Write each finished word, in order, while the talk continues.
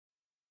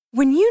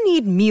When you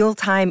need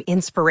mealtime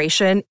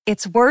inspiration,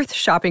 it's worth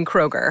shopping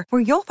Kroger,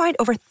 where you'll find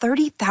over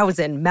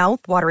 30,000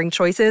 mouth-watering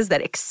choices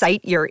that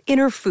excite your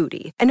inner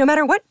foodie. And no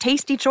matter what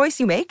tasty choice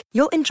you make,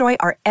 you'll enjoy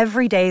our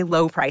everyday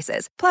low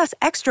prices, plus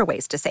extra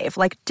ways to save,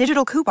 like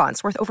digital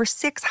coupons worth over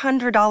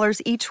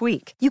 $600 each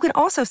week. You can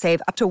also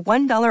save up to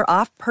 $1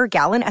 off per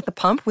gallon at the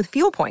pump with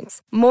fuel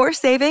points. More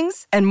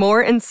savings and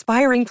more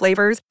inspiring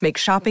flavors make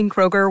shopping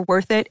Kroger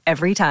worth it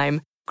every time.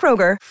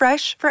 Kroger,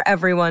 fresh for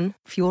everyone.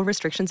 Fuel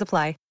restrictions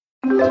apply.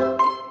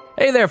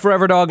 Hey there,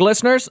 Forever Dog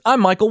listeners. I'm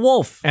Michael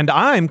Wolf. And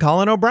I'm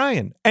Colin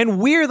O'Brien. And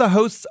we're the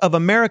hosts of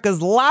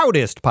America's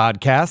loudest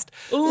podcast,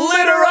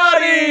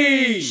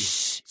 Literati!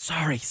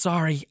 Sorry.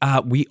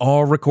 We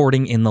are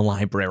recording in the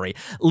library.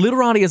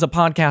 Literati is a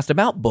podcast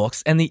about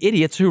books and the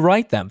idiots who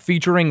write them,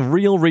 featuring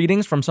real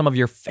readings from some of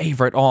your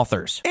favorite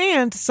authors.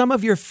 And some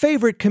of your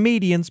favorite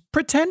comedians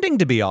pretending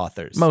to be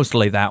authors.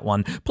 Mostly that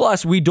one.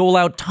 Plus, we dole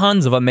out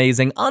tons of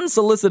amazing,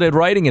 unsolicited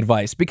writing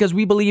advice because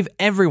we believe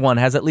everyone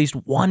has at least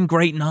one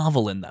great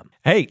novel in them.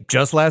 Hey,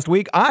 just last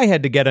week, I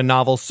had to get a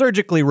novel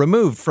surgically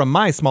removed from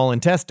my small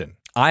intestine.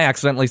 I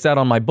accidentally sat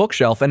on my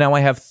bookshelf, and now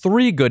I have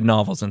 3 good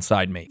novels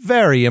inside me.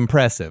 Very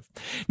impressive.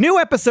 New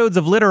episodes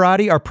of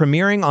Literati are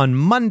premiering on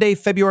Monday,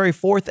 February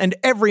 4th, and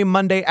every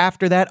Monday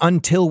after that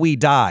until we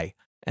die.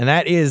 And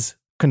that is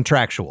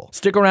contractual.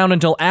 Stick around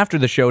until after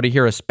the show to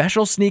hear a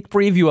special sneak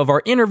preview of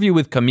our interview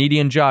with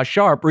comedian Josh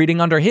Sharp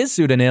reading under his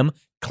pseudonym,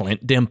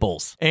 Clint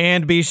Dimples.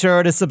 And be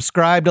sure to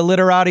subscribe to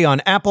Literati on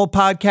Apple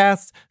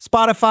Podcasts,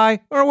 Spotify,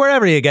 or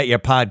wherever you get your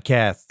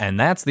podcasts. And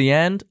that's the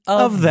end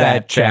of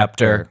that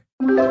chapter.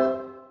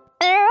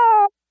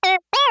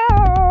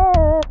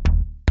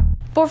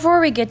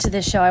 Before we get to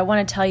this show, I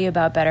want to tell you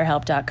about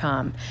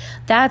BetterHelp.com.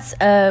 That's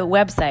a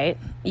website,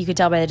 you could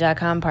tell by the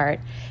 .com part,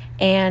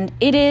 and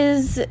it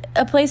is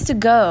a place to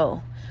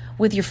go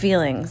with your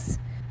feelings.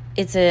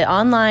 It's an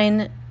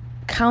online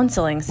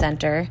counseling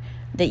center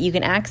that you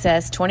can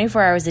access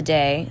 24 hours a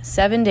day,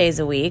 7 days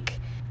a week,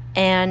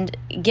 and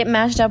get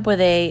matched up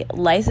with a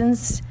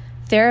licensed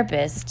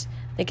therapist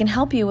that can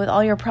help you with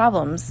all your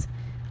problems,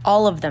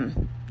 all of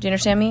them. Do you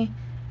understand me?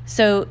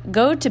 So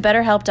go to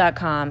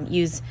BetterHelp.com,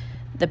 use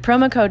the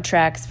promo code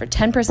TRACKS for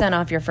 10%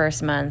 off your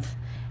first month,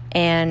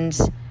 and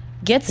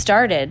get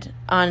started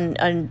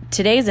on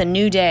today's a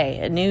new day,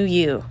 a new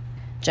you,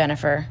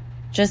 Jennifer.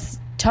 Just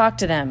talk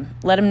to them.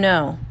 Let them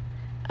know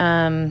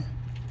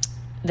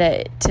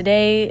that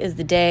today is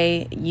the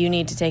day you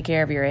need to take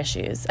care of your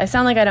issues. I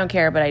sound like I don't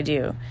care, but I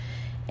do.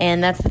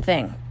 And that's the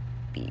thing.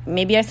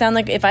 Maybe I sound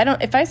like, if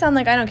I sound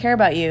like I don't care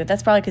about you,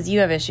 that's probably because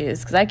you have issues,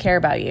 because I care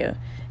about you.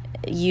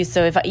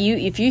 So if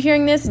you're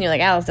hearing this and you're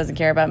like, Alice doesn't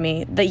care about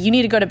me, that you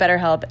need to go to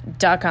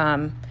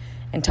BetterHelp.com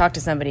and talk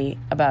to somebody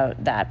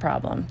about that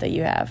problem that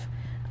you have,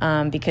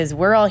 because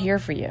we're all here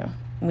for you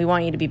and we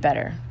want you to be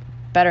better.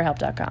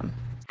 BetterHelp.com.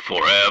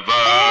 Forever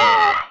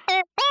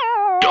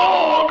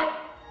Dog.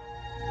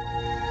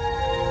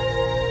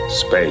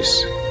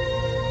 Space,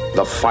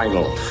 the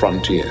final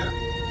frontier.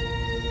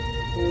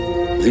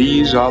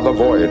 These are the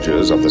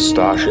voyages of the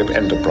Starship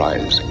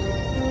Enterprise.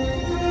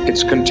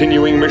 Its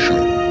continuing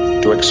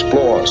mission: to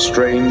explore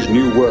strange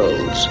new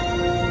worlds,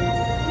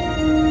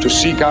 to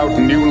seek out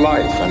new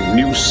life and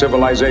new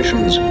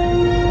civilizations,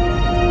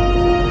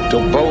 to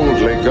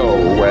boldly go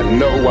where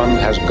no one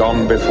has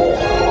gone before.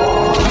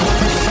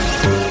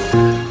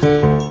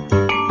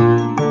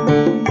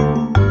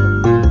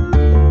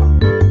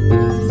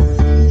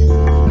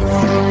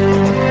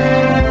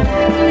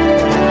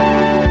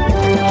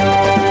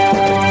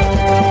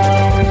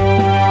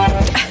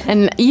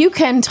 And you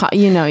can talk,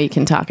 you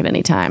can talk at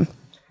any time.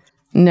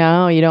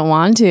 No, you don't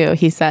want to.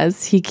 He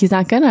says he's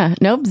not gonna.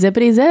 Nope.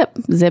 Zippity zip.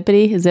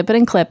 Zippity zip it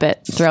and clip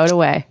it. Throw it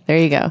away. There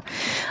you go.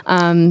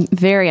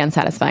 Very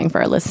unsatisfying for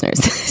our listeners.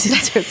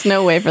 There's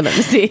no way for them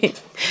to see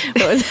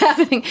what was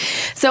happening.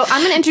 So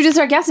I'm going to introduce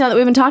our guest now that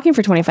we've been talking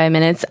for 25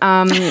 minutes.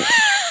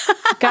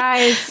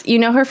 Guys, you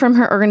know her from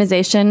her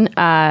organization,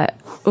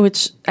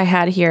 which I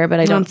had here, but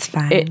I don't. It's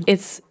fine.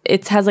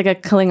 It has like a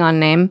Klingon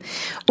name.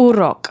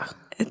 Urok.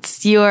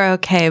 You're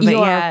okay, but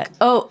York. yeah.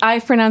 Oh, I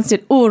pronounced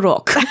it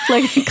Urok.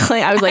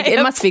 I was like,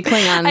 it must be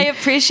Klingon. I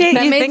appreciate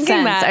that you made thinking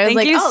sense. that. I was Thank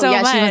like, you so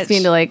yeah, much. she must be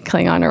into like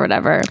Klingon or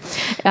whatever.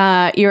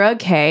 You're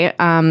okay.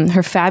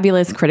 Her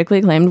fabulous, critically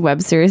acclaimed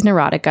web series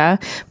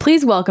Neurotica.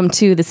 Please welcome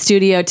to the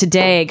studio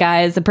today,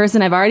 guys, the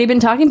person I've already been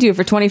talking to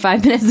for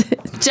 25 minutes,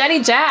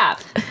 Jenny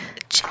Jaff.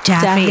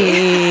 Jaffe.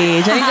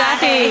 Jenny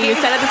Jaffe. You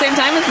said it at the same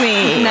time as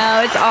me.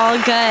 No, it's all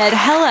good.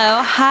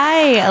 Hello.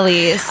 Hi,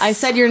 Elise. I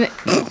said your name.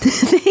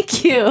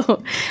 Thank you.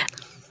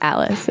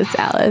 Alice. It's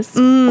Alice.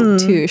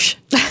 Touche.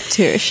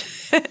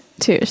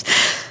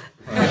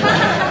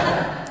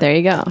 There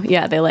you go.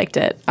 Yeah, they liked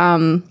it.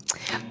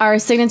 Our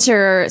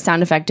signature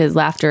sound effect is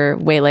laughter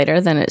way later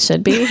than it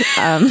should be.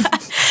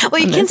 Well,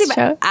 you can see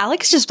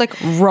Alex just like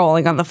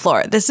rolling on the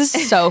floor. This is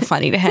so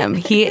funny to him.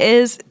 He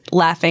is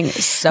laughing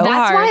so hard.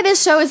 That's why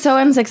this show is so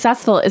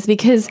unsuccessful, is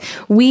because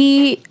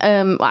we,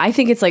 I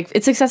think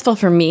it's successful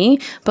for me,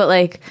 but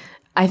like,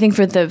 I think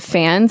for the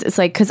fans, it's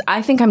like, because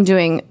I think I'm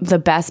doing the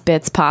best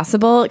bits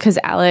possible because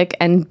Alec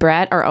and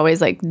Brett are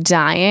always like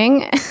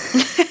dying.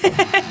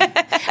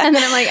 And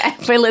then I'm like,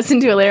 if I listen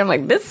to it later, I'm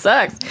like, this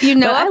sucks. You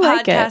know, but a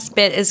like podcast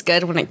bit is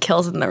good when it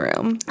kills in the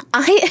room.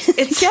 Yes.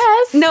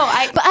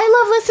 But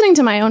I love listening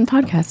to my own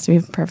podcast, to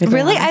be perfectly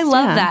Really? honest. I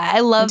love that. I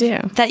love do.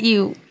 that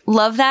you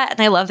love that.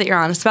 And I love that you're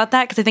honest about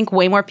that because I think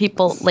way more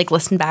people like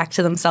listen back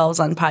to themselves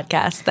on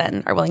podcasts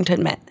than are willing to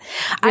admit.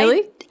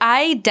 Really?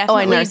 I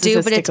definitely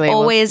do, but it's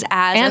always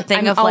as a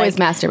thing of always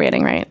like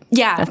masturbating, right?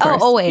 Yeah. Of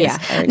course. Always.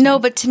 Yeah, no,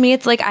 but to me,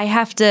 it's like I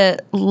have to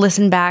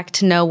listen back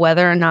to know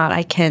whether or not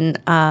I can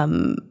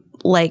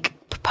like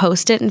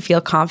post it and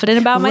feel confident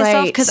about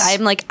myself because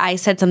I'm like, I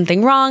said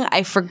something wrong.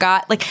 I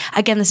forgot. Like,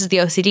 again, this is the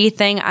OCD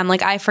thing. I'm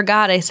like, I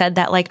forgot I said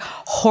that like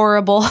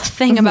horrible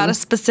thing about a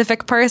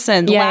specific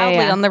person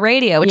loudly on the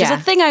radio, which is a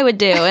thing I would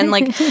do. And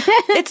like,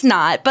 it's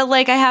not. But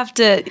like, I have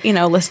to, you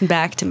know, listen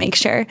back to make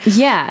sure.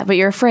 Yeah, but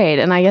you're afraid.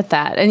 And I get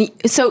that. And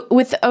so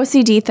with the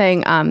OCD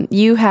thing,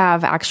 you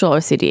have actual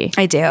OCD.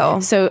 I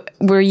do. So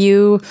were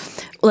you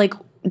like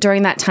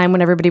during that time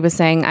when everybody was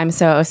saying I'm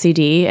so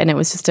OCD and it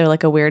was just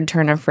like a weird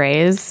turn of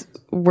phrase,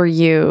 were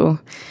you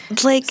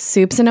like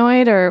soups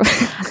annoyed or?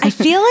 I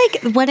feel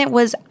like when it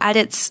was at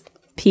its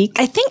peak,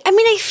 I feel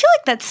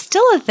like that's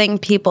still a thing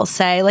people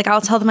say. Like I'll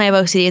tell them I have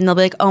OCD and they'll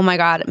be like, oh my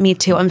God, me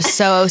too. I'm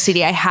so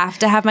OCD. I have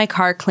to have my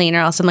car clean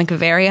or else I'm like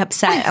very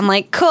upset. I'm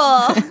like,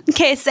 cool.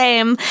 Okay,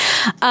 same.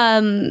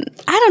 I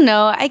don't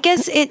know. I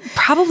guess it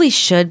probably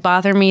should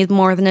bother me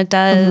more than it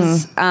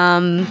does.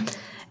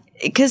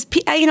 Because,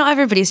 you know,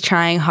 everybody's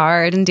trying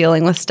hard and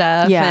dealing with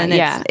stuff.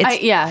 Yeah,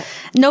 and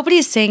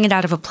nobody's saying it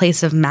out of a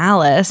place of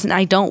malice. And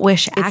I don't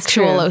wish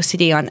actual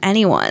OCD on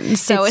anyone.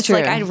 So it's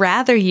like, I'd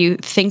rather you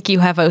think you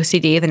have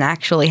OCD than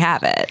actually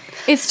have it.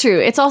 It's true.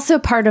 It's also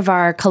part of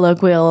our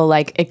colloquial,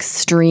 like,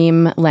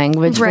 extreme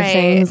language for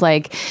things.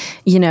 Like,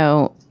 you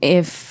know,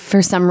 if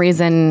for some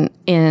reason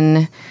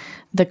in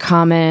the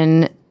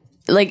common...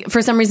 Like,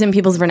 for some reason,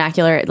 people's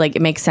vernacular, like,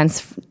 it makes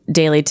sense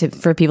daily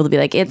for people to be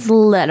like, it's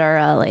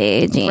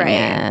literally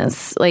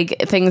genius. Like,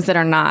 things that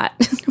are not.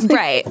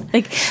 Right.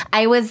 Like,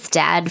 I was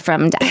dead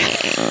from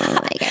dying.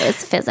 Like, I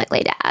was physically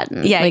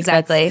dead. Yeah, like,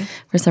 exactly.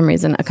 For some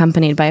reason,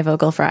 accompanied by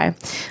vocal fry.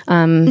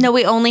 No,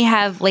 we only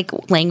have, like,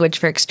 language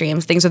for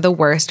extremes. Things are the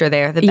worst or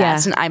they're the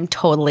best. And I'm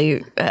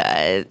totally...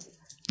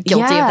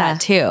 guilty of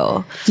that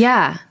too.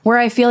 Yeah. Where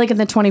I feel like in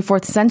the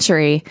 24th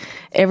century,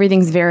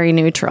 everything's very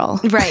neutral.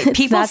 Right.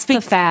 People that's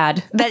speak the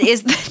fad.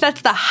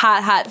 That's the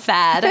hot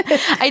fad.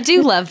 I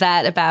do love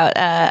that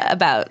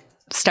about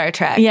Star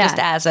Trek. Just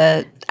as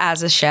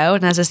a show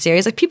and as a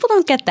series. Like people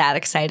don't get that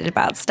excited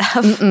about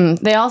stuff.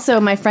 They also,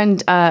 my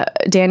friend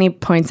Danny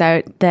points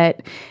out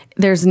that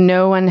there's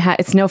no one,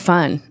 it's no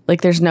fun.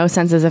 Like there's no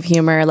senses of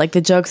humor. Like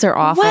the jokes are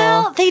awful.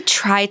 Well, they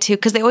try to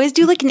because they always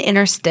do like an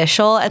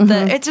interstitial at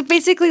the. It's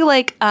basically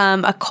like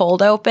a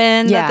cold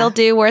open that they'll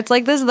do where it's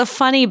like this is the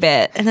funny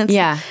bit and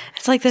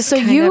it's like this. So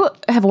you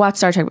have watched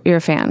Star Trek. You're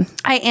a fan.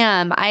 I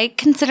am. I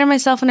consider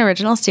myself an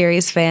original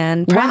series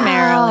fan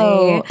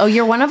primarily. Wow. Oh,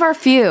 you're one of our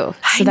few.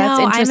 So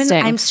that's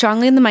interesting. I'm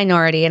strongly in the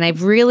minority, and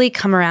I've really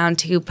come around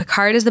to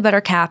Picard is the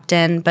better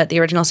captain, but the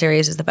original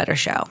series is the better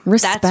show.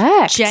 Respect.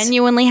 That's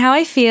genuinely how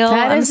I feel.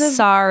 I'm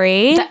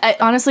sorry.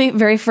 Honestly,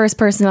 very first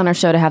person on our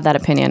show to have that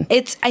opinion.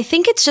 I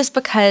think it's just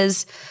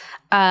because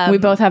we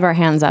both have our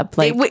hands up,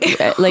 like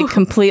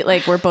complete,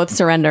 like we're both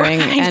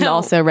surrendering and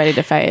also ready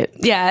to fight.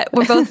 Yeah,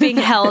 we're both being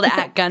held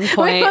at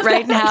gunpoint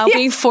right now,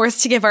 being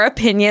forced to give our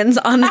opinions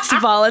on this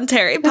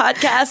voluntary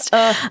podcast.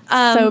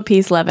 So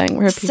peace loving.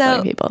 We're peace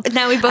loving people.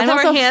 Now we both I'm have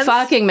also our hands.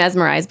 Fucking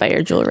mesmerized by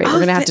your jewelry. We're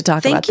gonna have to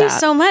talk about that. Thank you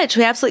so much.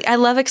 I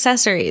love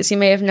accessories. You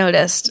may have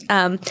noticed.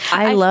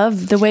 I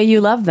love the way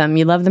you love them.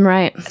 You love them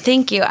right.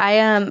 Thank you.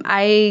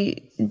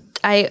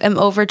 I am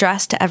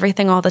overdressed to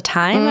everything all the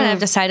time, and I've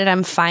decided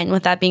I'm fine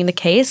with that being the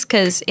case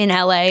because in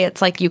LA,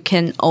 it's like you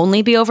can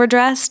only be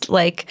overdressed.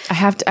 Like I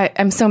have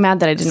to. I'm so mad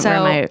that I didn't wear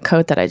my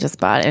coat that I just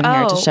bought in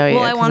here to show you.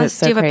 Well, I want to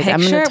so give a picture. I'm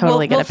going to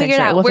totally get a figure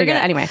picture. it out. We'll figure it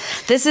out. Anyway,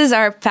 this is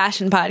our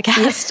fashion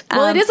podcast.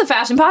 Well, it is a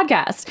fashion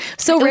podcast.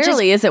 So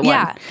rarely is it one.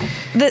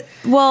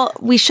 Yeah.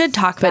 We should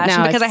talk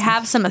fashion because I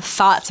have some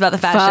thoughts about the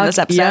fashion of this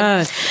episode.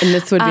 Yes, and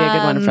this would be a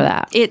good one for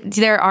that.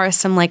 There are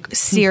some like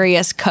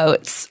serious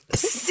coats.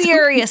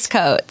 Serious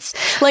coats.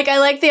 Like I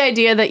like the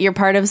idea that you're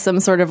part of some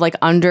sort of like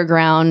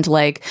underground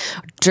like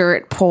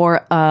dirt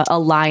poor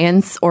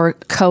alliance or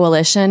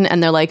coalition,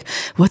 and they're like,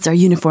 what's our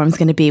uniforms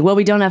going to be? Well,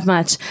 we don't have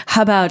much.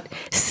 How about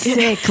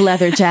sick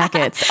leather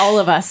jackets? All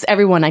of us,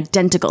 everyone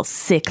identical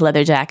sick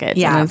leather jackets.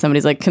 Yeah. And then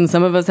somebody's like, can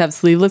some of us have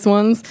sleeveless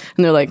ones?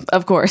 And they're like,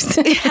 of course.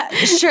 Yeah,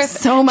 sure.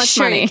 So much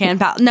money. You can,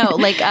 pal. No,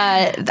 like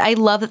I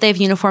love that they have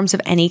uniforms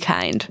of any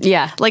kind.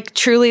 Yeah. Like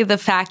truly the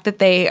fact that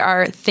they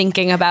are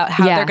thinking about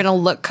how they're going to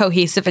look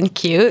cohesive and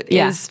cute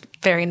is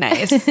very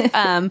nice.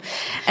 And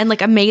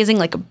like amazing,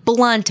 like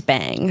blunt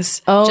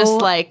bangs. Oh, just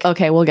like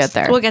okay, we'll get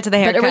there. We'll get to the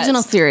haircuts. But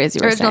original series,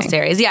 you were original saying.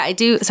 series, yeah, I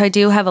do. So I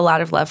do have a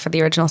lot of love for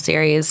the original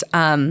series.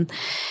 It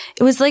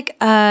was like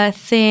a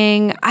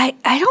thing. I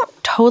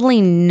don't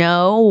totally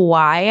know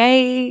why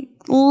I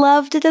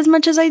loved it as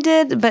much as I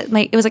did, but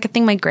it was like a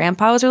thing my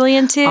grandpa was really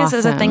into. Awesome. So it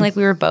was a thing like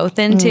we were both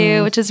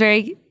into, which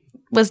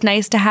was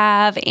nice to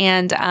have.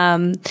 And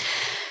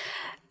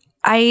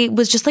I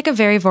was just like a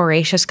very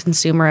voracious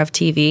consumer of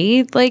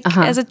TV, like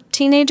as a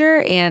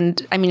teenager.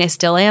 And I mean, I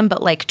still am,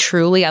 but like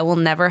truly, I will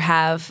never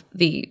have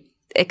the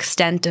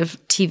extent of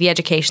TV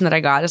education that I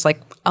got as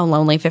like a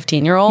lonely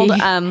 15-year-old.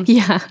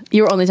 Yeah.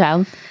 You were only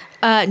child?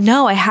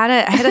 No, I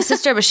had a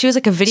sister, but she was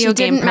like a video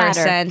game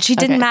person. She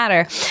didn't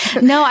matter.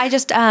 No, I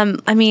just,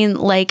 I mean,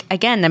 like,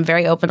 again, I'm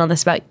very open on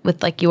this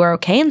with like You Are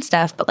Okay and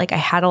stuff, but like I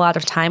had a lot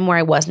of time where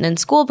I wasn't in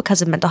school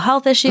because of mental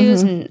health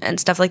issues and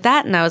stuff like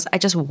that. And I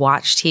just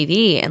watched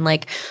TV and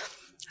like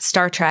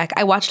Star Trek.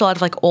 I watched a lot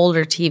of like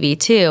older TV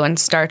too. And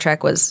Star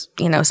Trek was,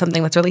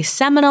 something that's really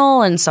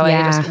seminal. And so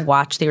I just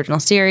watched the original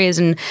series,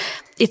 and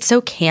it's so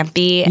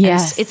campy.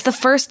 Yes. And it's the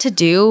first to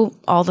do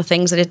all the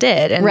things that it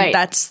did. And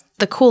that's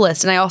the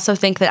coolest. And I also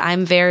think that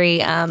I'm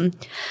very,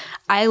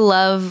 I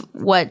love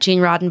what Gene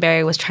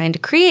Roddenberry was trying to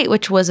create,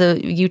 which was a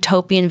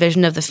utopian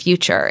vision of the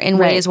future in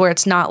ways where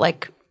it's not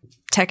like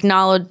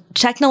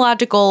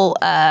technological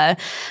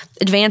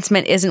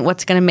advancement isn't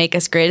what's going to make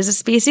us great as a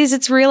species.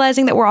 It's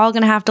realizing that we're all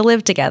going to have to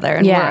live together.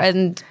 And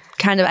and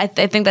kind of, I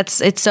think it's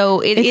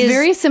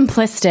very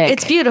simplistic.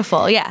 It's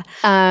beautiful. Yeah.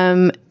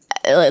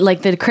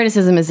 Like the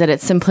criticism is that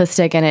it's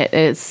simplistic and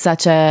it's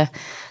such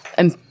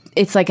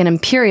it's like an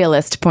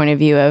imperialist point of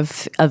view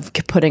of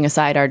putting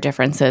aside our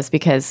differences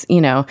because,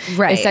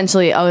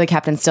 essentially, the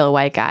captain's still a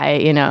white guy,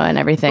 and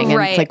everything.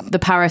 And it's like the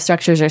power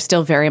structures are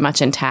still very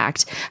much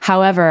intact.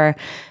 However,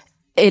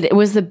 it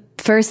was the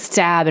first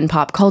stab in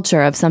pop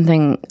culture of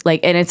something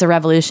and it's a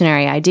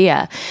revolutionary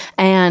idea.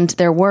 And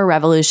there were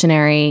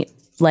revolutionary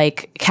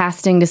like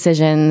casting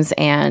decisions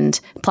and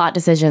plot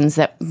decisions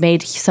that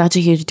made such a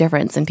huge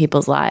difference in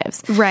people's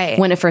lives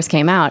when it first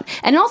came out.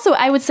 And also,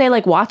 I would say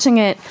like watching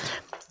it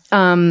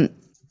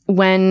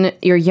when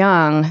you're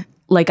young,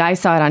 like I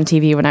saw it on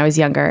TV when I was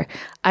younger,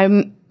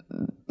 I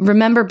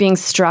remember being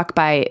struck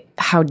by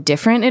how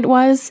different it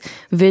was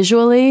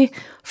visually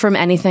from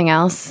anything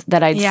else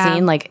that I'd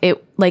seen. Like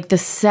the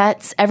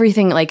sets,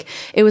 everything, like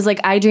it was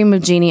like I Dream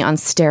of Jeannie on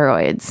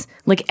steroids.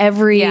 Like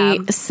every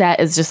set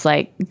is just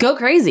like go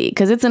crazy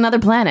because it's another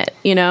planet,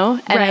 and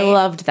I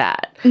loved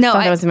that. No,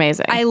 that was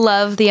amazing. I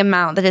love the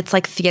amount that it's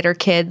like theater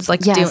kids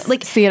doing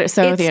like theater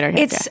theater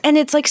kids. And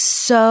it's like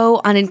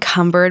so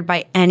unencumbered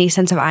by any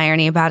sense of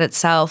irony about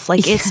itself.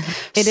 Like it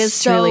is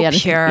so really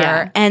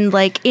pure and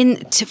like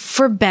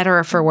for better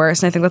or for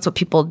worse. And I think that's what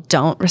people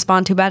don't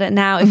respond to about it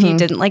now. If you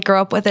didn't like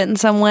grow up with it in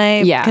some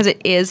way, because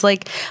it is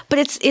like, but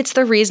it's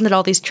the reason that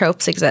all these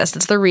tropes exist.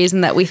 It's the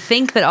reason that we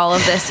think that all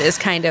of this is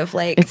kind of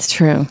like it's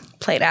true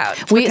played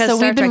out. We've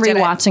been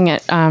rewatching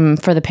it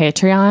for the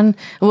Patreon.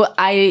 Well,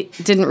 I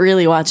didn't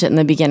really watch it in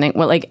the beginning.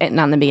 Well, like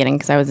not in the beginning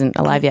because I wasn't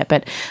alive yet,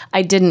 but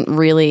I didn't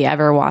really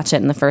ever watch it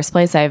in the first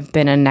place. I've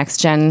been a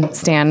Next Gen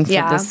stan for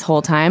this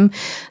whole time.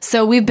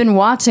 So we've been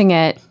watching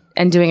it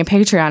and doing a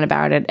Patreon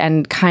about it,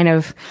 and kind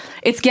of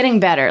it's getting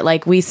better.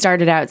 Like we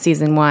started out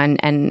season 1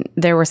 and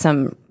there were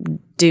some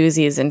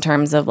doozies in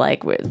terms of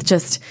like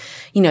just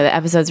the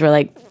episodes were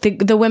like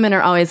the women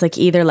are always like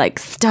either like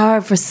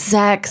starved for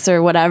sex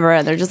or whatever,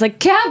 and they're just like,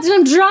 Captain,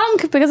 I'm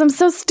drunk because I'm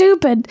so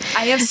stupid.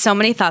 I have so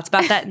many thoughts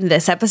about that in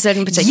this episode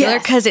in particular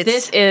because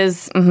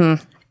it's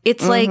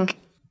like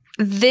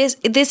this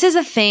is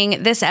a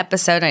thing. This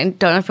episode, I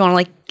don't know if you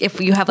want to if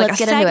you have like a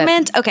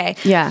segment. Okay,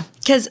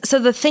 because so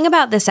the thing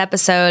about this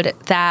episode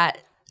that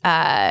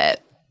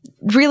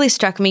really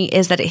struck me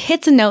is that it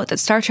hits a note that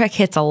Star Trek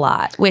hits a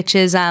lot, which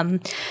is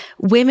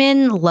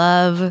women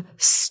love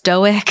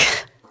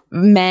stoic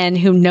men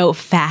who know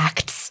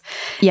facts.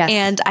 Yes.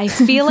 And I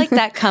feel like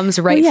that comes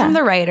right from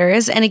the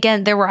writers. And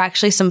again, there were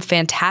actually some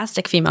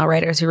fantastic female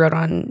writers who wrote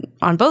on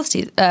both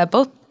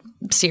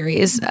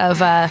series of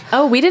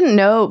we don't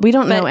know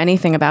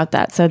anything about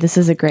that, so this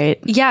is a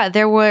great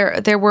there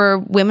were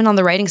women on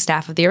the writing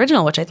staff of the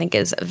original, which I think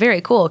is very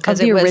cool because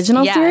the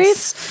original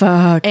series.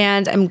 Fuck.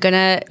 And I'm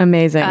gonna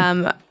amazing.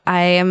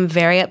 I am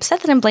very upset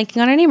that I'm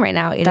blanking on her name right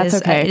now. That's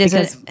okay. It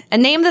is a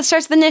name that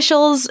starts with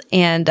initials,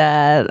 and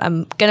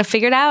I'm gonna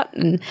figure it out.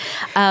 And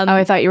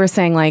I thought you were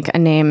saying like a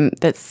name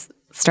that's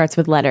starts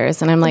with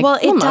letters, and I'm like, well,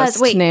 it does.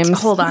 Wait,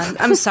 names. Hold on.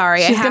 I'm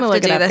sorry. I have to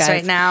do this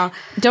right now.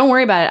 Don't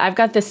worry about it. I've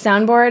got this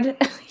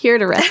soundboard here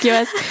to rescue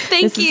us.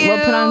 Thank you.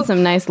 We'll put on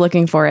some nice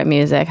looking for it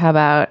music. How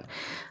about,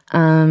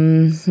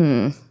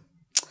 DC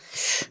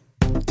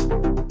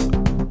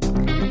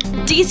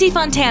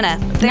Fontana.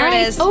 There it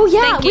is. Oh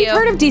yeah, Thank we've you.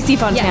 heard of DC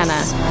Fontana.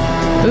 Yes.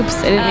 Oops,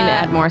 I didn't mean to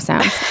add more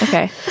sounds.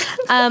 Okay.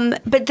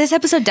 But this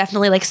episode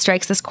definitely like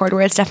strikes this chord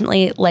where it's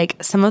definitely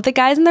like some of the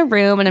guys in the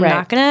room, and I'm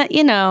not gonna,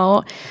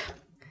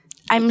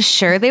 I'm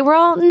sure they were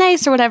all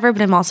nice or whatever,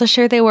 but I'm also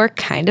sure they were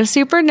kind of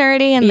super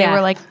nerdy, and they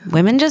were like,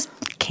 women just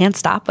can't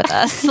stop with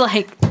us.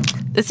 Like,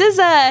 this is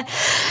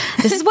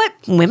what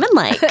women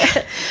like.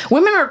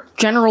 Women are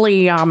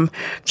generally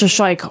just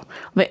like,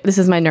 this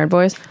is my nerd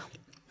voice.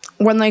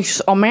 When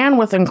a man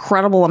with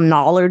incredible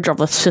knowledge of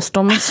the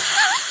systems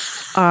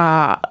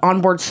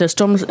onboard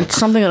systems. It's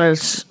something that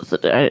is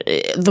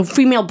the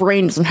female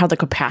brain doesn't have the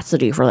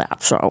capacity for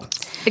that. So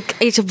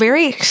it's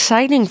very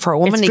exciting for a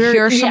woman to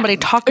hear somebody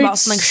talk about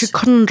something she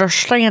couldn't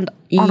understand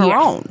on her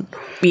own.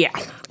 Yeah,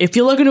 if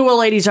you look into a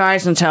lady's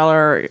eyes and tell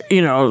her,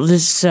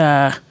 this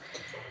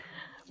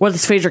what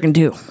this phaser can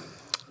do,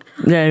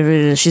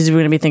 she's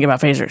going to be thinking about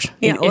phasers.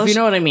 Yeah, if you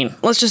know what I mean.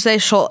 Let's just say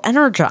she'll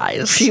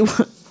energize.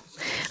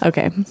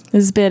 Okay,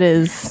 this bit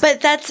is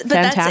but that's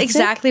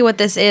exactly what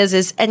this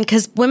is and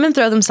because women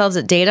throw themselves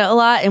at Data a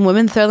lot and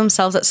women throw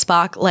themselves at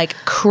Spock like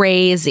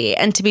crazy.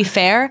 And to be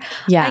fair,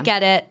 I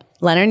get it.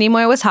 Leonard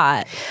Nimoy was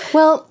hot.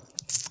 Well,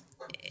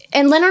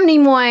 and Leonard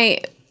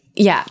Nimoy,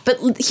 yeah, but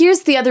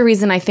here's the other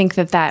reason I think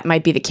that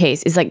might be the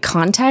case is like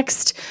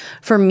context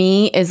for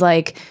me is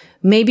like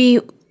maybe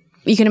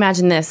you can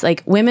imagine this,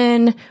 like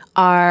women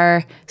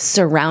are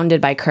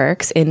surrounded by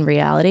Kirks in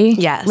reality.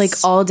 Yes. Like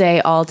all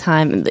day, all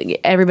time.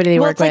 Everybody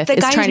they work with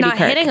is trying to be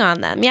Kirk. Hitting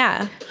on them,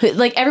 yeah.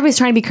 Like everybody's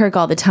trying to be Kirk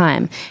all the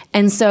time.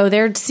 And so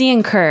they're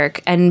seeing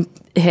Kirk and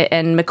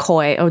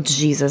McCoy. Oh,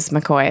 Jesus,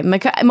 McCoy.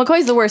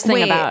 McCoy's the worst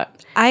thing about.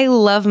 I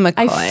love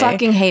McCoy. I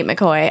fucking hate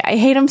McCoy. I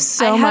hate him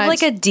so much. I have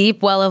like a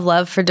deep well of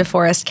love for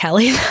DeForest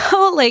Kelley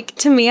though. Like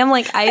to me, I'm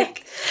like,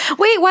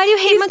 wait, why do you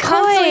hate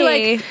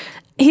McCoy?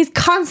 He's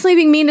constantly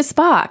being mean to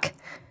Spock.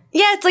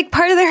 Yeah, it's like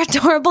part of their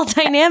adorable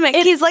dynamic.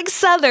 He's like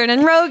Southern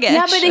and roguish.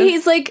 Yeah, but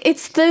he's like,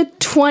 it's the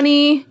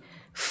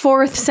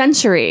 24th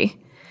century.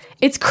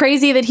 It's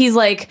crazy that he's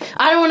like,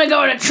 I don't want to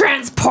go to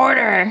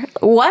transporter.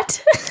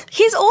 What?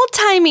 He's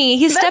old-timey.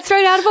 He stepped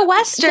right out of a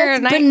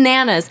Western. That's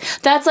bananas.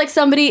 That's like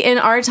somebody in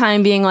our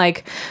time being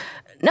like,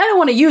 I don't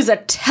want to use a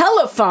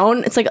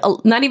telephone. It's like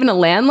not even a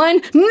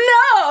landline.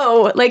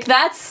 No, like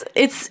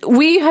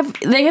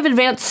they have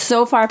advanced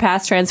so far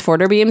past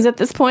transporter beams at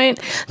this point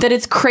that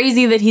it's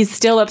crazy that he's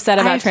still upset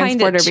about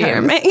transporter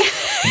beams.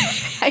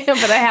 I know,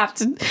 but I have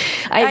to.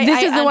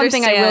 This is the one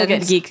thing I will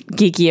get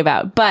geeky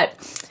about. But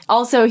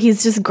also,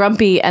 he's just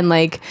grumpy and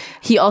like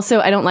he also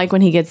I don't like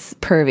when he gets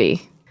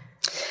pervy.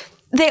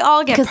 They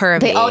all get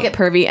pervy. They all get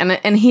pervy,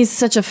 and he's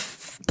such a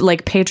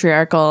like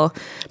patriarchal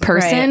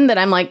person that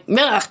I'm like,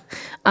 ugh.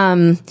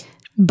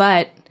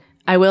 But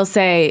I will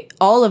say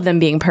all of them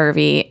being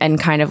pervy and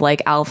kind of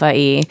like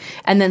alpha-y,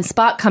 and then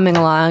Spock coming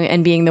along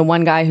and being the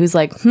one guy who's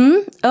like,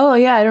 oh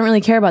yeah, I don't really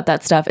care about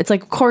that stuff. It's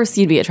like, of course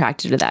you'd be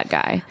attracted to that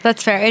guy.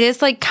 That's fair. It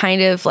is like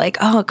kind of like,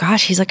 oh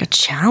gosh, he's like a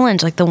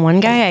challenge. Like the one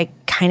guy I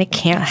kind of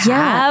can't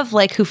have,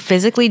 like who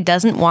physically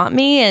doesn't want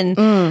me and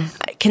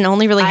can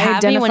only really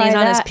have me when he's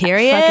on his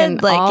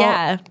period.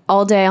 Like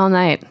all day, all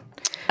night.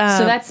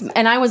 So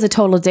and I was a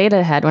total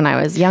Data head when I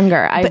was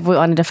younger. I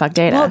wanted to fuck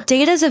Data. Well,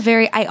 Data's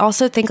I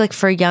also think like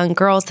for young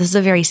girls, this is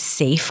a very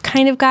safe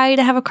kind of guy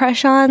to have a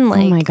crush on.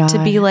 Like, oh my God.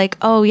 To be like,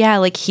 oh yeah,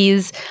 like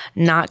he's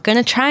not going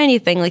to try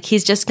anything. Like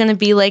he's just going to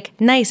be like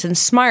nice and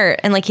smart.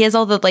 And like he has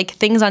all the like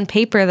things on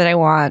paper that I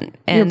want.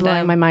 And, you're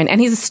blowing my mind.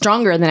 And he's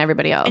stronger than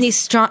everybody else. And he's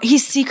strong.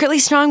 He's secretly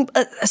strong.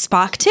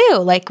 Spock too.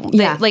 Like,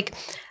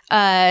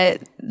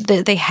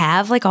 they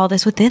have like all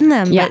this within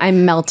them. Yeah,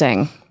 I'm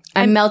melting.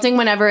 I'm melting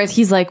whenever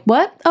he's like,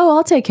 what? Oh,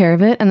 I'll take care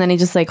of it. And then he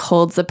just like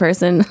holds the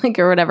person like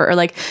or whatever, or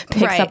like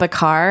picks up a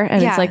car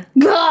and it's like,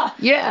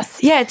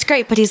 yes. Yeah, it's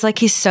great. But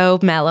he's so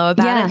mellow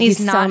about it. He's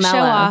not show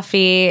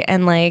offy.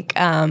 And like,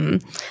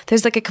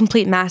 there's like a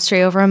complete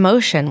mastery over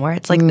emotion where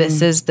it's like,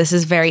 this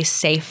is very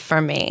safe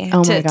for me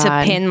to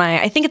pin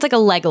I think it's like a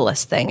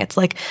Legolas thing. It's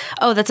like,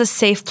 oh, that's a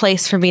safe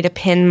place for me to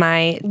pin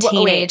my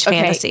teenage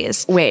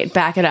fantasies. Wait,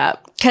 back it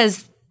up.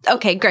 Because,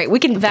 okay, great. We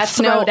can That's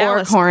no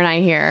Orcorn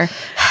I hear.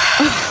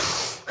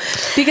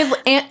 Because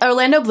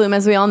Orlando Bloom,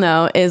 as we all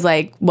know, is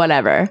like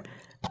whatever.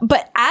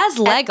 But as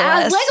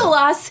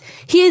Legolas,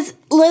 he is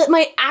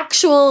my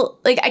actual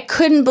like. I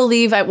couldn't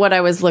believe what I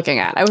was looking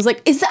at. I was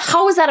like,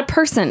 how is that a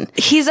person?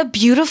 He's a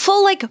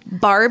beautiful like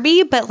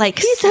Barbie, but like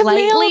he's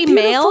slightly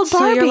male.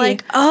 So you're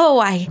like, oh,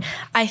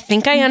 I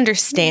think I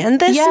understand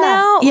this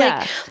now.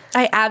 Yeah,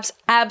 like I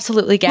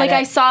absolutely get it. Like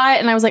I saw it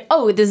and I was like,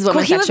 oh, this is what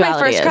my sexuality is. He was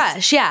my first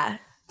crush. Yeah.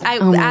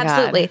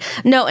 Absolutely.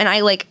 God. No, and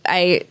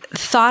I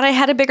thought I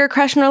had a bigger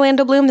crush on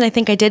Orlando Bloom than I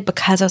think I did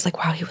because I was like,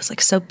 wow, he was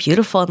like so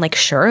beautiful and like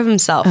sure of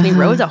himself. And he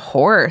rode a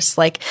horse.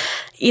 Like,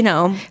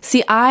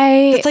 See,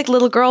 it's like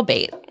little girl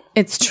bait.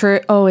 It's true.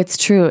 Oh, it's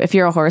true. If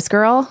you're a horse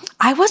girl.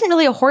 I wasn't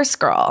really a horse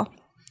girl.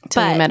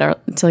 Until you met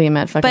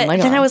fucking Legolas.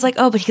 But then I was like,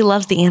 oh, but he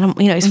loves the animal.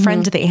 He's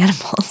friend to the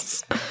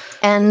animals.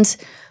 And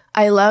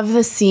I love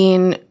the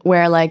scene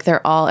where like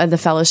they're all at the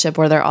Fellowship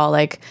where they're all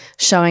like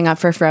showing up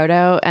for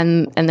Frodo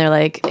and they're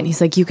like, and he's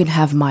like, you can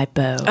have my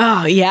bow.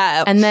 Oh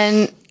yeah. And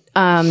then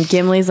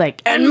Gimli's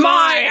like, and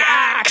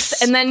my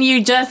Rocks! And then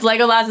you just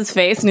Legolas's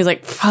face, and he's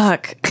like,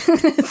 fuck.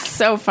 It's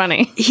so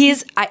funny.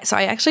 So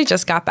I actually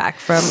just got back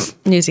from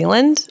New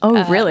Zealand.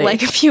 Oh, really?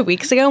 Like a few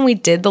weeks ago, and we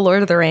did the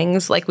Lord of the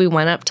Rings. Like, we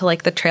went up to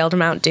like the Trail to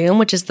Mount Doom,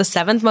 which is the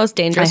 7th most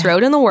dangerous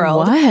road in the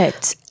world.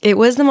 What? It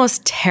was the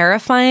most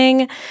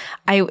terrifying.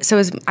 I was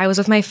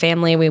with my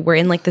family. We were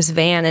in like this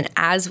van, and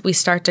as we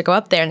start to go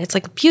up there, and it's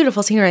like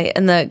beautiful scenery,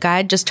 and the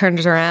guide just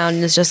turns around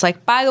and is just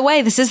like, by the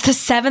way, this is the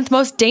 7th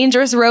most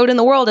dangerous road in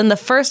the world and the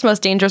 1st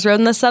most dangerous road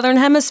in the Southern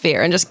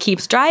Hemisphere, and just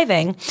keeps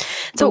driving.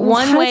 So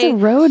how does a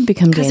road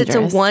become dangerous?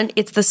 Because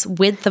it's this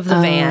width of the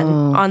van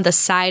on the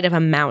side of a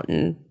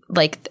mountain,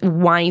 like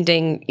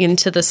winding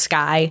into the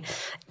sky,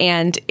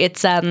 and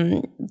it's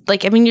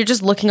you're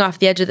just looking off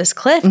the edge of this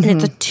cliff, and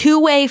it's a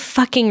 2-way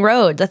fucking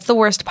road. That's the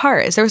worst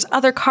part. Is there's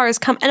other cars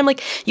come, and I'm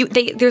like,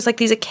 there's like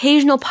these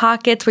occasional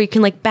pockets where you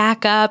can like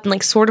back up and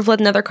like sort of let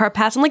another car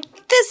pass. I'm like,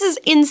 this is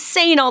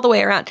insane all the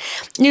way around.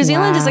 New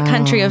Zealand is a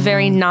country of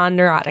very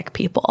non-neurotic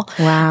people.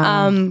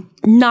 Wow.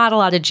 Not a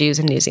lot of Jews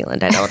in New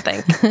Zealand, I don't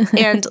think.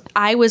 And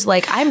I was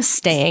like, I'm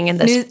staying in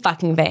this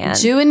fucking van.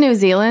 Jew in New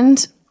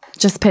Zealand?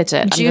 Just pitch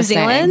it. New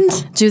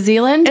Zealand? New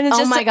Zealand? And it's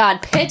oh my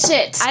God, pitch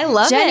it. I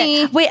love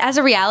Jenny. it. Wait, as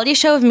a reality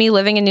show of me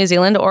living in New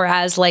Zealand, or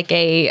as like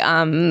a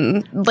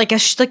sitcom,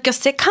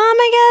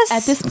 I guess?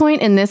 At this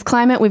point in this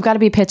climate, we've got to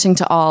be pitching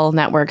to all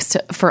networks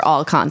for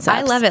all concepts.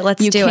 I love it.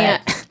 Let's do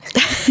it.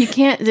 You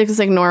can't just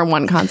ignore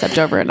one concept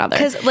over another.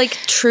 Because like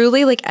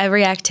truly, like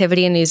every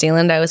activity in New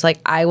Zealand, I was like,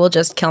 I will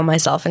just kill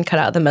myself and cut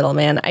out the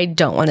middleman. I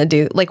don't want to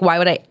do, like, why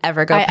would I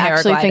ever go paragliding? I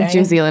actually think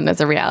New Zealand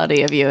is a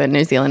reality of you, and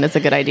New Zealand is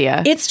a good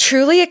idea. It's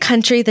truly a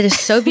country that is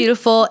so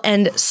beautiful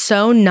and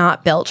so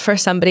not built for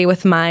somebody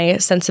with my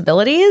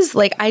sensibilities.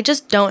 Like, I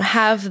just don't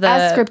have the...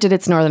 As scripted,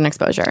 it's Northern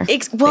Exposure,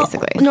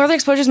 basically. Northern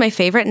Exposure is my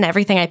favorite, and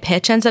everything I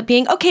pitch ends up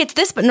being, okay, it's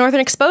this, but Northern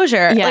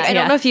Exposure. Yeah, like, I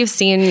don't know if you've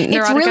seen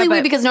Neurotica, it's really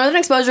weird because Northern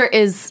Exposure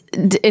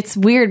it's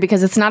weird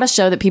because it's not a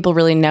show that people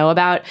really know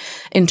about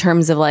in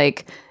terms of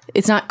like,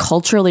 it's not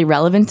culturally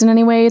relevant in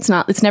any way. It's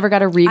never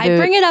got a reboot. I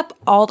bring it up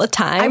all the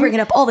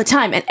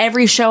time. And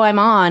every show I'm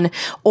on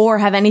or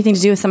have anything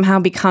to do with somehow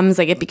becomes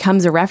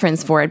a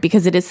reference for it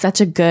because it is such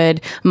a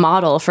good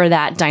model for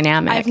that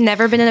dynamic. I've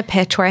never been in a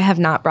pitch where I have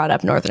not brought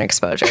up Northern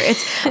Exposure.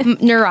 It's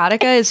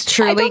Neurotica is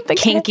truly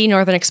kinky.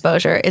 Northern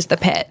Exposure is the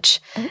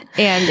pitch.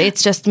 And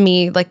it's just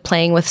me like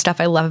playing with stuff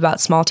I love about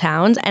small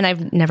towns, and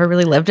I've never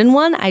really lived in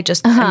one. I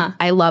just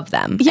I love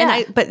them.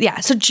 Yeah.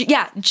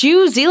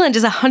 New Zealand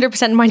is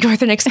 100% my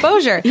Northern Exposure.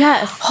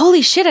 Yes.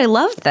 Holy shit, I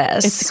love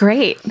this. It's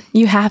great.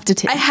 You have to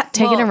take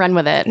it and run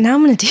with it. Now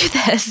I'm going to do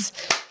this.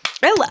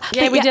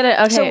 We did it.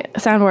 Okay,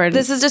 so, soundboard.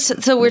 This is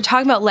just, so we're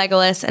talking about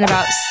Legolas and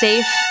about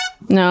safe.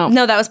 No,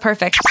 that was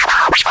perfect.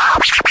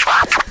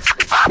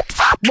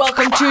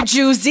 Welcome to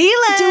New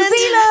Zealand. New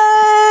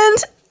Zealand.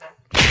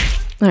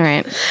 All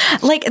right.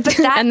 Like, but that's...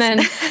 and then...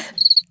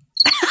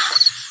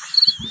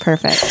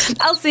 Perfect.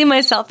 I'll see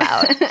myself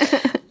out.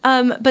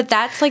 But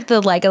that's like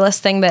the Legolas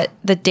thing that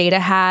the Data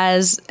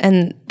has,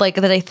 and like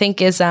that I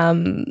think is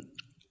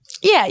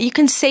you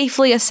can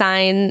safely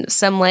assign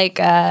some like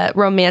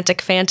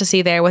romantic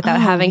fantasy there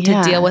without having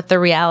to deal with the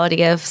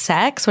reality of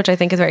sex, which I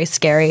think is very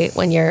scary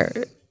when you're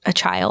a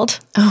child.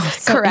 Oh,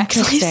 so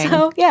correctly.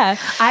 So yeah,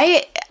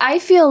 I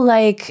feel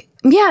like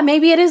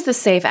maybe it is the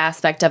safe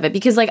aspect of it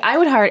because like I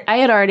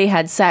had already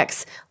had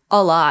sex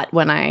a lot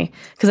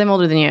because I'm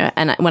older than you,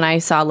 and when I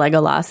saw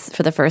Legolas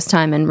for the first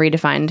time and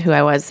redefined who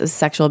I was as a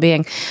sexual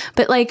being.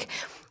 But like,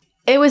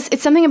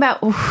 it's something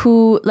about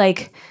who,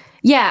 like,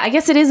 I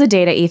guess it is a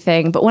Data-y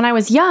thing. But when I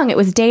was young, it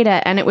was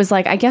Data, and it was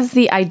like, I guess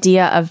the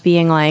idea of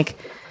being like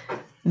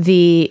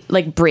the,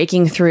 like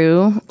breaking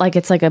through, like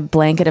it's like a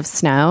blanket of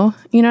snow,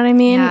 you know what I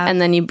mean? Yeah.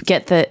 And then you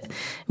get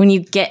when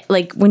you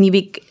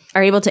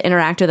are able to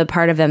interact with a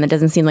part of them that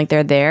doesn't seem like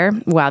they're there.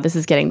 Wow, this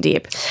is getting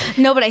deep.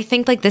 No, but I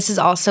think like this is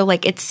also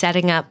like it's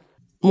setting up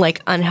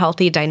like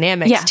unhealthy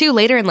dynamics too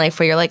later in life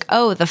where you're like,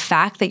 oh, the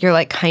fact that you're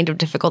like kind of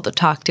difficult to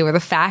talk to, or the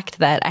fact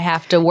that I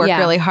have to work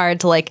really hard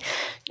to like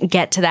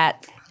get to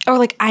that, or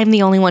like I'm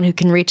the only one who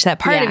can reach that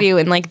part of you,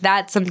 and like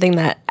that's something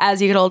that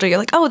as you get older you're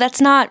like, oh,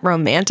 that's not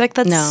romantic,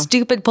 that's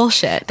stupid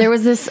bullshit. There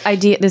was this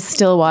idea, this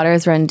still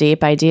waters run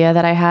deep idea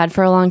that I had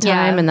for a long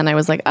time, and then I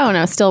was like, oh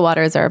no, still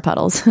waters are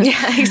puddles.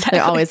 Yeah, exactly.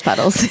 They're always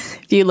puddles.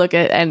 If you look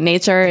at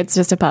nature, it's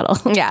just a puddle.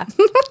 Yeah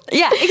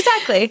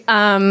exactly.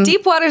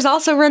 Deep waters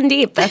also run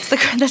deep. That's the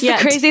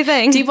crazy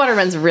thing. Deep water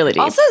runs really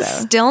deep. Also,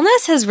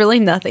 stillness has really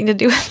nothing to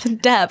do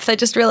with depth. I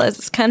just realized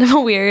it's kind of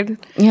a weird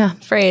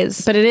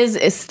phrase, but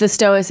it's the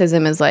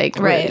stoicism is like,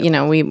 right, we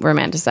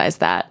romanticize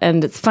that.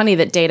 And it's funny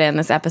that Data in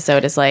this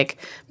episode is like,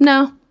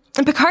 no.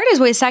 And Picard is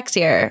way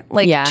sexier,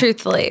 like,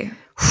 truthfully.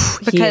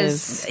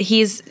 Because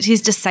he's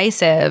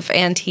decisive,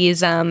 and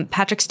he's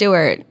Patrick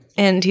Stewart,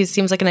 and he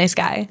seems like a nice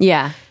guy.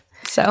 Yeah.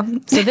 So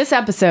this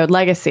episode,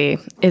 Legacy,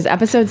 is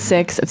episode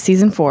 6 of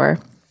season 4.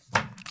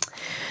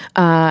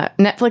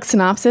 Netflix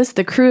synopsis: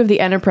 the crew of the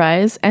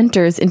Enterprise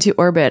enters into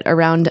orbit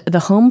around the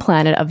home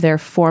planet of their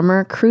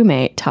former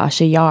crewmate,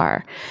 Tasha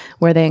Yar,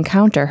 where they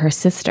encounter her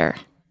sister.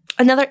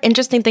 Another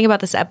interesting thing about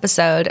this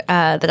episode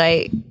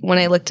when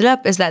I looked it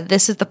up, is that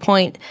this is the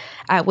point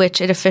at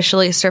which it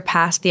officially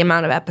surpassed the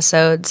amount of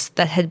episodes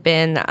that had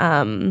been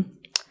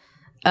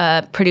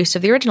produced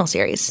of the original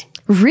series.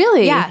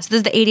 Really? Yeah, so this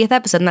is the 80th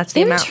episode, and that's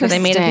the amount that they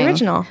made of the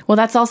original. Well,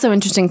 that's also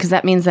interesting because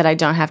that means that I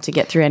don't have to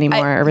get through any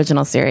more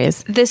original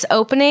series. This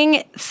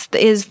opening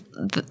is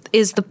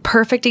the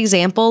perfect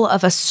example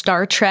of a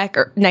Star Trek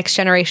or Next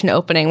Generation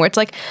opening, where it's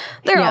like,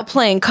 they're all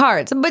playing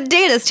cards, but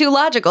Data's too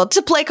logical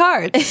to play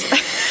cards.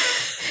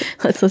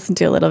 Let's listen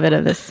to a little bit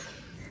of this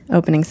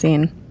opening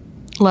scene.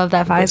 Love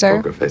that visor.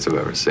 Best poker face I've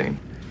ever seen.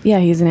 Yeah,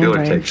 he's an Dealer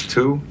android. takes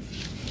 2.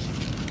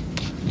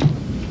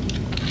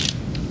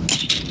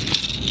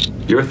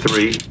 You're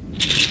 3,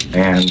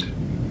 and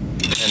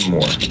 10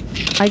 more.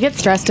 I get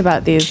stressed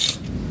about these.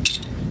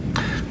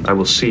 I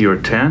will see your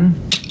 10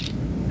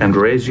 and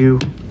raise you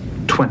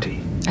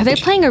 20. Are they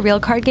playing a real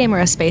card game or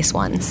a space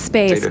one?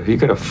 Space. Data, you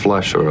get a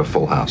flush or a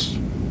full house.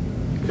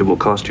 It will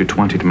cost you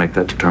 20 to make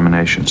that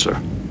determination, sir.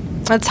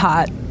 That's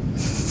hot.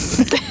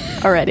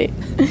 Already.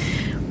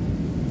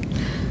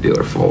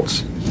 Dealer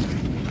folds.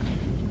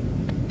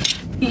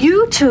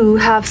 You two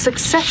have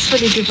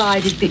successfully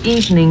divided the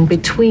evening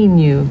between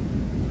you.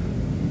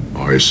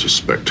 I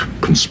suspect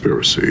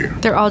conspiracy.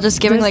 They're all just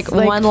giving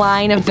one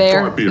line of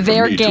their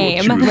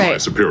game. My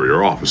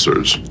superior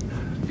officers.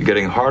 You're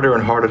getting harder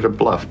and harder to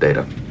bluff,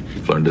 Data.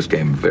 You've learned this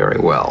game very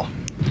well.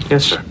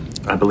 Yes, sir.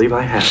 I believe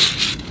I have.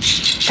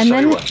 And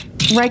then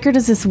Riker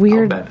does this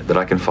weird... I'll bet that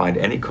I can find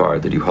any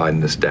card that you hide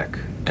in this deck.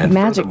 And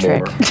magic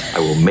trick. I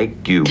will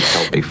make you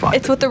help me find it.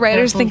 It's what the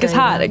writers think is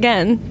hot,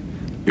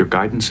 again. Your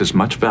guidance is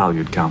much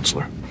valued,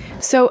 Counselor.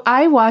 So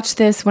I watched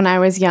this when I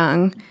was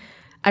young.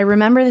 I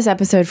remember this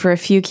episode for a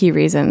few key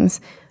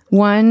reasons.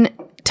 One,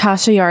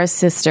 Tasha Yar's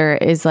sister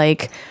is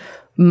like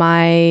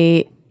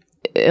my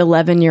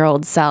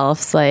 11-year-old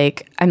self's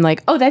like, I'm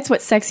like, oh, that's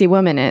what sexy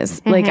woman is.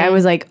 Mm-hmm. Like, I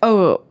was like,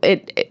 oh,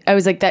 I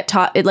was like,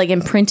 it like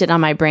imprinted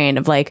on my brain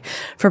of like,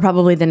 for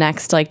probably the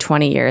next like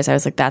 20 years, I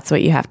was like, that's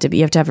what you have to be.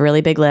 You have to have really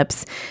big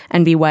lips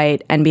and be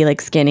white and be like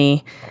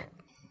skinny.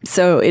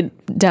 So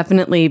it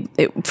definitely,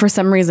 for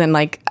some reason,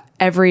 like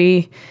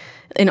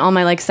in all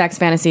my like sex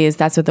fantasies,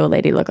 that's what the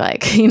lady looked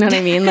like. You know what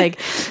I mean? Like,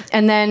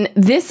 and then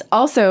this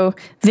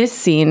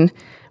scene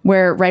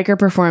where Riker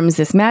performs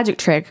this magic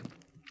trick,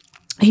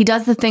 he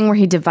does the thing where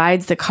he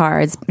divides the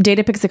cards.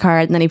 Data picks a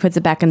card and then he puts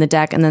it back in the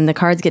deck, and then the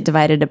cards get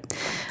divided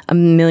a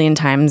million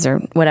times or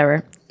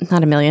whatever.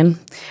 Not a million.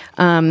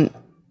 And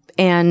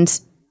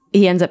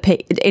he ends up,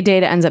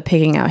 Data ends up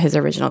picking out his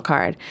original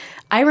card.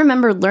 I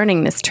remember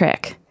learning this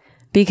trick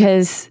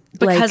because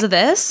of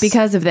this?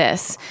 Because of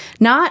this.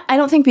 Not, I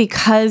don't think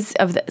because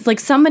of this. Like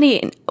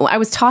I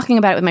was talking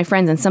about it with my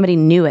friends and somebody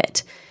knew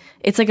it.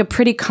 It's like a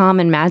pretty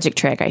common magic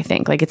trick, I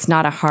think. Like, it's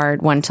not a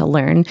hard one to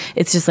learn.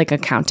 It's just like a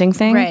counting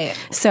thing. Right.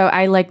 So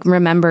I like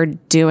remember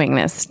doing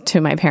this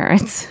to my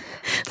parents.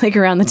 Like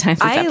around the time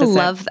this episode. I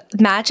love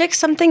magic,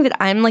 something that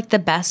I'm like the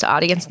best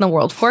audience in the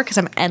world for because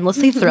I'm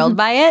endlessly thrilled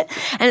by it.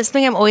 And it's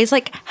something I'm always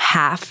like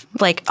half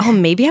like, oh,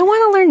 maybe I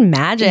want to learn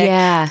magic.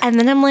 Yeah. And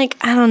then I'm like,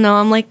 I don't know,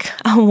 I'm like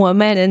a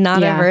woman and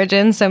not a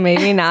virgin, so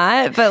maybe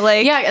not. But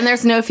like, yeah, and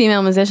there's no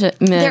female magicians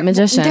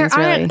there aren't,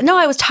 really. No,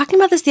 I was talking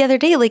about this the other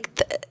day.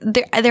 Like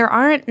there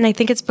aren't, and I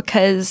think it's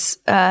because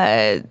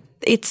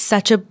it's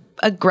such a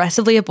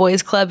aggressively a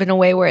boys club in a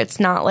way where it's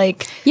not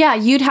like, yeah,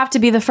 you'd have to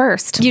be the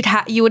first.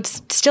 You would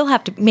still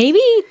have to.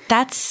 Maybe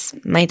that's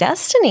my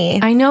destiny.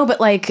 I know, but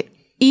like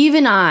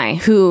even I,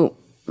 who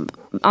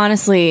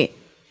honestly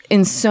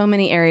in so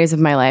many areas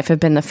of my life have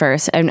been the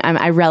first, and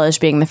I relish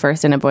being the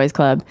first in a boys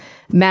club.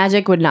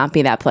 Magic would not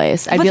be that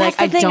place. I'd be like,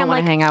 I don't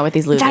want to hang out with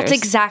these losers. That's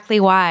exactly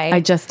why.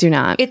 I just do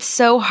not. It's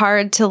so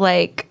hard to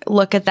like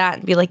look at that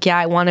and be like, yeah,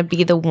 I want to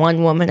be the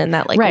one woman in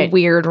that like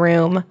weird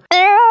room.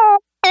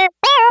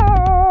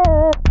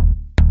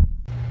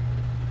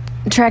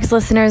 Trex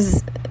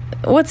listeners,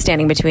 what's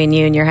standing between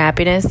you and your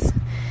happiness?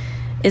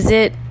 Is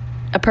it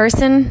a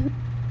person?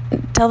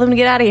 Tell them to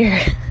get out of here.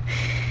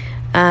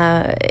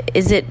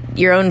 Is it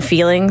your own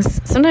feelings?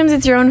 Sometimes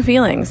it's your own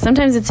feelings.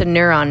 Sometimes it's a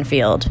neuron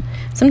field.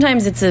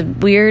 Sometimes it's a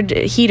weird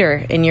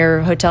heater in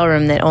your hotel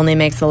room that only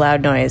makes a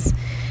loud noise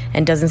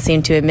and doesn't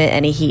seem to emit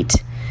any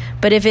heat.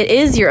 But if it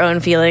is your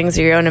own feelings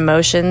or your own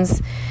emotions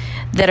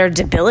that are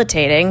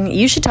debilitating,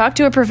 you should talk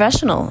to a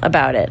professional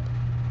about it.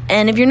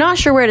 And if you're not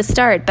sure where to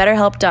start,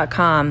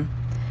 BetterHelp.com.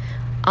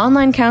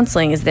 Online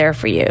counseling is there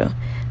for you.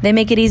 They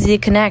make it easy to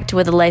connect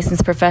with a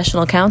licensed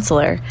professional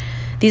counselor.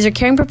 These are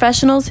caring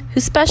professionals who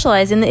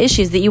specialize in the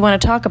issues that you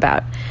want to talk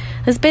about.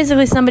 It's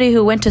basically somebody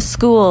who went to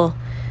school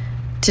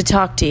to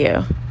talk to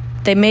you.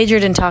 They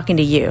majored in talking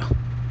to you.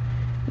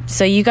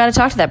 So you got to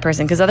talk to that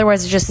person, because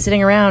otherwise they're just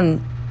sitting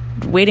around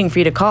waiting for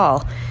you to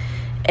call.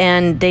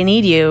 And they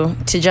need you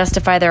to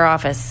justify their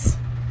office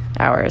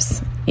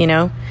hours, you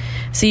know?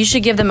 So you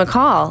should give them a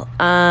call,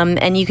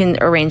 and you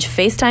can arrange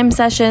FaceTime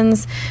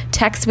sessions,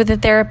 text with a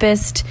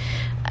therapist,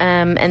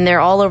 and they're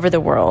all over the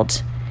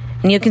world.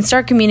 And you can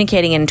start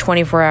communicating in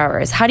 24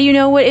 hours. How do you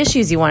know what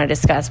issues you want to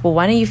discuss? Well,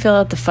 why don't you fill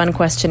out the fun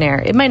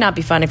questionnaire? It might not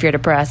be fun if you're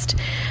depressed,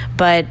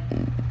 but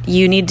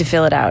you need to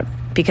fill it out,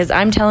 because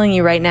I'm telling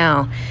you right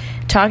now,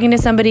 talking to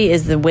somebody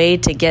is the way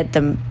to get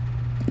the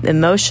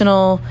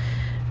emotional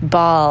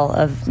ball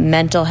of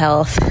mental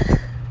health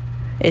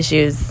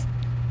issues,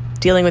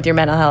 dealing with your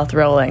mental health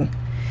rolling.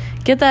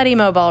 Get that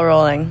emo ball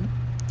rolling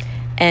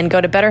and go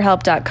to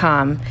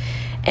BetterHelp.com.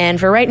 And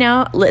for right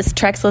now,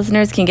 Trex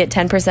listeners can get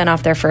 10%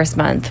 off their first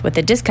month with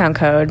the discount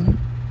code.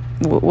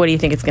 What do you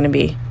think it's going to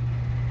be?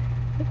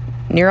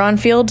 Neuron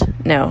Field?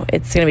 No,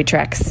 it's going to be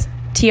Trex.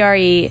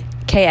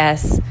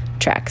 TREKS,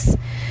 Trex.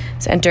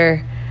 So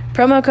enter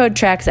promo code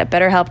Trex at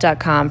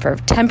BetterHelp.com for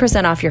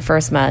 10% off your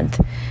first month.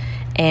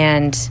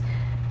 And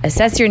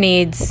assess your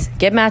needs,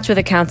 get matched with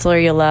a counselor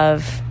you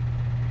love,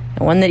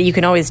 and one that you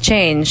can always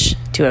change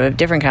to a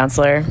different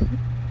counselor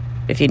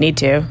if you need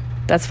to.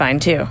 That's fine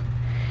too.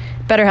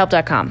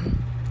 BetterHelp.com.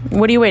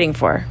 What are you waiting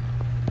for?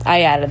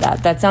 I added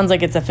that. That sounds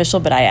like it's official,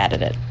 but I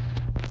added it.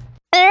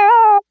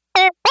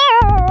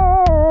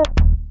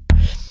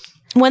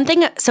 One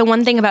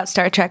thing about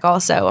Star Trek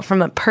also,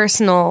 from a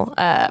personal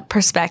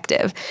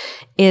perspective,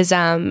 is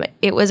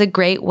it was a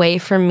great way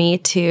for me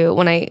to,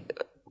 when I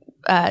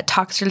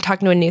started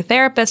talking to a new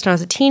therapist when I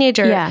was a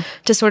teenager,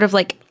 to sort of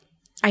like,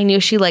 I knew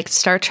she liked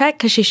Star Trek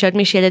because she showed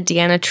me she had a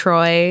Deanna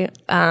Troi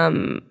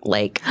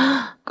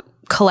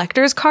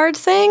collector's card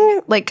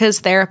thing, like,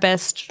 because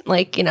therapist,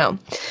 like, you know,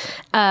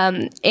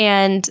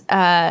 and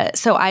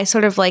so I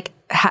sort of like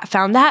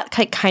found that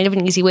kind of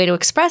an easy way to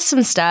express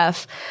some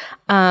stuff.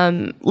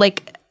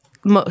 Like,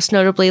 most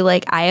notably,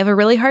 like, I have a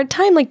really hard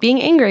time like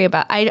being angry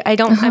about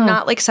I'm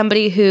not like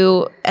somebody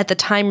who at the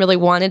time really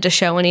wanted to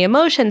show any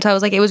emotion, so I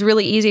was like, it was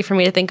really easy for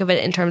me to think of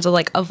it in terms of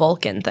like a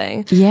Vulcan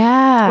thing. Where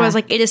I was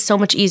like, it is so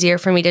much easier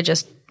for me to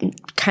just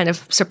kind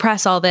of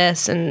suppress all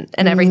this and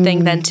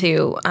everything than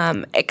to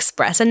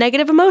express a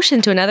negative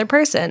emotion to another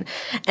person.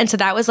 And so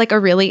that was like a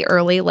really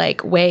early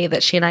like way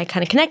that she and I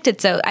kind of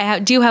connected. So I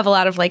do have a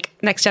lot of like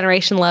Next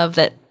Generation love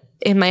that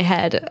in my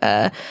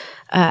head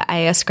I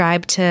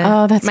ascribe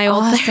to my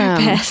old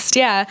therapist.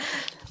 Yeah.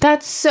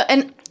 That's so,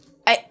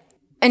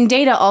 and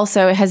Data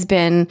also has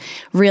been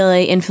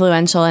really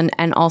influential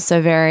and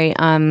also very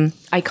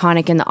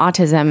iconic in the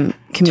autism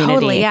community.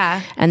 Totally,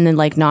 yeah. And the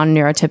like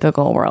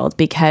non-neurotypical world,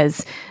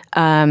 because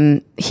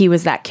he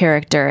was that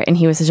character and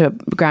he was such a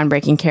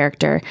groundbreaking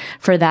character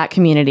for that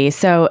community.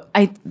 So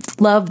I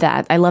love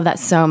that. I love that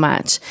so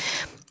much.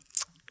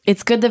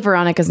 It's good that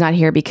Veronica's not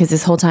here, because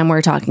this whole time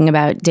we're talking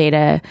about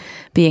Data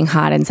being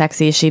hot and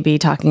sexy, she'd be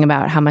talking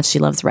about how much she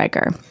loves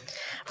Riker.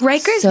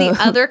 Riker's the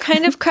other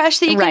kind of crush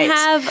that you can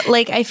have.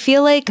 Like, I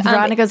feel like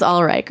Veronica's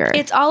all Riker.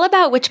 It's all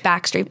about which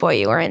Backstreet Boy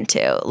you were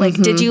into. Like,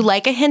 did you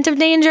like A Hint of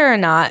Danger or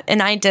not?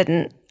 And I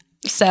didn't.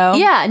 So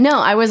yeah, no,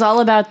 I was all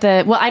about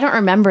I don't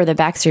remember the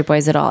Backstreet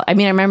Boys at all. I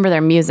mean, I remember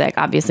their music,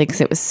 obviously,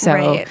 because it was so...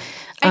 Right.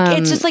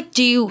 It's just like,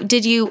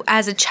 did you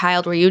as a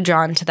child, were you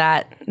drawn to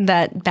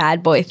that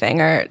bad boy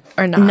thing or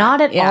not? Not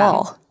at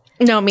all.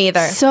 No, me either.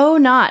 So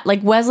not.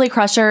 Like Wesley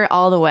Crusher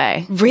all the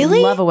way.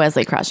 Really? Love a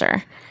Wesley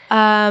Crusher.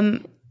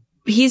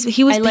 He's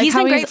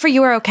been great for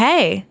You Are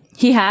Okay.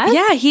 He has?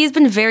 Yeah, he's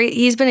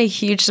been a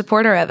huge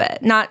supporter of it.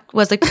 Not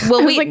Will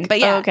Wheaton, but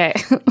yeah. Okay.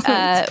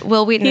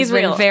 Will Wheaton has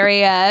been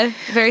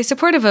very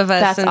supportive of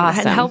us. That's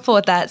awesome. And helpful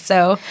with that.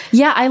 So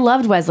yeah, I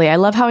loved Wesley. I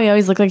love how he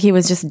always looked like he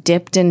was just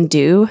dipped in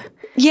dew.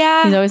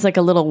 Yeah. He's always like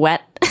a little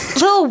wet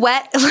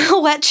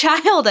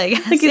child, I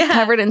guess. Like he's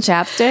covered in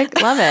chapstick.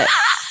 Love it.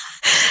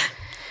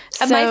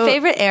 My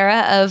favorite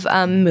era of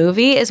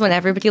movie is when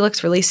everybody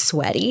looks really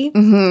sweaty.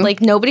 Mm-hmm.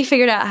 Like, nobody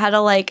figured out how to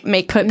like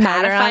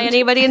mattify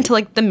anybody until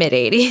like the mid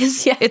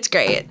 80s. Yeah. It's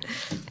great.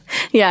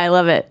 Yeah, I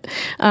love it.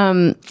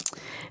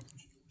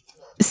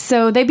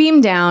 So they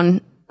beam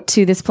down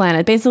to this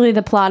planet. Basically,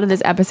 the plot of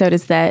this episode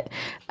is that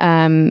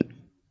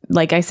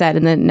like I said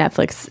in the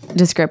Netflix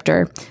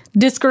descriptor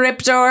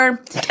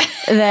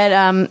that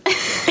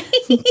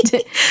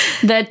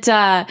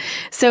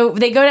so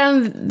they go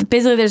down.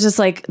 Basically, there's just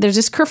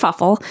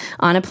kerfuffle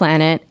on a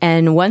planet,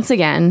 and once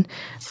again,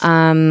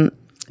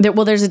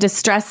 there's a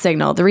distress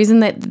signal. The reason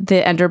that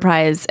the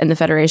Enterprise and the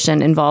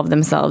Federation involve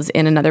themselves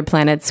in another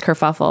planet's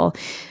kerfuffle,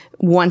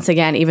 once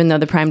again, even though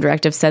the Prime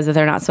Directive says that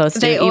they're not supposed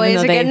to, they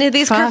always get into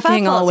these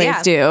fucking kerfuffles,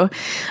 always do.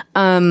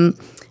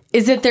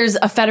 Is that there's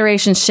a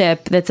Federation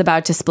ship that's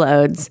about to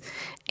explode,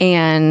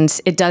 and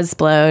it does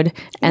explode.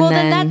 And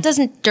then that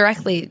doesn't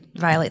directly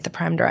violate the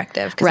Prime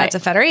Directive, because that's a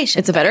Federation.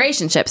 It's a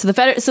Federation ship. So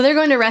so they're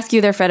going to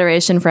rescue their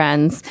Federation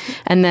friends,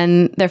 and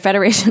then their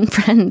Federation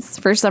friends,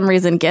 for some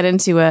reason, get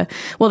into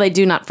they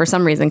do not for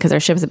some reason, because their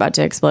ship's about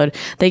to explode.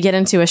 They get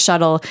into a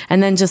shuttle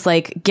and then just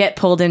like get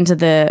pulled into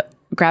the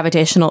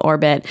gravitational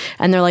orbit,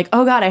 and they're like,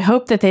 oh God, I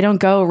hope that they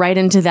don't go right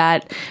into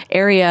that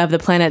area of the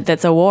planet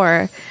that's a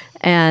war,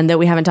 and that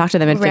we haven't talked to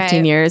them in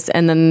 15 years.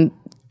 And then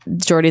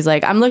Geordi's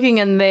like, I'm looking,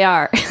 and they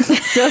are.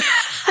 so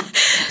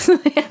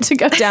they have to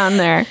go down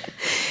there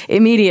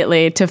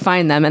immediately to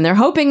find them. And they're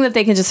hoping that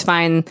they can just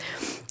find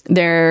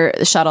their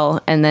shuttle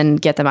and then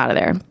get them out of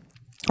there.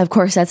 Of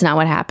course, that's not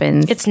what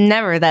happens. It's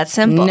never that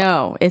simple.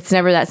 No, it's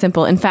never that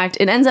simple. In fact,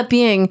 it ends up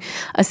being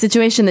a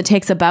situation that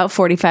takes about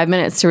 45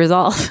 minutes to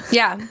resolve.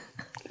 Yeah.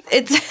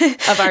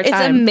 it's of our it's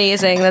time.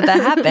 amazing that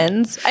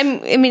happens. I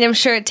mean, I'm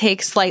sure it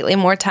takes slightly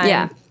more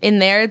time in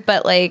there,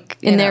 but like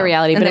in their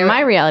reality, but in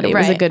my reality, it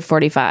was a good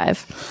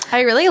 45.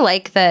 I really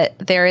like that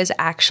there is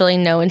actually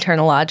no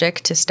internal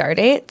logic to star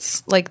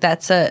dates. Like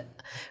that's a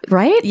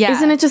right? Yeah.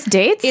 Isn't it just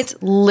dates? It's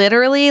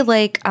literally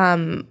like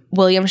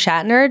William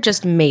Shatner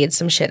just made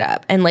some shit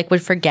up and like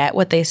would forget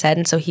what they said,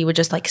 and so he would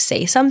just like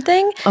say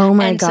something. Oh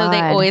my God. God. So they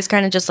always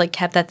kind of just like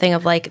kept that thing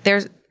of like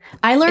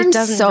I learned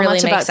so really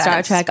much make about Star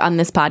sense. Trek on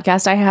this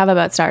podcast I have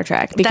about Star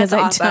Trek because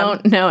That's I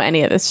awesome. don't know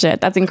any of this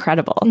shit. That's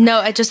incredible.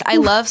 No, I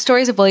love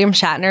stories of William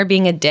Shatner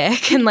being a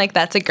dick, and like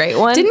that's a great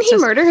one. Didn't he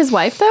murder his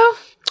wife though?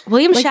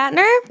 William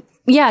Shatner?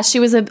 Yeah, she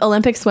was an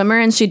Olympic swimmer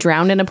and she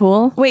drowned in a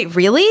pool. Wait,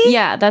 really?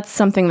 Yeah, that's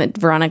something that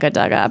Veronica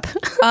dug up.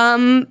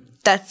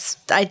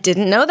 I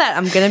didn't know that.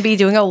 I'm going to be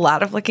doing a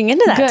lot of looking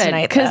into that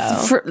tonight,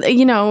 because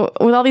you know,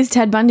 with all these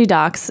Ted Bundy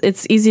docs,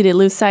 it's easy to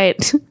lose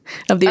sight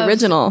of the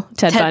original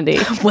Ted Bundy,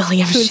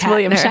 William who's Shatner.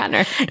 William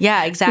Shatner.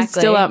 Yeah, exactly. Who's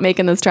still out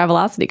making those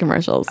Travelocity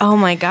commercials. Oh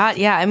my God,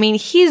 yeah. I mean,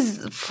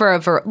 he's for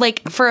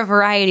a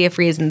variety of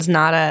reasons,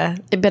 not a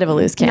bit of a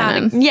loose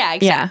cannon. Yeah,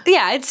 exactly.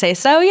 Yeah, I'd say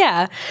so.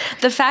 Yeah,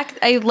 the fact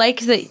I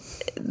like that.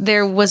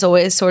 There was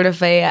always sort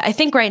of I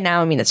think right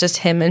now, I mean, it's just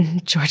him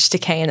and George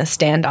Takei in a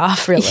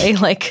standoff, really.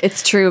 Like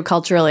it's true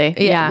culturally.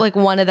 Yeah. Like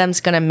one of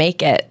them's going to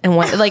make it. And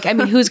one, like, I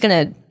mean, who's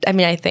going to,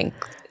 I think,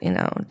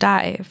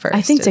 die first.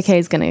 I think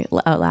Takei's going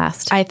to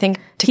outlast. I think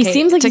he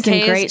seems like he's in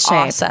Takei great is shape.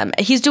 Awesome.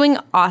 He's doing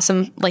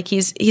awesome. Like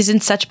he's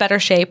in such better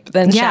shape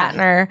than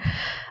Shatner.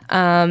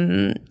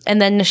 And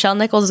then Nichelle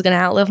Nichols is going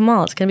to outlive them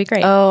all. It's going to be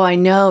great. Oh, I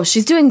know.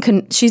 She's doing.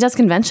 She does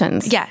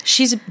conventions. Yeah,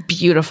 she's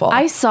beautiful.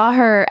 I saw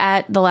her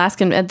at the last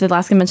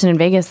convention in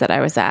Vegas that I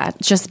was at.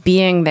 Just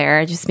being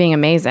there, just being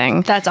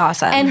amazing. That's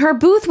awesome. And her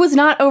booth was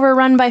not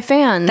overrun by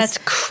fans. That's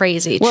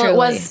crazy. Well, truly. it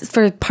was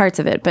for parts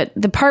of it, but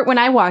the part when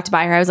I walked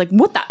by her, I was like,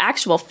 "What the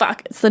actual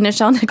fuck?" It's the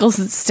Nichelle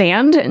Nichols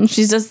stand, and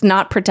she's just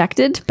not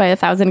protected by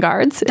 1,000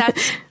 guards.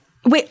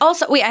 Wait.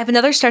 I have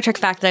another Star Trek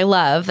fact that I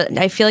love.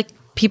 I feel like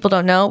people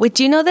don't know. Wait,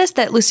 do you know this?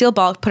 That Lucille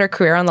Ball put her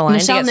career on the line.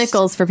 Nichelle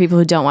Nichols, for people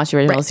who don't watch the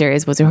original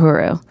series, was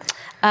Uhuru.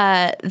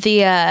 That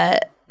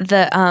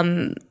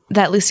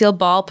Lucille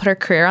Ball put her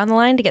career on the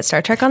line to get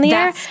Star Trek on the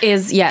air. That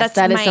is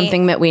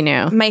something that we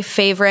knew. My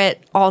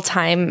favorite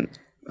all-time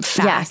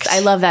fact. Yes, I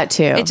love that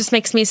too. It just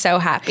makes me so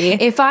happy.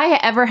 If I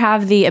ever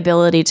have the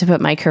ability to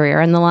put my career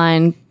on the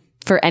line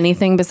for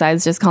anything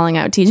besides just calling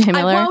out TJ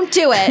Miller, I won't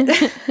do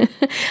it.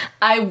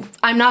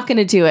 I'm not going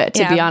to do it,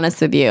 to be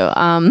honest with you.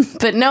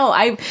 But no,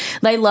 I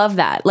love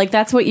that. Like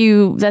that's what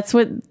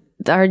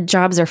our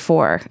jobs are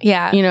for.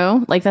 Yeah. You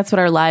know, like that's what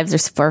our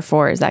lives are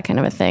for is that kind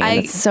of a thing.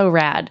 And it's so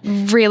rad.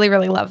 Really,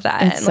 really love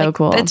that. It's so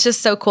cool. It's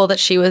just so cool that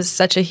she was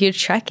such a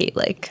huge Trekkie.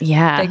 Like,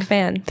 big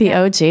fan. The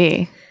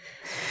OG.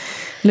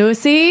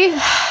 Lucy,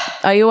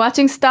 are you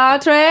watching Star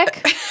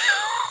Trek?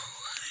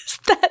 Is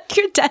that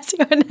your Desi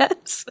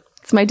Arnaz?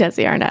 It's my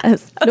Desi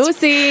Arnaz.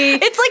 Lucy.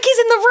 It's like he's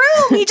in the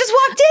room. He just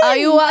walked in. Are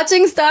you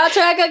watching Star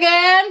Trek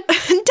again?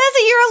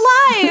 Desi, you're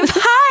alive.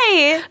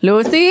 Hi.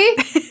 Lucy,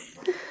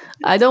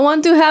 I don't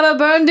want to have a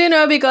burn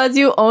dinner because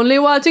you only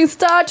watching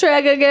Star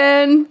Trek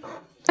again.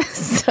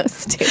 So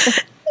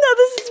stupid. No,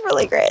 this is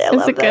really great. I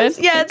love it this.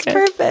 good? Yeah, it's Okay.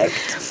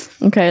 perfect.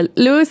 Okay,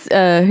 Lucy,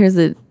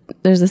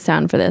 there's a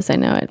sound for this. I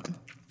know it.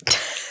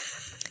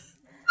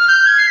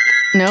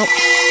 Nope,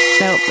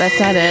 that's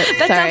not it.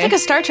 That Sorry. sounds like a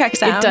Star Trek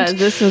sound. It does.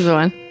 This was the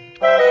one.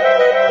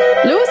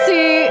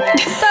 Lucy,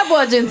 stop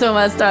watching so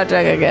much Star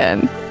Trek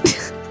again.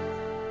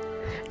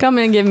 Come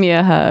and give me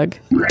a hug.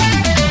 All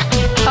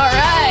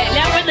right,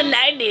 now we're in the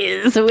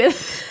 90s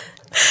with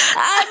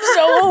I'm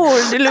so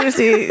old,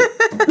 Lucy.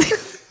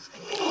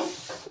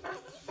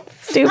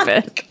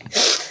 Stupid.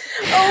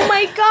 Oh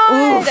my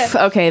God. Oof.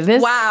 Okay,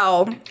 this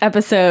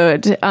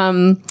episode.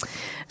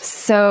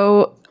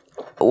 So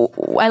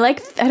I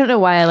don't know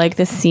why I like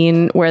this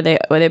scene where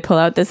they pull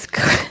out this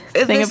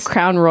thing of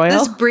Crown Royal.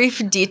 This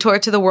brief detour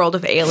to the world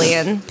of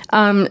Alien.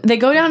 They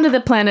go down to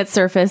the planet's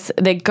surface.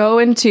 They go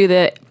into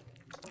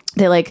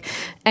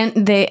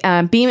they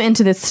beam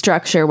into this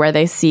structure where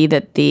they see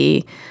that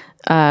the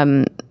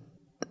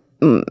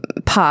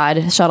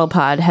shuttle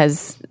pod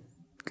has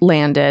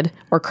landed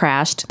or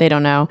crashed. They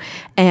don't know.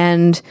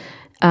 And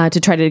to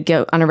try to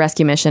go on a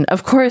rescue mission.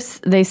 Of course,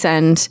 they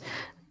send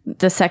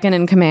the second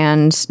in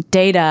command,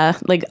 Data.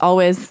 Like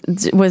always,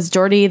 was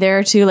Geordi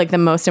there too? Like the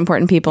most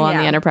important people on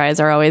the Enterprise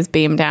are always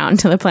beamed down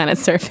to the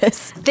planet's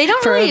surface. They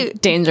don't really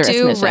dangerous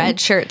do mission. red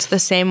shirts the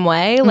same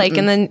way. Like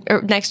in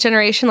the next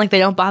generation, like they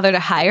don't bother to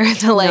hire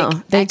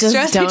the they extras.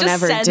 just don't they just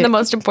ever send do. the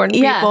most important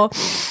people.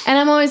 And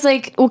I'm always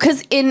like, well,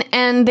 because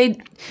they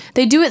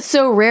do it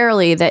so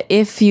rarely that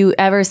if you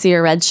ever see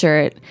a red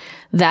shirt,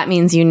 that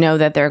means you know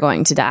that they're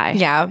going to die.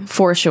 Yeah.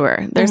 For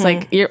sure. There's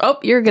like, you're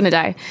going to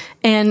die.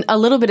 And a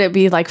little bit it'd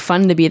be like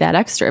fun to be that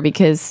extra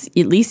because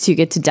at least you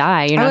get to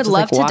die. You're I not would just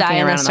love like to die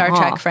in around the Star hall.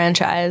 Trek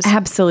franchise.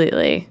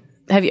 Absolutely.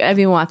 Have you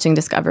been watching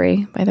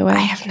Discovery, by the way? I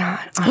have not,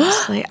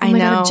 honestly. I my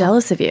know. God, I'm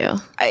jealous of you.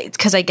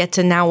 Because I get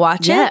to now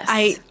watch Yes.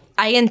 it.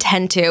 I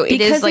intend to. It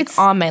Because is like it's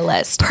on my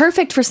list.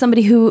 Perfect for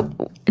somebody who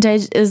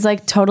is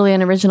like totally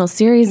an original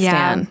series,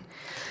 Stan.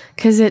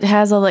 Because it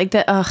has and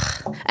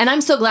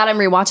I'm so glad I'm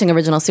rewatching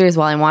original series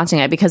while I'm watching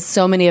it, because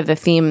so many of the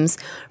themes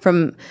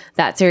from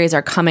that series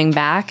are coming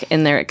back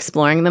and they're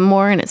exploring them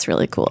more, and it's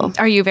really cool.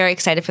 Are you very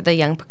excited for the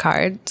Young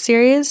Picard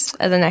series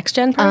as a next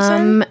gen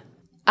person?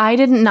 I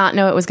did not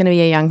know it was going to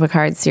be a Young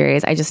Picard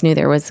series. I just knew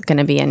there was going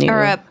to be a new.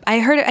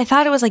 I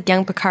thought it was like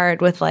Young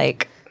Picard with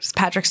like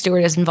Patrick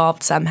Stewart is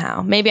involved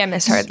somehow. Maybe I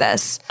misheard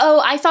this.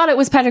 Oh, I thought it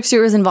was Patrick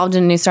Stewart was involved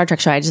in a new Star Trek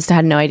show. I just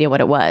had no idea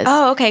what it was.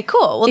 Oh, okay,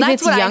 cool. Well, if that's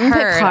it's what Young I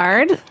heard.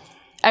 Picard.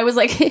 I was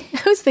like,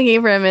 I was thinking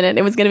for a minute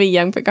it was going to be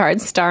Young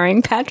Picard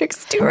starring Patrick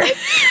Stewart, which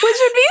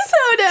would be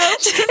so dope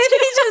if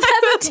he just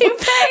has a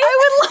toupee. I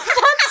would love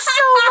that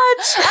so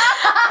much.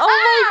 Oh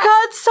my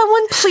God,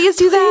 someone please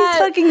do that.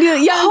 Please fucking do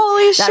it.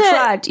 Holy shit. That's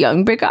right,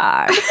 Young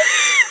Picard.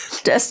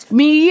 Just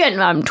me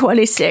and I'm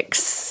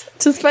 26.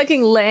 Just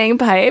fucking laying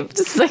pipe.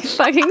 Just like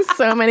fucking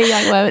so many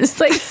young women. It's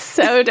like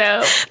so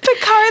dope.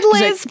 Picard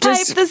lays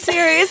pipe the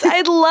series.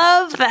 I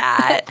love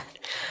that.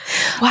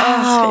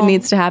 Wow. It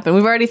needs to happen.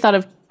 We've already thought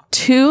of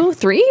 2,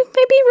 3,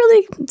 maybe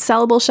really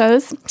sellable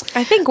shows.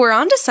 I think we're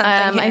onto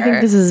something here. I think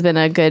this has been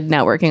a good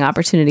networking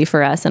opportunity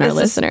for us and our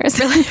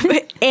listeners.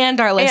 And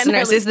our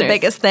listeners is the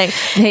biggest thing.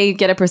 They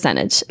get a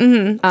percentage.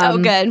 Oh,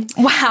 good.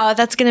 Wow,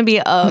 that's going to be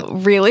a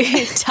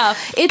really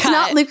tough It's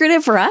not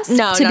lucrative for us,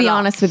 to be no.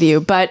 honest with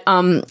you. But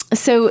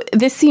so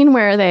this scene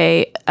where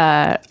they...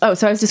 so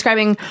I was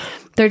describing...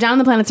 They're down on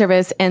the planet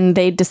surface and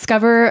they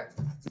discover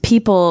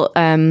people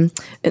in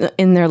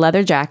their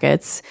leather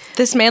jackets.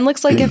 This man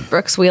looks like if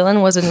Brooks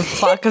Wheelan was in a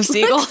flock of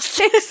seagulls.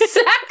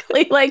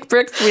 Exactly like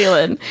Brooks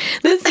Wheelan.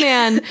 This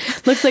man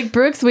looks like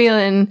Brooks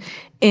Wheelan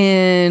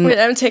in... Wait,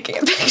 I'm taking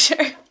a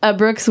picture. A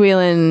Brooks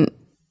Wheelan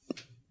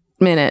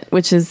minute,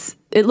 which is...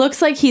 It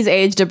looks like he's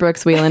aged a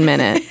Brooks Wheelan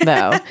minute,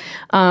 though.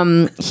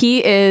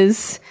 He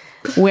is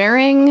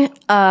wearing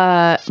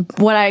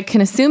what I can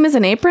assume is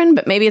an apron,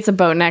 but maybe it's a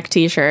boat neck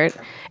t-shirt.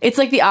 It's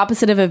like the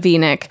opposite of a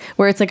V-neck,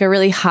 where it's like a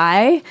really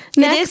high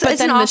neck, but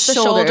then the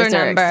shoulders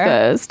are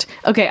exposed.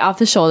 Okay, off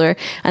the shoulder.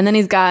 And then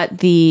he's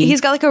got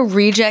like a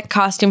reject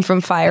costume from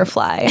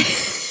Firefly.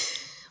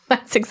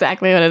 That's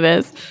exactly what it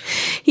is.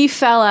 He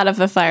fell out of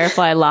the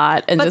Firefly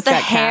lot and just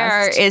got cast. But the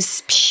hair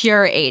is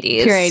pure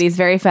 80s. Pure 80s,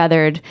 very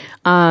feathered.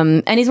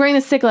 And he's wearing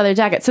this thick leather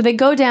jacket. So they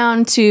go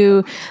down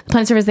to the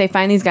planet surface, they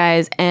find these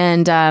guys,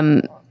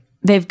 and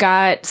they've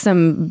got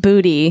some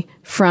booty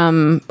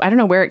from, I don't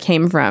know where it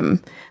came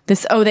from.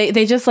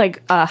 They just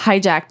like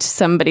hijacked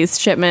somebody's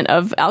shipment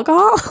of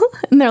alcohol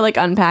and they're like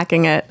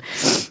unpacking it.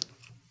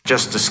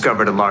 Just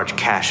discovered a large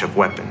cache of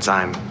weapons.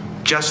 I'm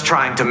just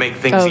trying to make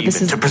things even, this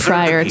is to preserve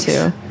prior the peace.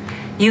 to.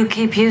 You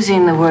keep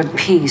using the word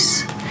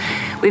peace.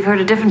 We've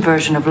heard a different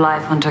version of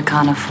life on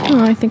Turkana 4.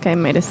 Oh, I think I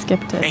might have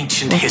skipped it.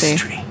 Ancient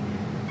history.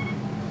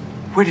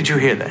 Where did you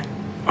hear that?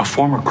 A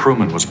former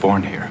crewman was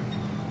born here.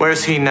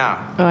 Where's he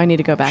now? Oh, I need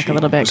to go back a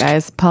little bit,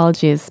 guys.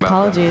 Apologies.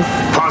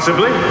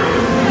 Possibly.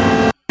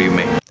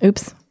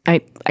 Oops.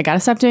 I gotta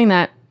stop doing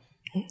that.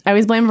 I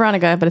always blame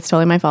Veronica, but it's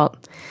totally my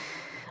fault.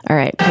 All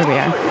right, here we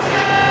are.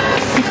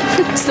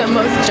 It's the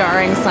most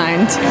jarring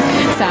sound.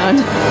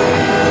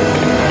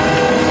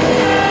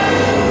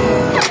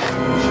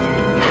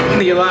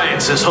 The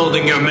Alliance is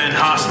holding your men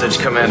hostage,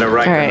 Commander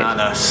Riker, right. not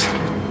us.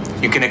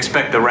 You can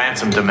expect the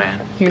ransom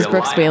demand. Here's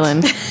Brooks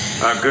Wheelan.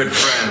 Our good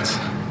friends.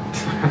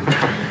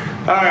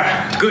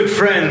 Our good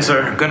friends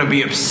are going to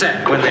be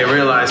upset when they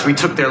realize we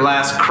took their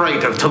last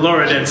crate of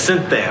Tellurian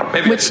synth.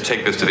 Maybe I should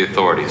take this to the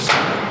authorities.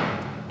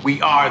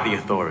 We are the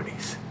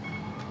authorities.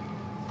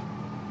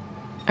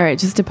 All right,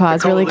 just to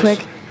pause really quick.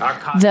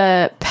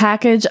 The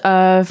package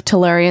of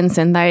Tellurian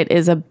synthite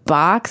is a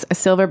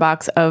silver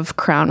box of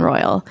Crown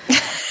Royal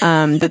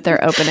that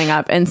they're opening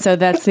up. And so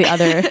that's the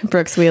other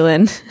Brooks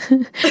Wheelan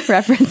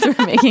reference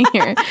we're making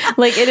here.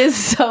 Like, it is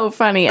so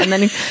funny. And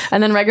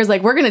then Riker's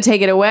like, we're going to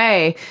take it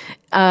away.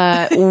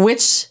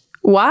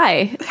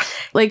 Why?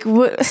 Like,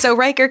 so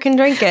Riker can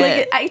drink it.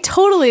 Like, I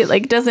totally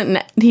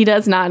he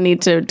does not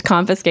need to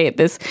confiscate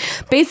this.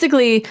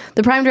 Basically,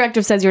 the Prime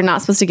Directive says you're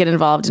not supposed to get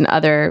involved in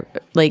other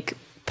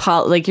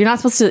you're not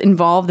supposed to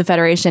involve the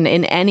Federation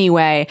in any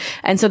way.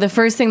 And so the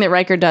first thing that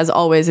Riker does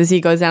always is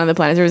he goes down to the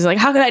planet. He's like,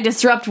 how could I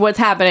disrupt what's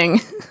happening?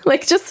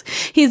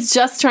 He's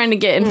just trying to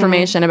get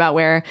information about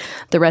where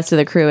the rest of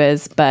the crew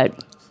is. But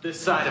this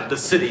side of the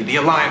city, the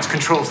Alliance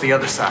controls the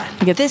other side.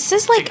 This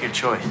is like your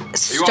choice.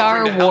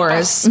 Star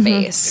Wars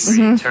space.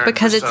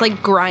 Because it's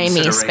like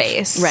grimy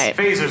space. Right.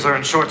 Phasers are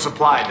in short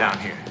supply down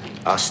here.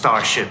 A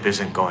starship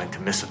isn't going to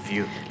miss a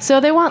few. So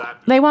they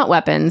want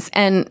weapons.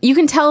 And you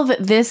can tell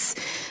that this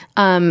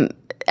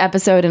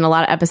episode and a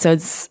lot of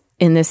episodes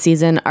in this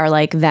season are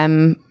like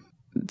them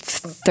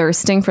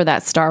thirsting for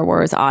that Star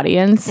Wars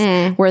audience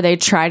where they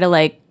try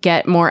to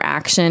get more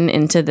action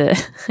into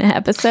the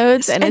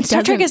episodes. And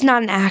Star Trek is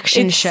not an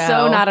action show. It's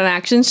so not an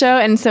action show.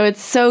 And so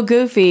it's so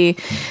goofy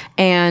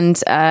and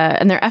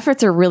their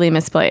efforts are really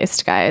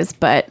misplaced, guys.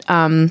 But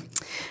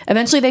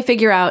eventually they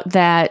figure out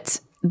that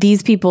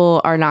these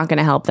people are not going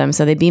to help them.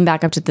 So they beam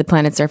back up to the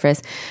planet's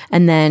surface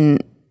and then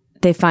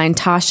they find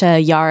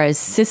Tasha Yara's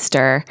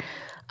sister.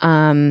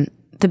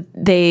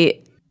 They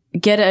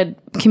get a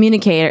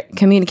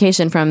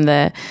communication from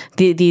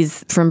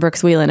from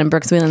Brooks Wheelan, and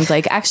Brooks Wheelan's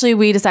like, actually,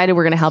 we decided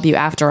we're going to help you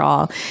after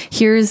all.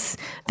 Here's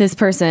this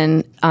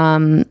person.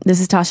 This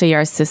is Tasha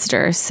Yar's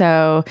sister,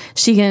 so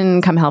she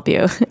can come help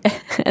you.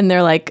 And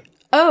they're like,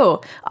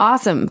 oh,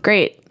 awesome,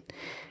 great.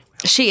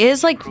 She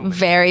is like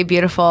very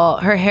beautiful.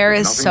 Her hair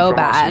is so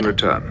bad. In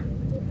return.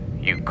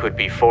 You could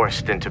be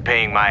forced into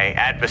paying my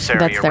adversary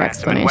That's a their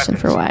ransom and explanation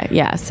weapons. for why.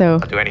 Yeah, so I'll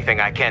do anything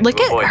I can look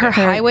to at avoid her that.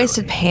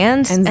 high-waisted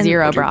pants and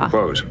zero What do you bra.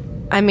 propose?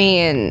 I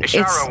mean,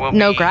 Ishara it's will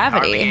no be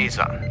gravity. our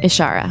liaison.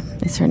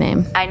 Ishara is her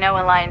name. I know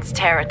Alliance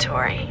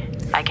territory.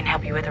 I can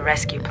help you with a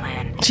rescue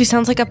plan. She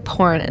sounds like a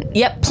porn.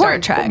 Yep, Star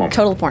porn. Trek.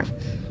 Total porn.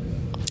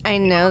 I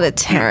know the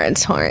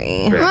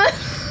territory.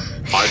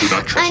 I do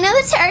not trust I know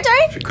the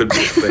territory. She could be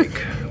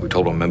fake. We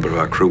told a member of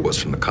our crew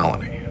was from the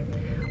colony.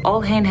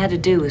 All Hain had to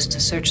do was to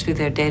search through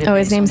their database. Oh,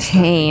 his name's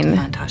Hain.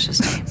 Find Tasha's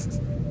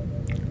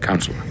name.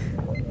 Counselor.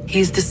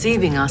 He's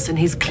deceiving us, and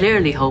he's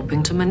clearly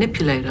hoping to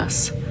manipulate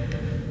us.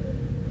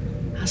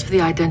 As for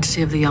the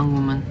identity of the young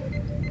woman,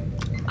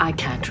 I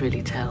can't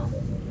really tell.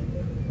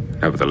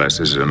 Nevertheless,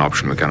 this is an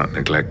option we cannot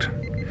neglect.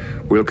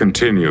 We'll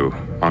continue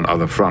on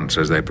other fronts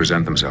as they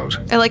present themselves.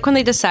 I like when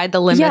they decide the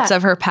limits Yeah.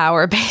 of her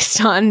power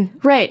based on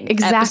Right,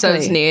 exactly.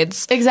 episode's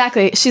needs.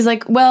 Exactly. She's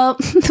like, well,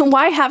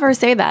 why have her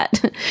say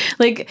that?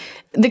 Like,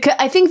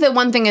 I think that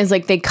one thing is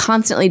like they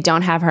constantly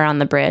don't have her on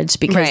the bridge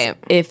because Right.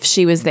 if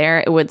she was there,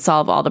 it would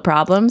solve all the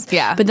problems.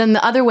 Yeah. But then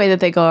the other way that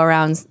they go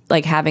around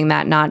like having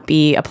that not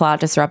be a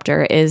plot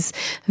disruptor is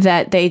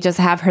that they just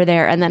have her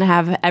there and then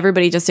have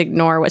everybody just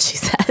ignore what she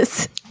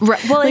says. Right.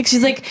 Well, Like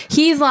she's like,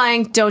 he's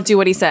lying, don't do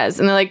what he says.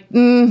 And they're like,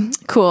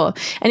 cool.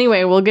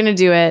 Anyway, we're going to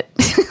do it.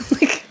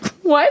 Like,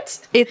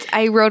 what?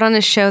 I wrote on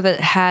a show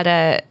that had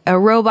a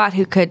robot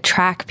who could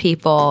track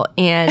people,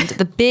 and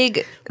the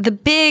big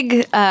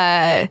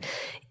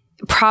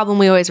problem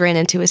we always ran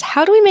into is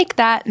how do we make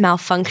that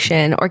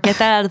malfunction or get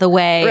that out of the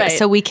way Right.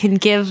 so we can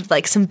give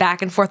like some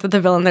back and forth with the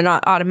villain. They're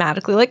not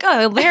automatically like,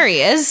 oh, there he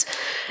is.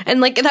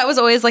 And like that was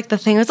always like the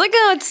thing. It was like,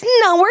 oh, it's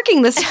not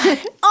working this time.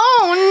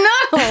 Oh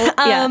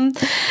no.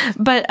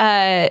 But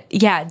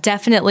yeah,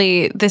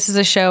 definitely this is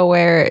a show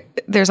where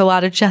there's a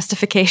lot of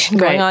justification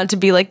going Right. on to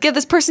be like, yeah,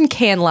 this person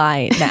can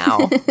lie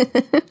now.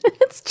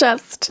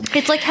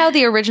 It's like how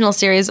the original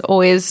series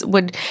always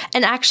would,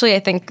 and actually I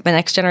think the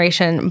Next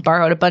Generation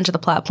borrowed a bunch of the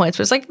plot points,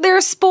 but it's like, there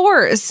are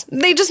spores.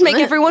 They just make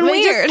everyone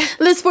weird.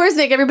 The spores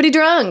make everybody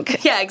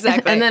drunk. Yeah,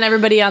 exactly. And then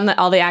everybody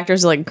all the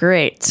actors are like,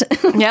 great.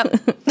 Yep.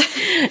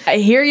 I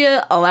hear you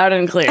loud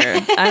and clear.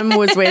 I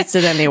was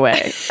wasted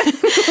anyway.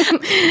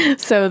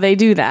 So they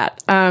do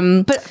that.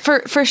 But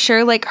for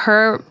sure, like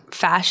her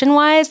fashion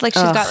wise, like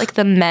she's got like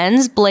the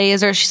men's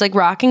blazer. She's like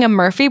rocking a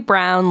Murphy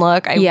Brown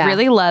look. I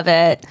really love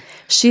it.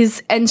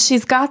 She's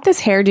got this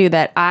hairdo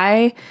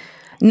that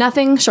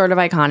nothing short of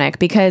iconic,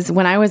 because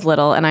when I was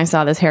little and I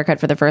saw this haircut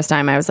for the first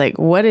time, I was like,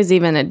 what is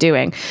even it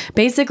doing?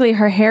 Basically,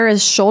 her hair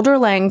is shoulder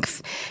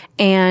length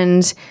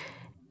and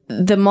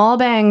the mall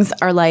bangs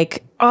are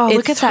like,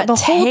 look at that the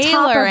whole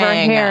top of her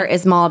tailoring. hair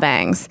is mall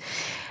bangs.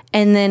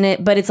 And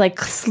then but it's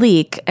like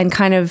sleek and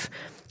kind of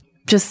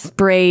just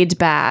sprayed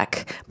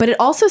back. But it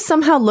also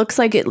somehow looks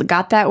like it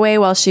got that way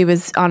while she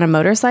was on a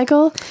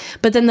motorcycle.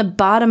 But then the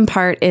bottom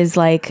part is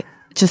like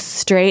just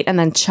straight and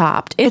then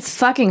chopped. It's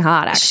fucking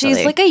hot, actually.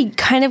 She's like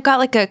kind of got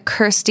like a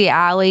Kirstie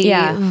Alley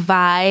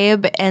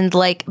vibe, and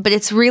like, but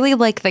it's really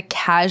like the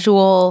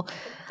casual,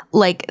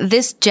 like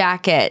this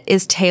jacket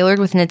is tailored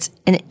within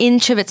an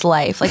inch of its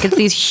life. Like it's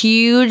these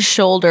huge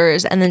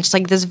shoulders and then just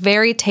like this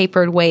very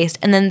tapered waist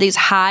and then these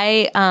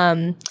high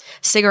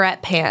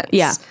cigarette pants.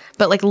 Yeah.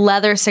 But like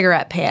leather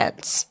cigarette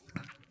pants.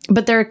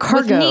 But they're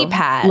cargo knee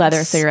pads.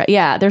 leather cigarette.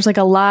 Yeah, there's like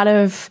a lot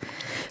of.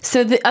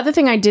 So the other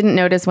thing I didn't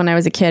notice when I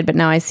was a kid, but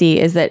now I see,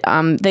 is that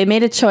they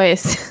made a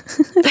choice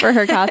for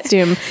her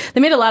costume. They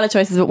made a lot of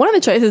choices, but one of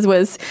the choices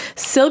was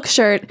silk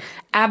shirt,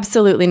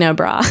 absolutely no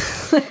bra.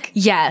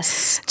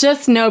 Yes,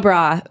 just no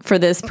bra for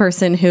this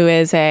person who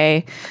is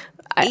a.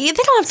 They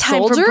don't have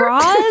time soldier? for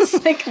bras.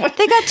 They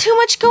got too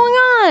much going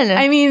on.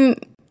 I mean,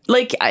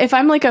 like if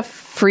I'm like a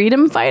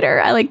freedom fighter,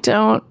 I like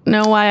don't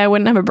know why I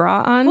wouldn't have a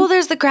bra on. Well,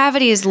 the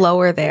gravity is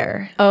lower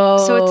there.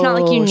 Oh, so it's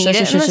not like you need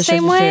it in the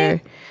same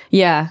way.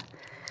 Yeah.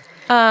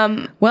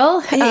 Well,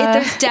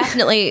 there's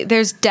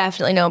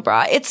definitely no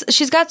bra.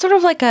 She's got sort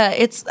of like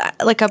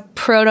a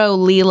proto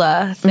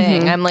Leela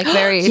thing. I'm like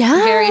very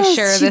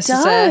sure this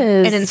is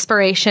an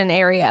inspiration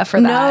area for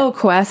that. No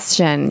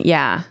question.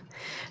 Yeah.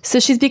 So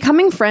she's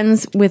becoming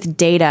friends with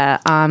Data.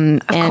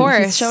 Of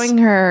course. He's showing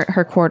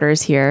her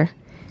quarters here.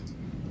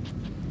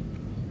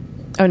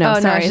 Oh no,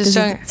 sorry.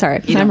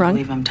 Sorry, You I'm don't wrong.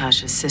 believe I'm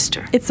Tasha's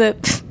sister. It's a.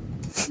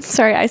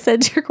 Sorry, I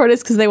said your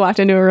quarters because they walked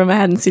into a room I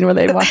hadn't seen where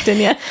they'd walked in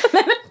yet.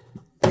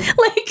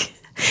 Like,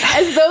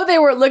 as though they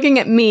were looking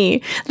at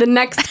me. The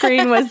next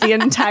screen was the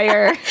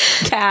entire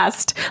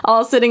cast,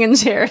 all sitting in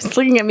chairs,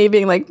 looking at me,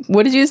 being like,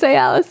 "What did you say,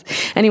 Alice?"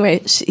 Anyway,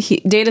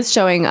 Data's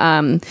showing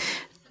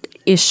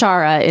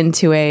Ishara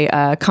into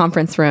a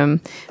conference room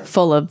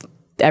full of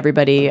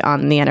everybody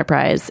on the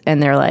Enterprise,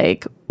 and they're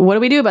like, what do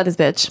we do about this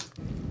bitch?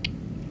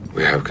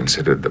 We have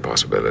considered the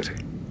possibility.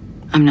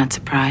 I'm not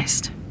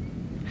surprised.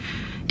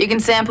 You can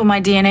sample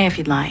my DNA if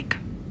you'd like.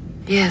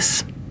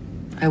 Yes,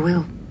 I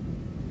will.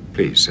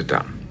 Please sit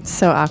down.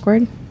 So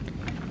awkward.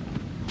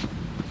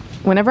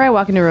 Whenever I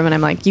walk into a room and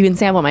I'm like, you can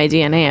sample my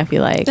DNA if you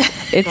like,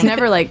 it's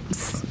never like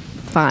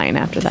fine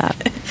after that.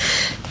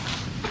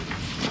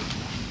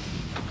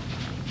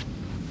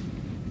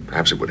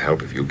 Perhaps it would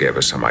help if you gave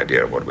us some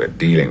idea of what we're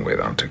dealing with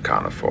on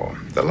Takana 4.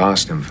 The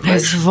last information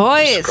His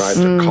voice. described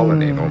the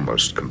colony in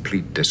almost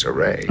complete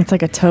disarray. It's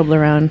like a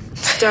Toblerone.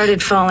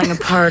 Started falling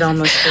apart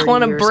almost 30 years ago. I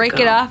want to break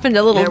it off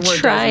into little There were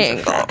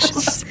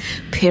triangles.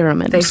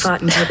 Pyramids. They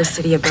fought until the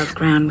city above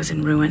ground was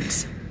in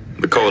ruins.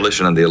 The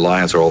Coalition and the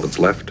Alliance are all that's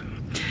left.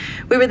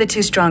 We were the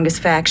two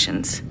strongest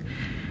factions.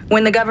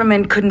 When the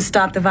government couldn't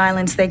stop the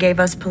violence, they gave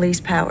us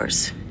police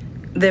powers.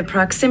 The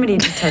proximity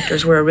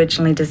detectors were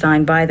originally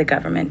designed by the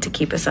government to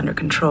keep us under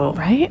control.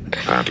 Right?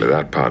 Apparently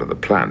that part of the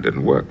plan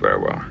didn't work very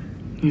well.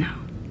 No.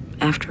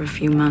 After a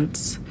few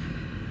months,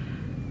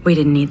 we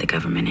didn't need the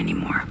government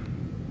anymore.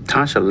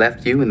 Tasha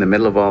left you in the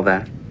middle of all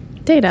that?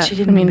 Data. She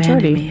didn't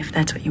abandon Jody. me, if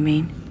that's what you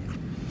mean.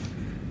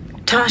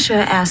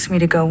 Tasha asked me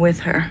to go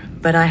with her,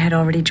 but I had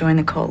already joined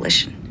the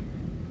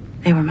Coalition.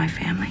 They were my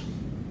family.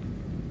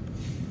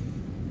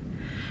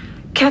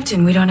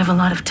 Captain, we don't have a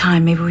lot of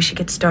time. Maybe we should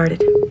get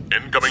started.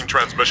 Incoming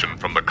transmission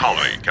from the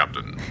colony,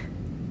 Captain.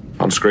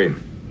 On screen.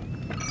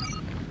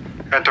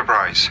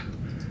 Enterprise.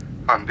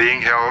 I'm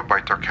being held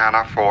by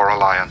Takana 4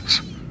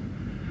 Alliance.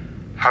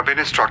 I've been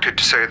instructed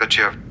to say that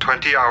you have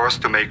 20 hours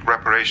to make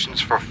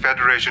reparations for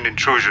Federation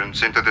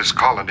intrusions into this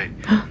colony.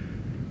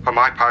 Or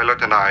my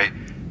pilot and I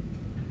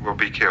will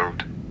be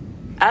killed.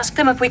 Ask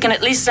them if we can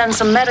at least send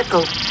some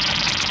medical.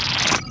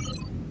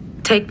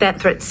 Take that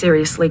threat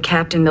seriously,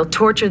 Captain. They'll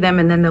torture them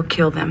and then they'll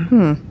kill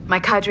them. My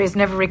cadre has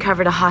never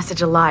recovered a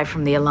hostage alive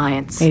from the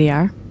Alliance.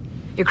 ADR.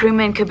 Your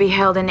crewmen could be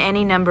held in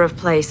any number of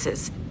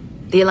places.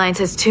 The Alliance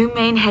has 2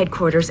 main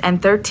headquarters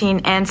and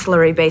 13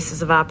 ancillary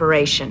bases of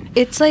operation.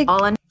 It's like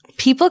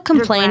people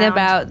complain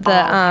about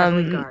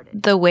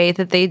the way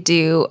that they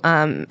do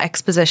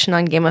exposition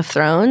on Game of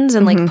Thrones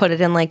and like put it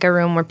in like a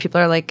room where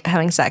people are like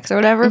having sex or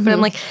whatever. But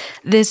I'm like,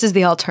 this is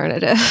the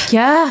alternative.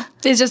 Yeah.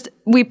 It's just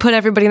we put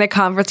everybody in a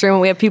conference room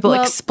and we have people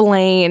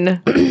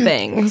explain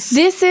things.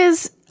 This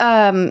is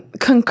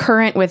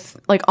concurrent with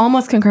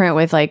almost concurrent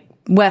with like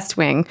West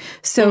Wing.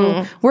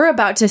 So we're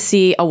about to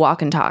see a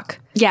walk and talk.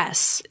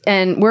 Yes.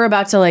 And we're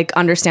about to like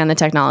understand the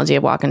technology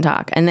of walk and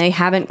talk, and they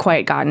haven't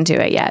quite gotten to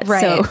it yet.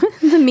 Right. So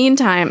in the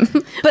meantime,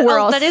 but we're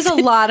all that is a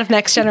lot of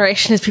Next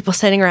Generation is people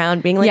sitting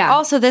around being like,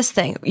 also this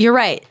thing. You're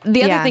right.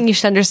 The other thing you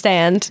should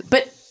understand.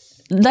 But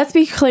let's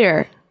be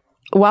clear.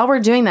 While we're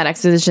doing that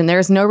exposition,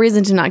 there's no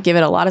reason to not give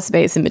it a lot of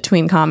space in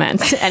between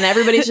comments, and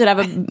everybody should have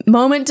a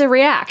moment to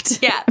react.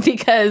 Yeah.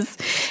 Because,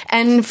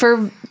 and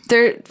for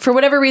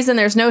whatever reason,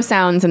 there's no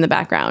sounds in the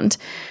background,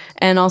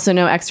 and also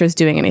no extras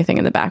doing anything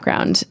in the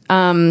background.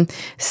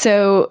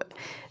 So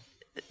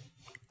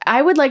I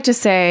would like to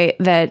say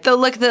that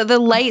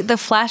the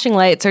flashing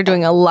lights are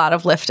doing a lot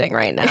of lifting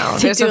right now.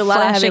 There's a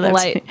flashing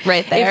light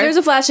right there. If there's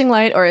a flashing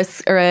light or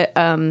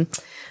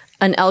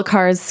an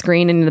LCARS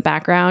screen in the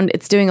background,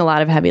 it's doing a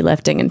lot of heavy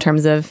lifting in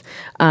terms of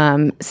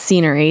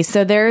scenery.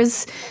 So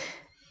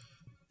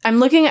I'm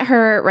looking at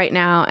her right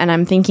now and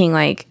I'm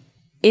thinking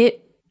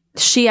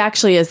she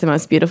actually is the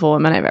most beautiful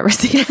woman I've ever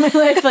seen in my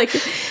life. Like,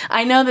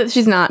 I know that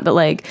she's not, but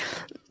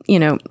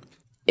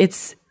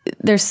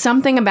there's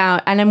something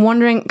about, and I'm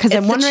wondering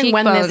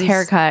when this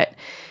haircut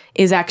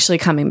is actually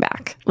coming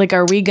back. Like,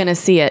 are we going to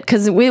see it?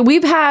 Because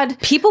we've had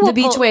the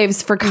beach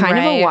waves for kind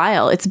of a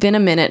while. It's been a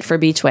minute for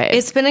beach waves.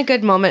 It's been a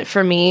good moment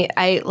for me.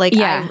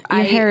 Your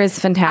hair is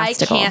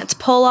fantastic. I can't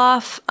pull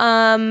off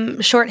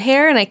short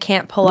hair, and I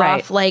can't pull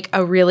off like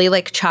a really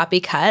like choppy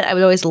cut. I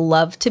would always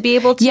love to be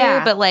able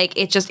to, but like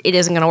it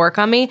isn't going to work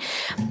on me.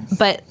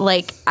 But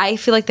like I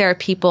feel like there are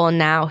people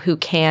now who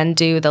can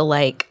do the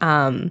like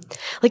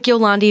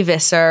Yolandi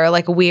Visser,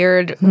 like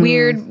weird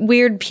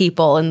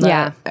people in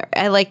the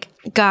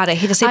God, I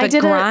hate to say, but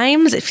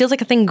Grimes. It feels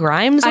like a thing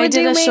Grimes would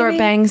do. I did a short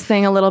bangs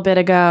thing a little bit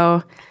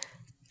ago.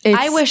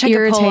 I wish I could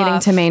pull irritating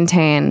off to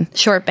maintain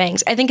short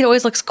bangs. I think it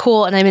always looks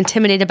cool, and I'm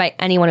intimidated by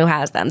anyone who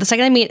has them. The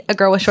second I meet a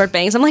girl with short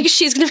bangs, I'm like,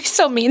 she's going to be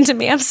so mean to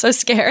me. I'm so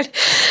scared.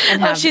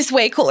 She's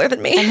way cooler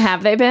than me. And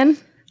have they been?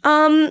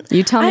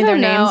 You tell me their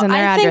names and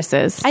their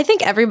addresses. I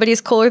think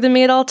everybody's cooler than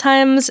me at all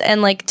times,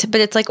 and but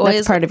it's like always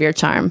that's part of your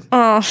charm.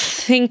 Oh,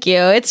 thank you.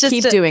 It's just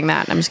keep doing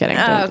that. I'm just kidding.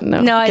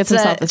 No, it's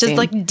just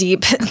like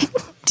deep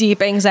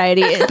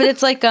anxiety. But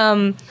it's like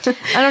I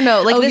don't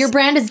know. Like your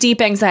brand is deep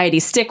anxiety.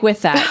 Stick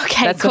with that.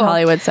 Okay, that's cool. what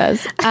Hollywood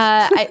says.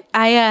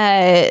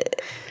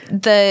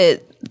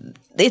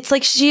 It's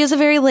like she has a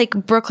very like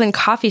Brooklyn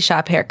coffee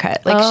shop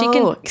haircut. Like she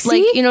can, see?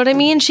 like, you know what I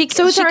mean? So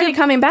it's already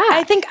coming back.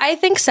 I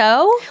think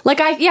so. Like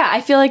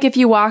I feel like if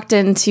you walked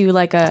into it's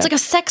like a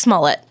sex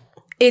mullet.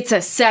 It's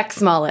a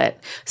sex mullet.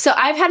 So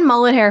I've had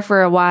mullet hair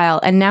for a while,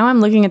 and now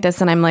I'm looking at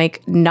this and I'm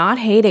like not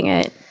hating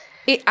it.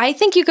 I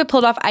think you could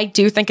pull it off. I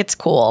do think it's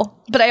cool,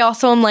 but I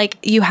also am like,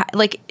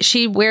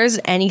 she wears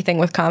anything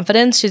with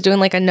confidence. She's doing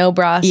like a no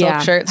bra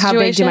silk shirt How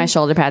situation. big do my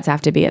shoulder pads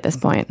have to be at this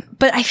point?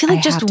 But I feel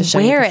like just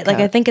wear it. Like,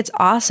 I think it's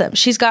awesome.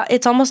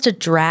 It's almost a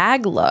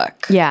drag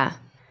look. Yeah.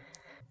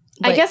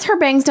 I guess her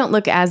bangs don't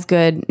look as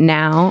good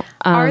now.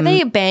 Are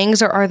they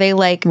bangs or are they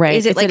like, right.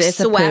 is it like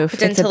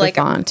swept into like,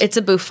 it's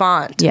a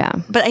bouffant. Yeah.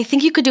 But I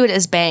think you could do it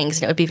as bangs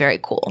and it would be very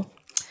cool.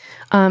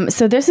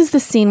 So this is the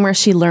scene where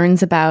she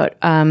learns about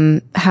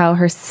how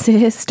her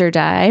sister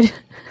died.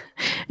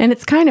 And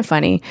it's kind of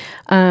funny.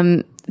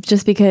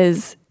 Just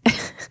because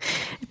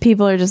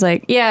people are just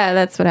like, yeah,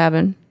 that's what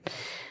happened.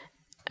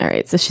 All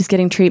right. So she's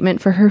getting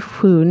treatment for her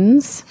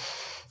wounds.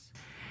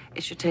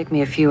 It should take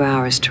me a few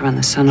hours to run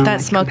the sun on that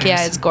smoky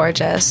eye is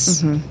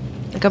gorgeous.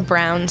 Mm-hmm. Like a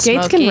brown smoky.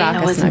 Gates can rock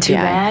That a wasn't too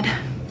smoky eye. bad.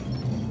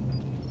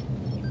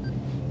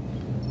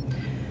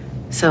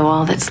 So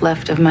all that's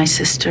left of my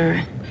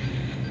sister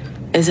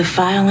is a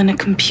file in a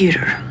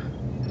computer.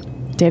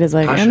 Data's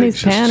like, Tasha and these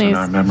exists in panties.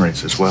 our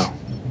memories as well.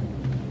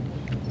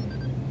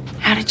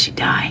 How did she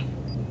die?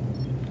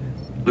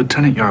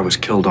 Lieutenant Yar was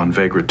killed on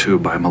Vagra 2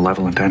 by a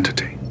malevolent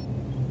entity.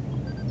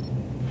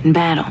 In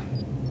battle?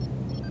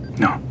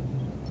 No.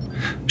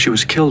 She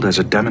was killed as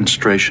a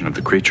demonstration of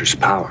the creature's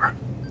power,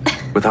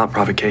 without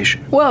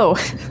provocation. Whoa.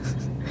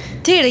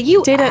 Data,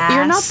 you're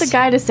not the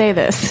guy to say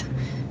this.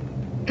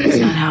 That's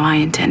not how I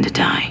intend to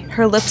die.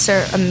 Her lips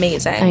are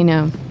amazing. I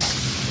know.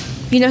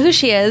 You know who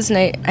she is, and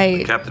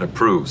I Captain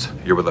approves.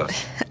 You're with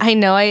us. I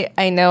know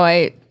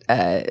I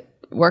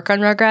work on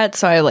Rugrats,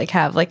 so I like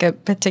have like a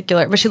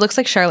particular, but she looks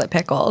like Charlotte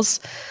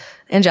Pickles,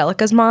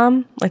 Angelica's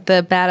mom, like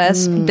the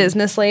badass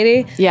business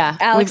lady. Yeah.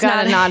 Alex We've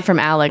got a nod from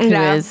Alec, who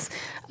is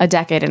a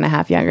decade and a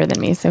half younger than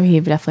me, so he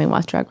definitely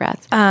watched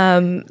Rugrats.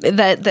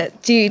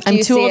 Do you I'm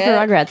too see old for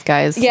it? Rugrats,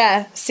 guys.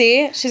 Yeah,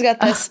 see? She's got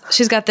this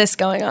she's got this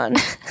going on.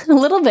 A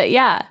little bit,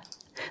 yeah.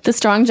 The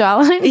strong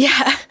jawline?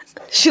 Yeah.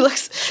 She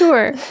looks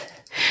Sure.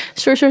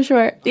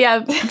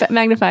 Yeah,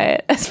 magnify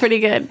it. That's pretty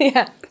good.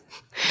 Yeah.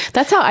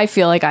 That's how I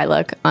feel like I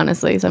look,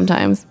 honestly,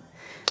 sometimes.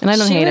 And I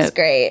don't hate it. She was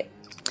great.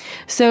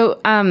 So,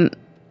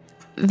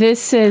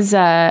 this is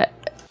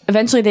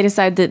eventually they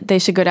decide that they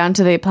should go down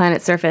to the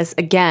planet's surface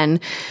again.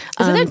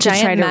 Is it a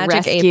giant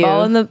magic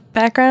 8-ball in the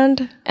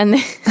background? And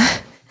they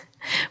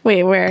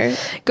wait, where?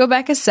 Go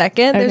back a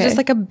second. There's Okay. just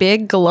like a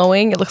big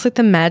glowing, it looks like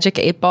the magic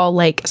 8-ball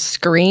like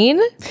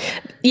screen.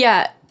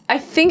 Yeah.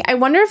 I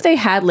wonder if they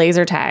had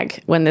laser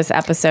tag when this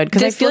episode,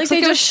 because I This feel like looks they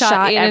like it was just shot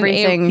shot in an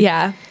everything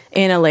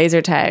in a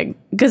laser tag,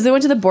 because they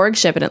went to the Borg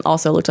ship and it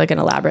also looked like an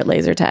elaborate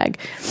laser tag.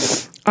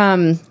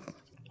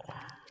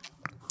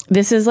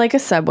 This is like a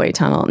subway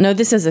tunnel. No,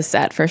 this is a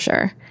set for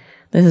sure.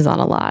 This is on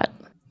a lot.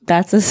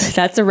 That's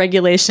a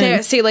regulation.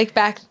 There, see, like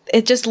back,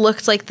 it just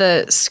looked like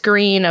the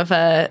screen of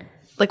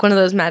like one of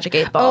those magic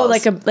 8-balls. Oh,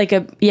 like a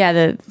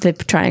the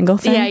triangle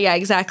thing. Yeah,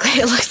 exactly.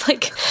 It looks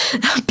like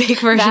a big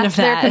version That's of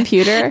that. their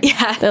computer.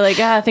 Yeah. They're like,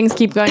 things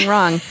keep going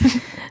wrong.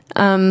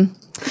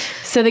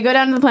 So they go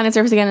down to the planet's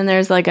surface again, and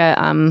there's like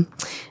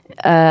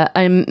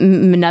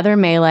another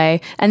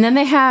melee, and then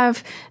they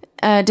have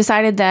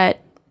decided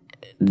that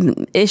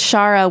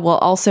Ishara will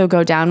also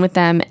go down with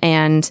them,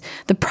 and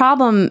the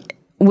problem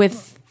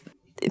with,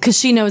 because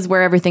she knows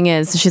where everything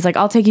is, so she's like,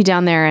 I'll take you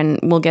down there and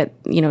we'll get,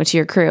 to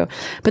your crew.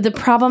 But the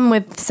problem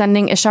with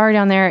sending Ishara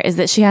down there is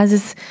that she has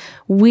this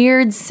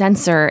weird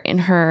sensor in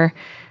her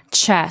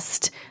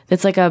chest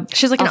that's like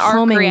she's like an arc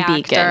homing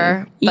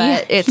reactor, beacon.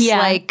 but it's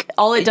like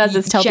all it does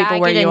is tell people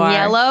where you are.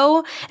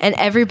 Yellow, and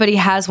everybody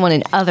has one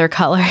in other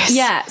colors.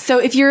 Yeah, so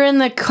if you're in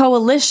the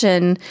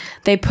coalition,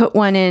 they put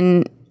one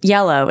in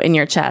yellow in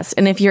your chest,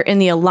 and if you're in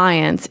the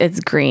alliance, it's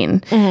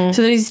green. Mm-hmm.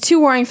 So there's these two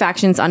warring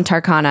factions on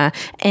Tarkana,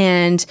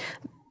 and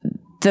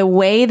the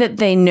way that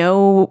they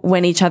know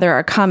when each other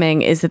are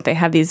coming is that they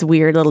have these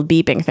weird little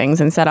beeping things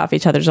and set off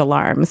each other's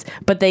alarms,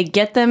 but they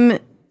get them.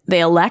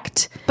 They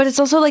elect. But it's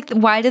also like,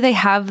 why do they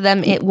have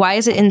them? Why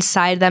is it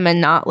inside them and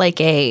not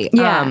like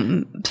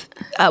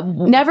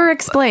never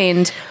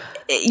explained.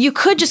 You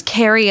could just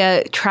carry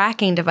a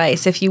tracking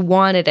device if you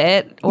wanted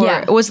it,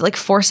 or was it like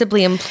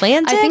forcibly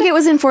implanted? I think it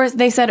was enforced.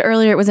 They said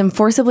earlier it was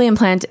forcibly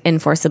implanted.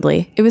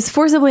 It was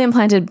forcibly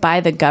implanted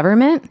by the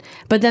government,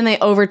 but then they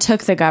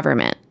overtook the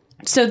government.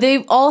 So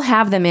they all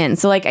have them in.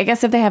 So like, I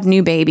guess if they have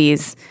new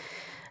babies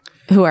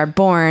who are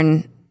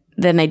born,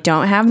 then they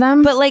don't have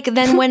them. But like,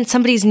 then when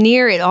somebody's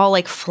near, it all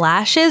like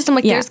flashes. I'm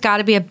like, there's got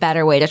to be a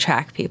better way to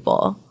track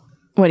people.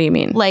 What do you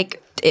mean?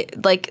 Like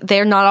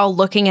they're not all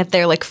looking at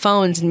their like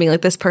phones and being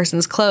like, this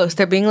person's close.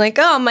 They're being like,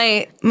 oh,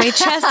 my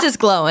chest is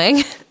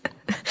glowing.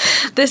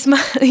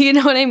 You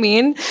know what I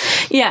mean?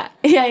 Yeah.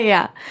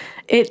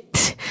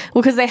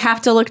 Because they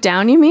have to look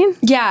down, you mean?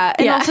 Yeah.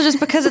 And also just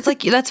because it's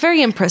like, that's very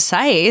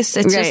imprecise.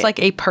 It's just like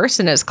a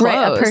person is close.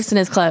 Right, a person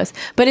is close.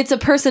 But it's a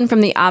person from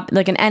the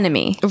like an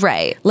enemy.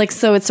 Right. Like,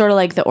 so it's sort of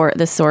like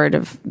the sword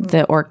of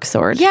the orc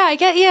sword. Yeah, I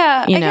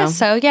guess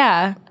so,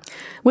 yeah.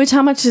 Which,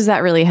 how much does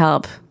that really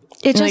help?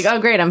 It's just like, oh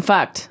great, I'm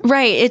fucked.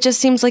 Right. It just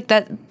seems like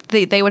that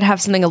they would have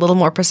something a little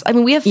more precise. I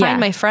mean, we have Find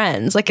My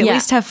Friends. Like, at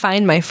least have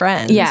Find My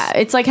Friends. Yeah,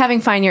 it's like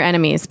having Find Your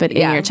Enemies, but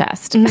in your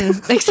chest.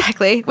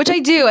 Exactly. Which I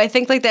do. I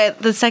think like that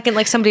the second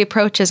like somebody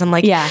approaches, I'm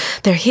like,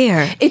 they're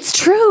here. It's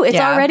true. It's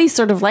already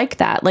sort of like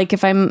that. Like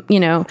if I'm, you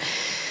know,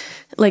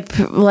 like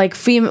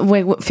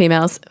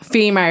females.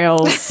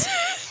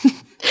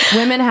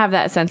 Women have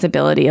that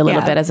sensibility a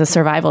little bit as a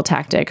survival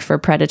tactic for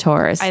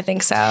predators. I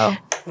think so.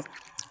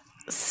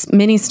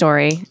 Mini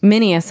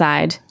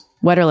aside,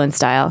 Wetterland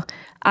style.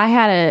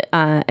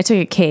 I took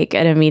a cake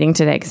at a meeting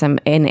today because I'm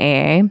in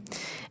AA,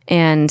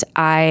 and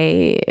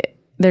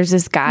there's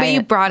this guy. But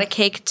you brought a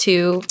cake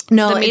to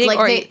the meeting?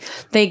 Like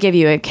they give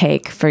you a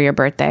cake for your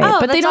birthday,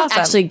 but they don't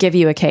actually give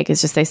you a cake.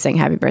 It's just they sing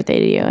happy birthday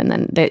to you, and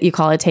then you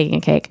call it taking a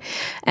cake.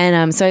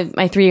 And so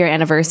my 3-year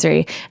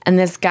anniversary, and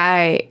this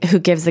guy who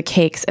gives the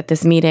cakes at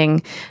this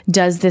meeting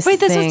does this Wait,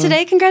 this was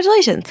today?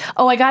 Congratulations.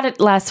 Oh, I got it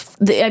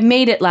I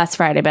made it last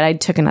Friday, but I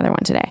took another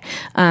one today.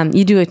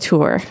 You do a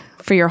tour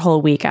for your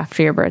whole week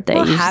after your birthday.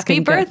 Well, happy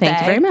birthday. Thank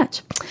you very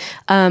much.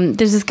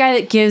 There's this guy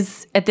that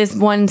gives, at this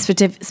one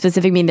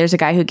specific meeting, there's a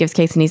guy who gives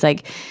cakes, and he's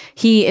like,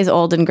 he is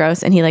old and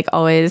gross, and he like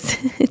always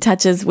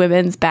touches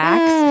women's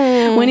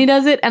backs when he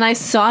does it. And I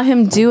saw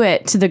him do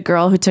it to the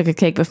girl who took a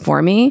cake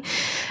before me.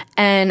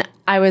 And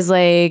I was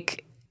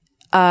like,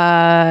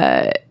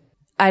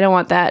 I don't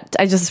want that.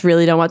 I just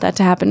really don't want that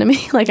to happen to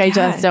me. Like, I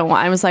just don't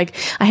want. I was like,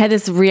 I had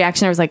this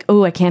reaction. I was like,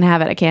 oh, I can't have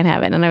it. I can't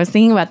have it. And I was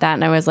thinking about that.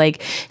 And I was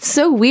like,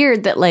 so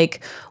weird that like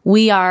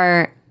we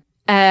are,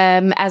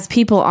 as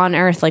people on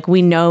earth, like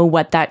we know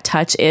what that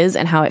touch is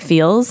and how it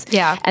feels.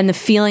 Yeah. And the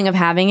feeling of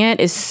having it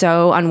is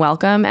so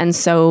unwelcome and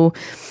so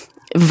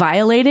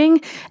violating,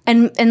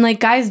 and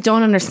like guys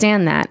don't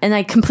understand that, and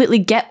I completely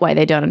get why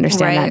they don't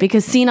understand that,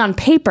 because seen on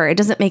paper it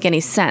doesn't make any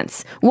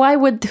sense.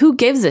 Who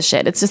gives a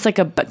shit? It's just like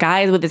a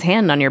guy with his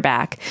hand on your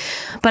back.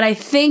 But I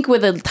think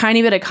with a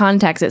tiny bit of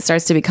context it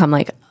starts to become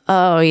like,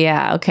 oh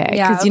yeah, okay,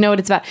 because you know what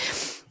it's about.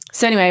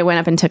 So anyway, I went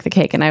up and took the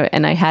cake, and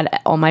I had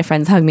all my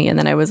friends hug me, and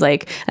then I was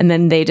like, and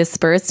then they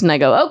dispersed, and I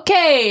go,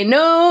 okay,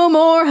 no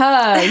more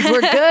hugs. We're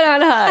good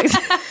on hugs.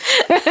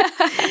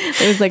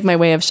 It was like my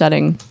way of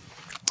shutting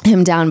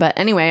him down. But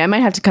anyway, I might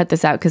have to cut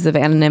this out because of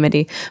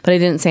anonymity, but I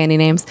didn't say any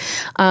names.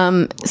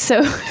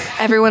 So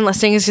everyone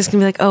listening is just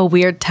gonna be like, oh,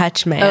 weird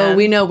touch man. Oh,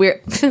 we know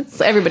weird.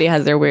 Everybody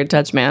has their weird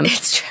touch man.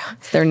 It's true.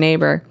 It's their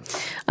neighbor.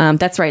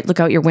 That's right. Look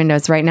out your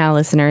windows right now,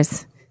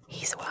 listeners.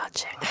 He's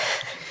watching.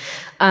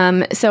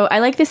 So I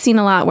like this scene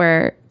a lot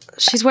where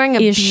she's wearing a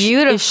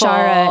beautiful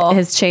Ishara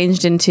has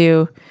changed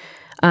into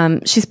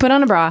she's put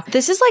on a bra.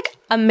 This is like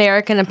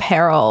American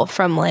Apparel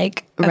from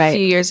like a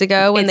few years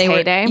ago when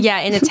heyday.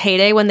 In its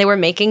heyday when they were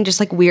making just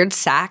like weird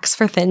sacks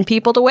for thin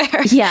people to wear.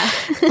 Yeah.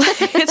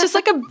 It's just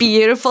like a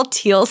beautiful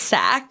teal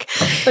sack,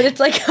 but it's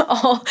like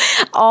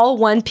all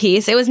one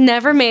piece. It was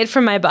never made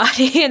for my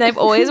body, and I've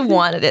always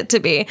wanted it to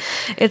be.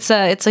 It's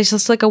like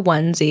just like a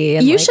onesie.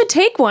 And you should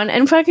take one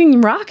and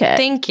fucking rock it.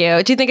 Thank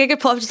you. Do you think I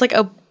could pull up just like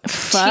a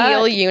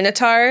teal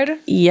unitard?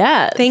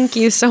 Yes. Thank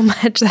you so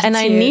much. That's and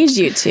I huge. need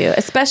you to,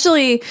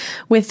 especially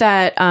with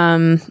that.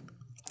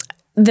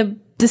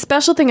 The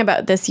special thing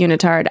about this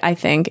unitard, I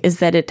think, is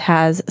that it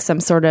has some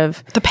sort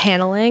of the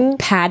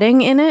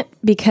padding in it,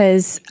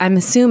 because I'm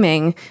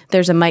assuming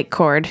there's a mic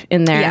cord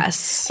in there.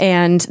 Yes.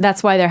 And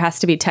that's why there has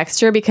to be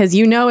texture, because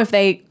if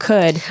they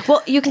could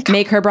you can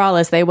make her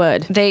braless, they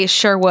would. They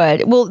sure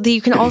would. Well,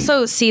 you can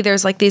also see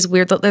there's like these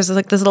there's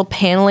like this little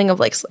paneling of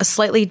like a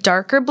slightly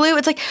darker blue.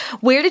 It's like,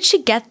 where did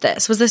she get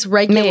this? Was this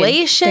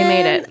regulation?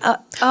 They made it.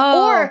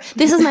 Or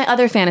this is my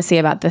other fantasy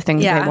about the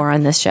things they wore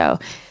on this show.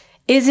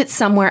 Is it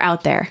somewhere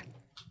out there?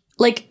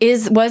 Like,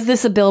 was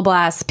this a Bill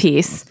Blass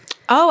piece?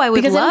 Oh, I would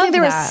because love I don't think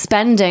they that. were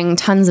spending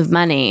tons of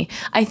money.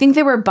 I think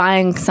they were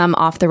buying some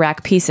off the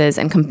rack pieces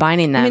and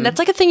combining them. I mean, that's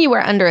like a thing you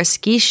wear under a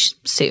ski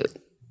suit.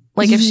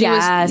 Like if she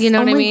was, you know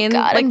what I mean?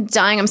 God, like, I'm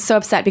dying. I'm so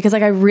upset because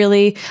like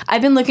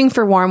I've been looking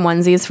for warm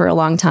onesies for a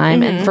long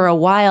time, and for a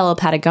while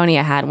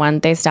Patagonia had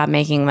one. They stopped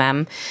making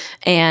them,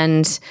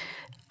 and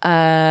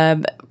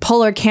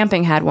Polar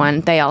Camping had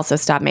one. They also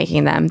stopped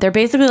making them. They're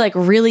basically like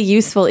really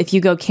useful if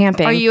you go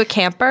camping. Are you a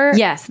camper?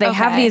 Yes, they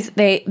have these.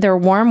 They're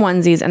warm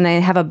onesies, and they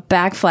have a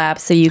back flap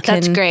so you can.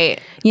 That's great.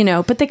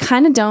 But they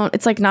kind of don't.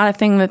 It's like not a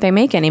thing that they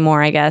make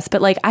anymore, I guess.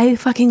 But like I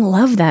fucking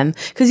love them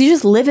because you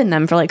just live in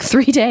them for like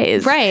 3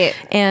 days, right?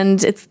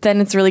 And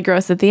it's really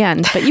gross at the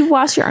end, but you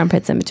wash your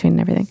armpits in between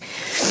and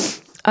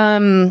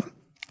everything.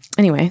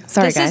 Anyway,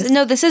 sorry guys.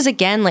 This is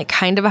again like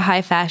kind of a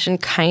high fashion,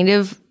 kind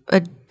of a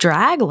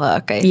drag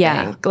look, I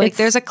think. Like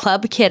there's a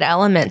club kid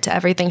element to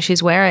everything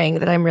she's wearing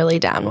that I'm really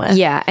down with.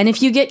 Yeah, and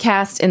if you get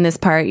cast in this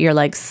part, you're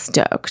like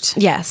stoked.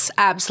 Yes,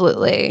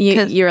 absolutely.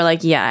 You're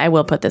like, yeah, I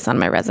will put this on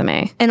my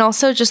resume. And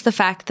also just the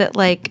fact that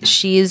like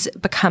she's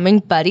becoming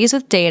buddies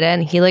with Data,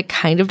 and he like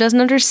kind of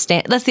doesn't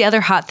understand. That's the other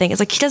hot thing. It's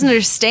like he doesn't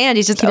understand.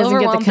 He's just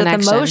overwhelmed with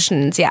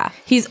emotions. Yeah.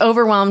 He's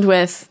overwhelmed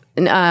with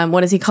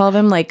what does he call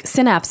them? Like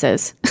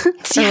synapses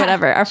or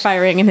whatever are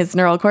firing in his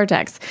neural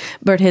cortex.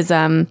 But his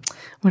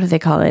what do they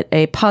call it?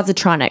 A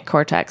positronic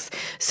cortex.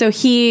 So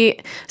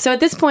at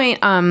this point,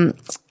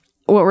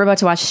 what we're about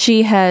to watch,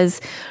 she has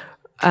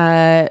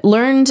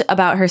learned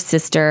about her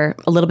sister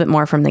a little bit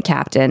more from the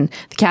captain.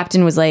 The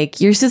captain was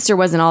like, your sister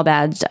wasn't all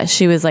bad.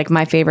 She was like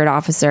my favorite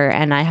officer,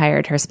 and I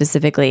hired her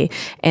specifically,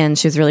 and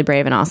she was really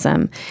brave and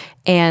awesome.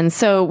 And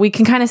so we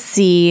can kind of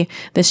see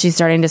that she's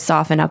starting to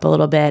soften up a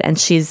little bit, and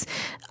she's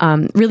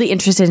really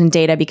interested in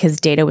Data because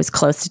Data was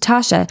close to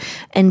Tasha.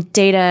 And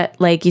Data,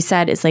 like you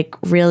said, is like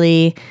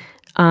really,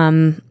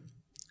 they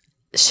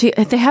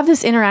have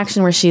this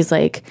interaction where she's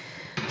like,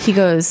 he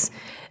goes,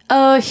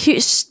 oh,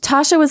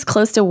 Tasha was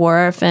close to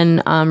Worf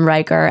and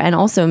Riker and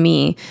also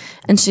me.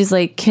 And she's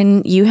like,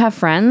 can you have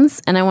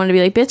friends? And I wanted to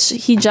be like, bitch,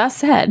 he just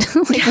said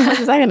like a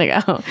second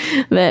ago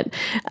that,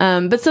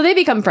 but so they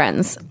become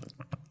friends.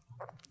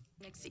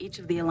 Next to each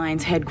of the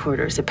Alliance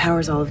headquarters, it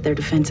powers all of their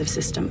defensive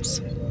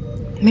systems.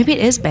 Maybe it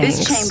is Banks.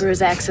 This chamber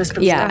is accessed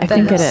from I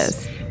think it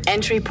is.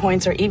 Entry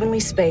points are evenly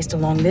spaced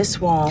along this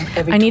wall.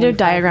 I need a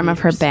diagram of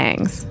her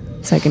bangs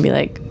so I can be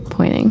like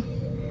pointing.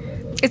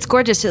 It's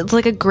gorgeous. It's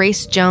like a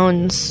Grace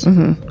Jones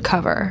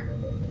cover.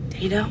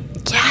 Data?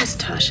 Yes.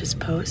 Tasha's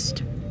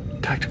post.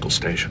 Tactical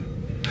station.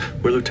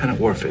 Where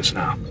Lieutenant Worf is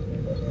now.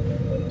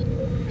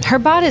 Her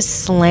bot is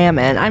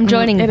slamming. I'm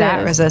joining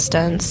that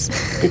resistance.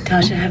 Did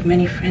Tasha have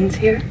many friends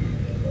here?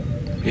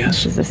 Yes.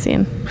 This is the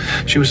scene.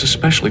 She was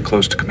especially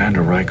close to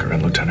Commander Riker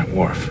and Lieutenant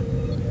Worf.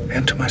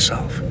 And to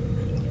myself.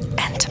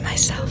 And to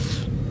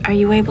myself. Are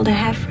you able to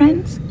have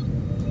friends?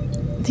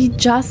 He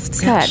just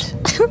said.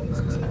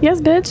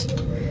 Yes, bitch.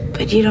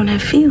 But you don't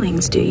have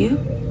feelings, do you?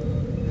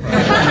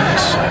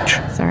 As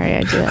such. Sorry,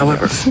 I do that.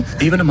 However,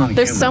 even among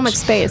There's humans, so much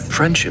space.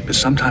 Friendship is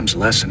sometimes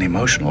less an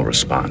emotional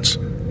response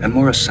and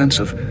more a sense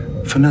of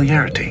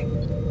familiarity.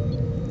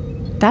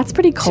 That's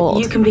pretty cold.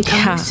 So you can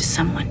become used to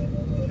someone.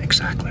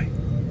 Exactly.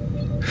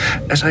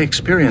 As I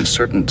experience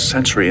certain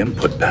sensory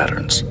input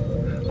patterns,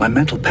 my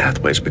mental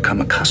pathways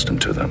become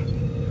accustomed to them.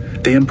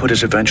 The input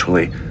is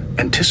eventually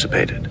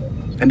anticipated,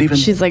 and even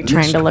she's like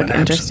trying to look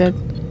interested.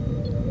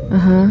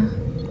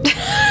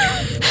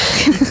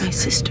 My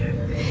sister.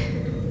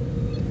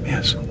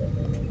 Yes.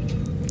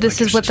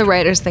 This is what the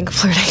writers think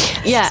flirting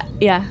is.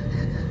 Yeah.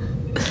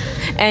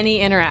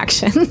 Any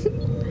interaction.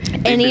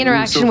 Any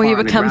interaction where you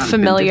become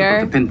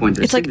familiar.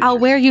 It's like, I'll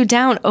wear you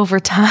down over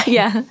time.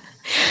 Yeah.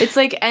 It's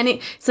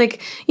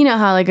like you know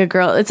how like a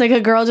girl, it's like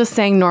a girl just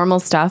saying normal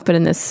stuff, but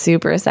in this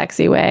super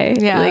sexy way.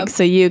 Yeah. Like,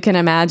 so you can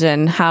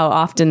imagine how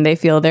often they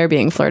feel they're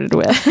being flirted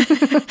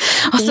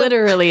with.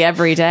 Literally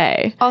every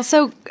day.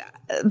 Also,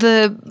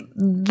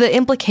 the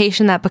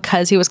implication that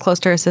because he was close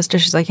to her sister,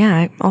 she's like, yeah,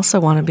 I also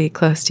want to be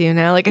close to you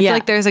now. Like, I feel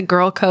like there's a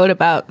girl code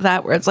about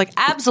that where it's like,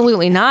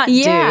 absolutely not,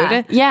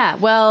 dude. Yeah.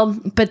 Well,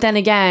 but then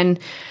again,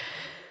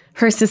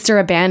 her sister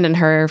abandoned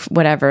her,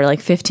 whatever, like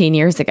 15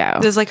 years ago.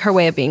 This is like her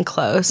way of being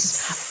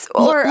close.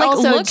 Or like,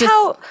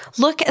 also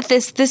look at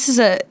this. This is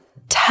a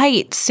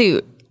tight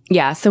suit.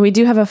 Yeah, so we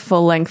do have a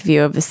full-length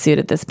view of the suit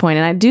at this point,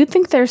 and I do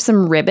think there's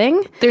some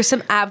ribbing. There's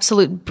some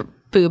absolute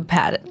boob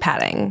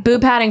padding.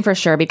 Boob padding for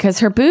sure, because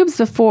her boobs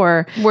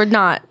before were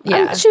not.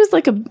 Yeah, she was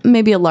like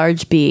maybe a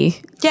large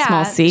B,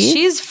 small C.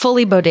 She's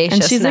fully bodacious,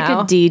 and she's now.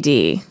 like a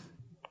DD.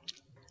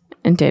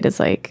 And Data's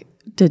like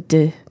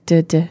duh.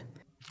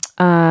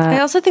 I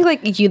also think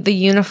like the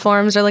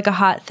uniforms are like a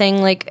hot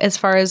thing, like as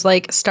far as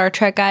like Star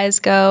Trek guys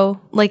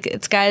go. Like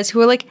it's guys who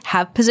are like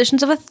have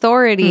positions of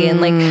authority and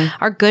like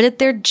are good at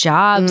their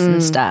jobs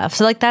and stuff.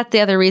 So like that's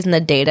the other reason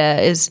that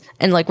Data is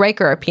and like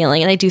Riker are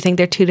appealing. And I do think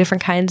they're two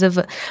different kinds of,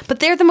 but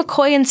they're the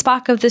McCoy and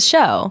Spock of this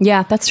show.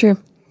 Yeah, that's true.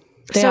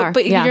 They are.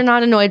 But you're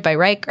not annoyed by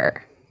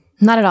Riker.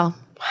 Not at all.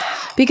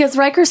 Because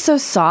Riker's so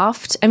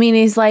soft. I mean,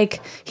 he's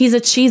a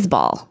cheese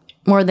ball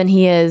more than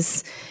he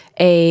is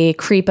a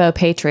creepo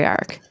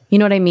patriarch. You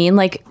know what I mean?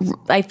 Like,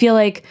 I feel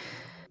like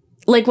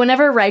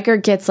whenever Riker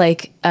gets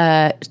like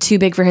too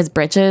big for his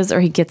britches, or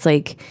he gets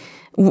like,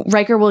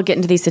 Riker will get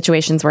into these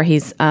situations where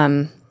he's,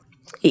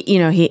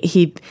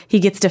 he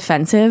gets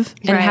defensive,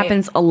 and it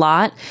happens a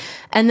lot,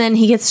 and then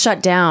he gets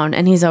shut down,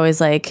 and he's always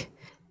like,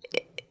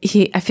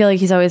 I feel like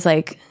he's always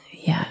like,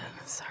 yeah,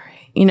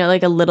 sorry,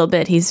 like a little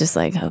bit. He's just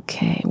like,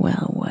 okay,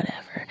 well,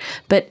 whatever.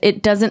 But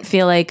it doesn't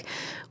feel like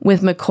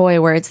with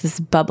McCoy where it's this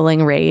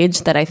bubbling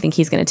rage that I think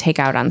he's going to take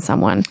out on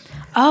someone.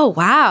 Oh,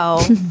 wow.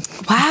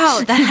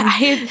 Wow.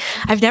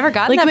 I've never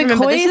gotten that from him.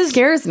 McCoy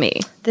scares me.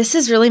 This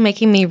is really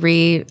making me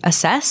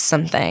reassess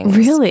something.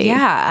 Really?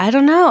 Yeah, I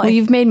don't know. Well,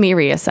 you've made me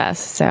reassess,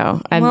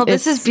 so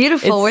this is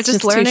beautiful. We're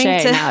just learning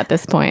touche now at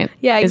this point.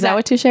 Yeah, exactly. Is that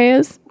what touche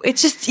is?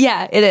 It's just,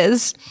 yeah, it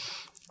is.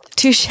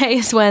 Touche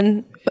is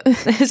when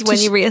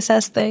you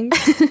reassess things.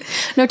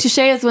 No, touche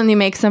is when you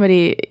make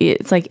somebody.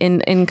 It's like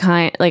in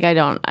kind. Like I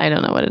don't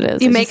know what it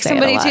is. You make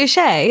somebody touche.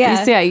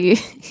 Yeah.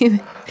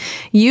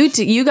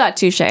 You got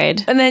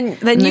touche'd, and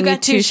then you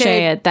got touche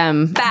at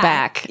them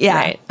back. Yeah.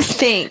 Right.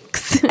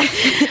 Thanks.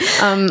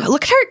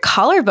 Look at her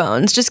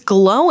collarbones, just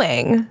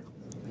glowing.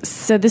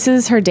 So this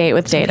is her date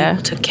with Data.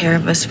 People took care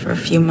of us for a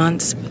few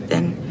months, but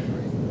then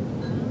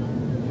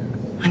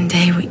one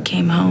day we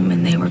came home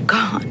and they were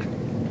gone.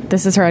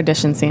 This is her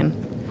audition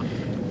scene.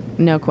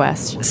 No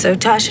question. So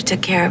Tasha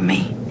took care of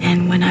me,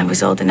 and when I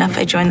was old enough,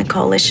 I joined the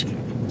coalition.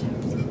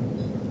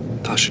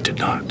 Tasha did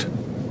not.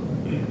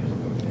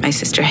 My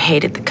sister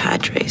hated the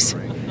cadres.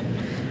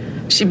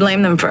 She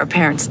blamed them for her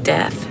parents'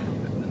 death.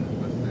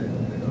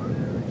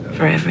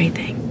 For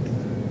everything.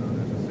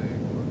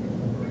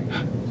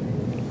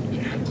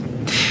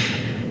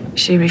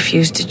 She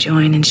refused to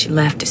join, and she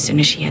left as soon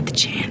as she had the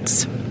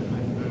chance.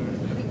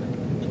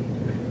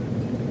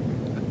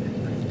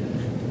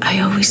 I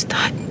always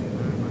thought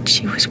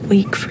she was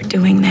weak for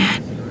doing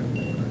that.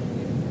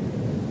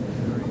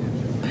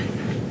 But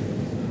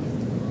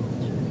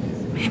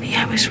maybe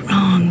I was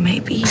wrong.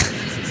 Maybe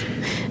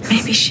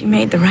she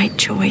made the right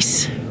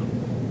choice.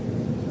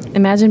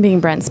 Imagine being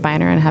Brent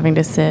Spiner and having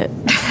to sit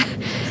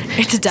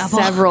it's double.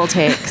 Several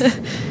takes.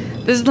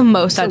 This is the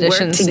most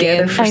auditions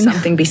together for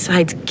something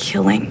besides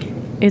killing.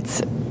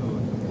 It's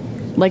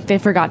like they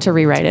forgot to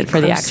rewrite it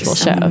for the actual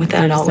show.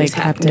 Without always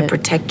having to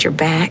protect your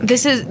back.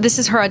 This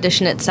is her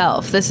audition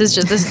itself. This is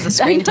the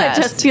screen test.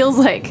 It just feels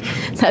like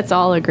that's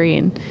all a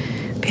green.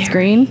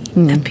 Screen?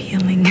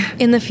 Appealing.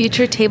 In the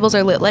future, tables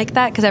are lit like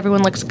that because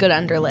everyone looks good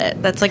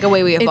underlit. That's like a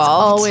way we evolved.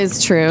 It's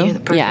always true. You're the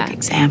perfect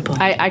example.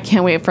 I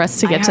can't wait for us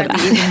to get to that. I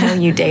hardly even know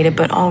you, Data,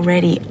 but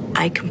already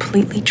I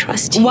completely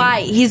trust you.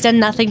 Why? He's done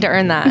nothing to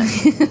earn that.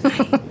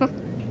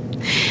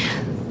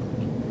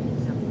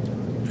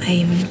 I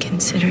even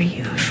consider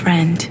you a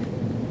friend.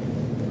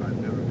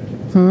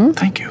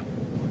 Thank you.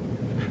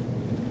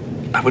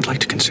 I would like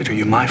to consider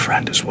you my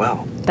friend as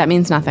well. That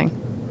means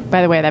nothing.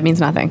 By the way, that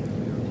means nothing.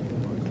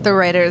 The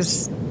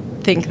writers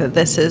think that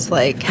this is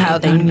like how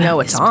they know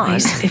it's on.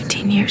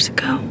 15 years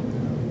ago.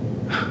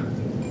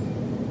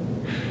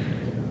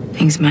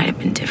 Things might have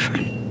been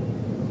different.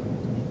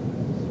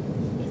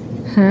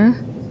 Huh?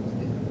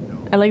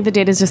 I like the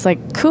Data's just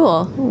like,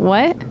 cool.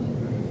 What?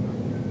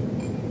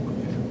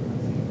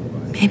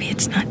 Maybe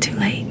it's not too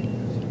late.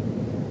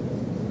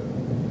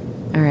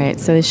 All right,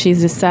 so she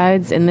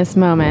decides in this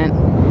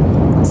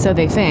moment, so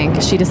they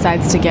think, she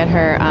decides to get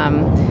her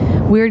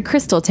weird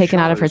crystal taken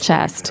out of her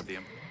chest.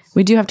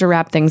 We do have to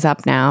wrap things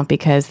up now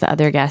because the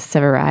other guests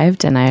have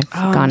arrived and I've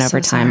gone over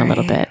time a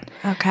little bit.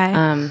 Okay.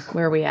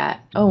 Where are we at?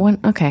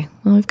 Okay.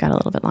 Well, we've got a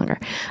little bit longer.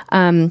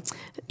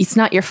 It's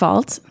not your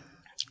fault.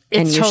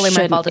 It's totally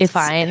my fault. It's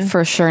fine.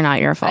 For sure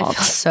not your fault. I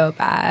feel so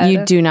bad.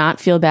 You do not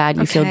feel bad.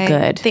 You feel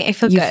good. I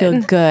feel good. You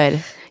feel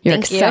good. You're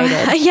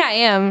excited. Yeah,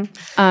 I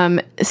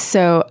am.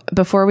 So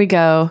before we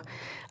go,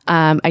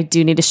 I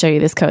do need to show you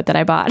this coat that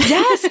I bought.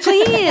 Yes,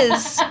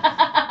 please.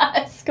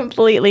 It's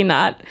completely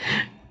not.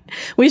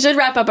 We should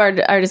wrap up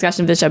our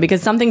discussion of the show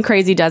because something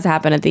crazy does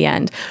happen at the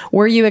end.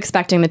 Were you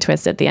expecting the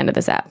twist at the end of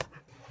this app?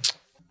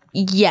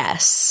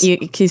 Yes.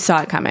 You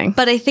saw it coming.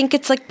 But I think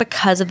it's like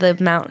because of the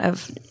amount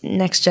of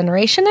Next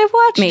Generation I've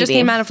watched. Maybe. Just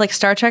the amount of like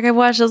Star Trek I've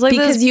watched. I was like,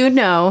 because you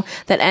know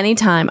that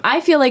anytime,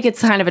 I feel like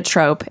it's kind of a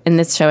trope in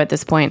this show at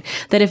this point,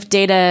 that if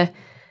Data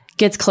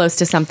gets close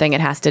to something,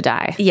 it has to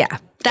die. Yeah.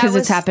 Because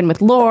it's happened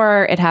with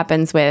lore. It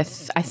happens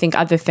with, I think,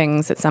 other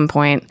things at some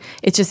point.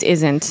 It just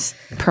isn't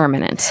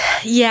permanent.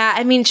 Yeah,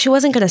 I mean, she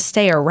wasn't going to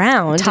stay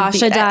around.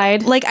 Tasha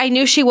died. Like, I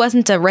knew she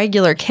wasn't a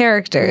regular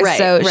character. Right,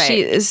 so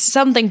right.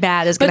 Something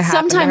bad is going to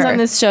happen. But sometimes on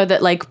this show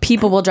that, like,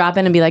 people will drop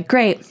in and be like,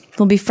 great,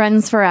 we'll be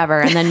friends forever.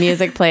 And then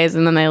music plays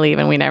and then they leave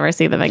and we never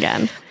see them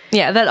again.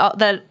 Yeah,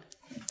 that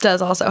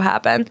does also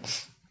happen.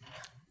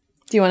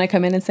 Do you want to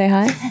come in and say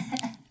hi?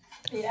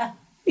 Yeah.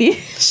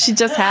 She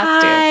just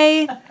has to.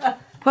 Hi.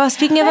 Well,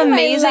 speaking of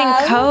amazing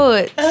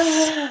coats.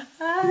 ¿Cómo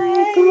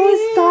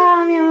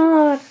está, mi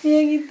amor?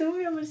 Bien, ¿y tú,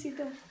 mi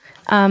amorcito?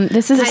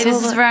 This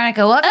is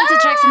Veronica. Welcome to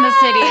Treks in the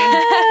City.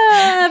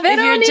 If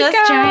you're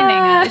just joining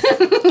us.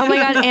 Oh my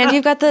god, and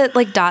you've got the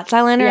like dots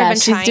eyeliner. Yeah, I've been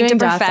she's trying doing to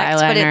dots perfect,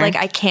 but it like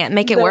I can't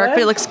make it work, but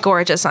it looks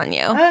gorgeous on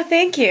you. Oh,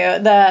 thank you.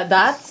 The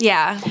dots?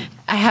 Yeah.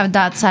 I have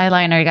dots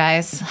eyeliner,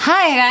 guys.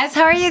 Hi, guys.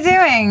 How are you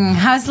doing?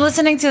 How's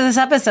listening to this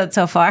episode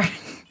so far?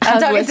 I'm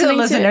talking to the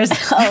listeners.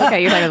 Oh,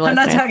 okay, you're talking to the listeners. I'm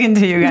not talking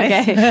to you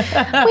guys. Okay. We love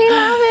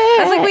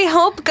it. I was like, we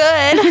hope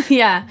good.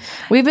 Yeah.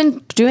 We've been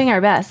doing our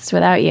best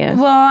without you.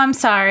 Well, I'm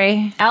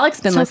sorry. Alec's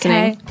been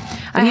listening. Okay.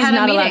 But he's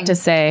not allowed to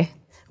say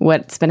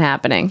what's been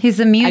happening. He's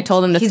the mute. I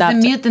told him to stop.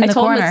 I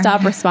told him to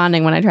stop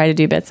responding when I try to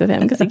do bits with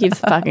him because he keeps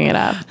fucking it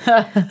up.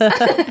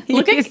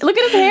 Look at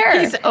his hair.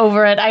 He's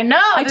over it. I know.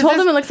 I told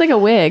him it looks like a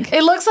wig.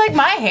 It looks like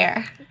my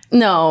hair.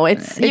 No,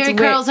 it's your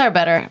curls are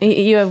better.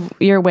 You have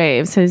your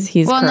waves.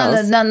 He's well,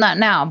 curls. no, not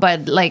now,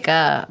 but like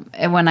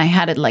when I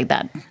had it like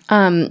that.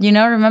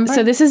 Remember?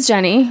 So this is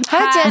Jenny.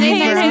 Hi, Jenny.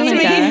 Nice to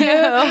meet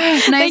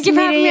you. Thank you for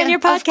having me on your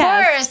podcast.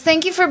 Of course.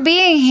 Thank you for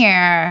being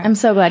here. I'm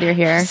so glad you're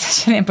here.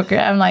 Such an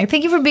hypocrite. I'm like,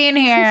 thank you for being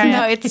here.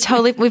 No, it's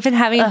totally. We've been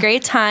having a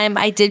great time.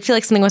 I did feel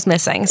like something was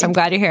missing, so I'm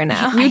glad you're here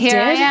now. You did?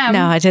 I am.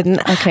 No, I didn't.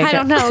 Okay, I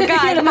don't know.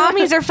 God,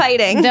 mommies are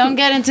fighting. Don't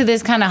get into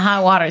this kind of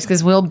hot waters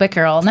because we'll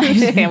bicker all night.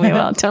 Yeah, we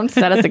will. Don't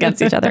set us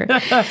against each other.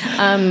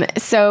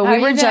 So we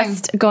were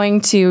just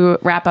going to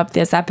wrap up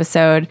this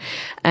episode.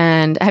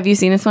 And have you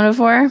seen this one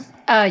before?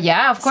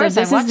 Yeah, of course.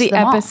 So this is the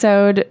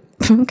episode.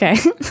 Okay.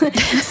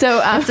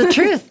 So it's the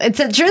truth. It's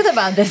the truth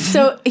about this.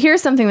 So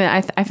here's something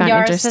that I found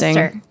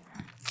interesting.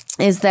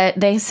 is that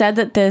they said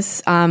that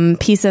this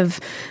piece of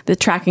the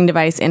tracking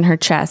device in her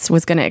chest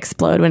was going to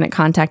explode when it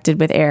contacted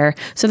with air.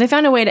 So they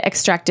found a way to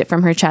extract it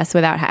from her chest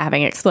without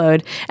having it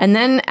explode. And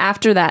then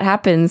after that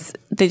happens,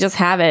 they just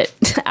have it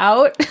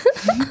out. That's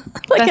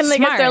and I guess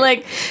smart. they're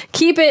like,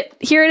 keep it,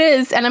 here it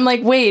is. And I'm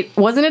like, wait,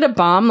 wasn't it a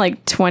bomb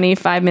like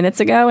 25 minutes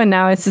ago? And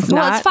now it's just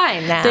Well, not. it's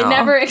fine now. They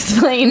never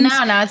explained.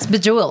 Now it's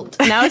bejeweled.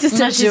 Now it's just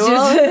Now a she's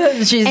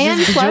jewel. she's and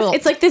just plus, bejeweled.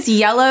 it's like this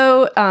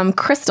yellow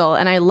crystal,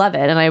 and I love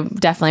it. And I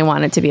definitely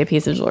want it to be a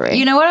piece of jewelry.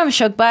 You know what I'm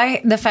shocked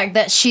by? The fact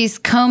that she's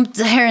combed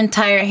her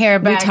entire hair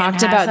back.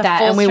 talked about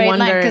that, and we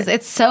wonder- because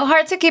it's so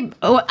hard to keep.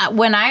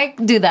 When I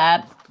do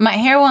that, my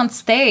hair won't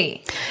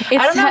stay. I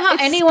don't know how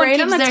it's anyone sprayed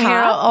keeps on the their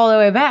hair top. all the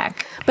way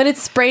back. But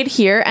it's sprayed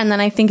here, and then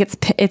I think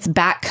it's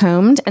back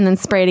combed, and then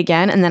sprayed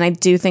again, and then I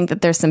do think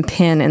that there's some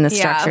pin in the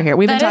structure here.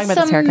 We've been talking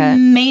about this haircut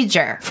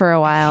major for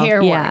a while.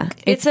 hair Yeah, work.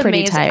 it's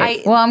pretty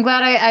tight. Well, I'm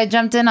glad I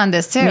jumped in on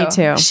this too. Me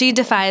too. She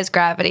defies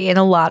gravity in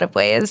a lot of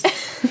ways.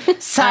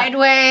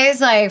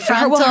 Sideways, like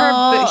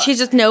frontal. She's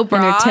just no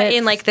bra tits.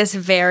 in like this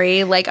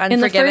very like in the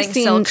unforgiving first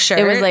scene, silk shirt.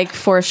 it was like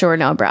for sure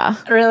no bra.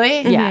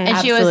 Really? Yeah, And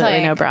she absolutely was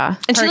like, no bra.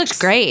 and she looks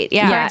great.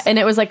 Yeah. Yeah, and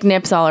it was like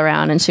nips all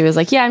around, and she was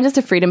like, "Yeah, I'm just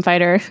a freedom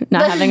fighter,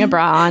 not having a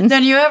bra on."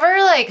 Don't you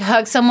ever like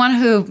hug someone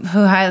who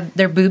had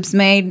their boobs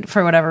made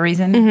for whatever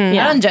reason?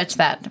 Yeah. I don't judge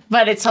that,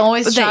 but it's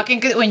always shocking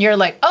 'cause when you're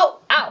like, "Oh,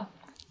 ow,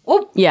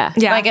 whoop," Yeah,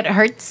 like it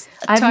hurts.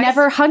 I've twice.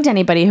 never hugged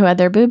anybody who had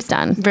their boobs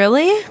done.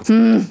 Really?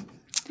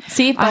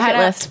 See,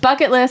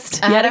 bucket list.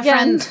 I had Yet a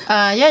friend.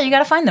 Yeah, you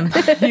gotta find them.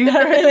 You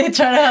gotta really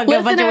try to hug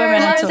a bunch of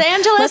women. Los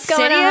Angeles,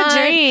 city of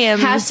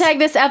dreams. Hashtag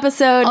this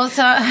episode.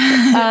 Also,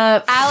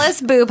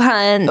 Alice Boob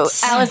Hunt.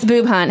 Alice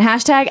Boob Hunt.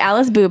 Hashtag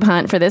Alice Boob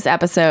Hunt for this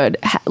episode.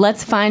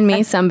 Let's find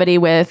me somebody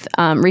with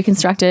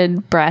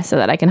reconstructed breasts so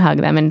that I can hug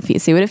them and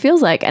see what it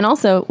feels like. And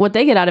also, what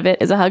they get out of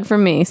it is a hug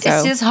from me. So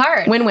it's just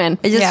hard. Win-win.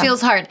 It just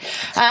feels hard.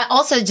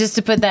 Also, just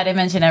to put that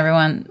image in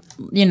everyone,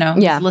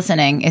 who's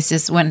listening, it's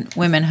just when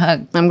women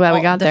hug. I'm glad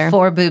we got the there.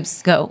 4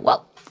 boobs go,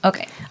 well,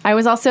 okay. I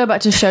was also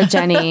about to show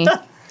Jenny.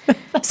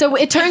 So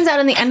it turns out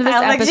in the end of this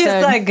Alex episode,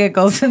 just like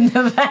giggles in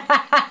the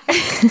back.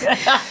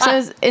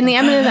 so in the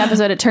end of this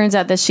episode, it turns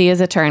out that she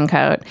is a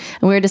turncoat,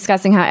 and we were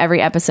discussing how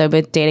every episode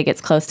with Data gets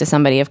close to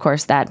somebody, of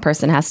course, that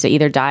person has to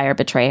either die or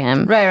betray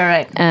him,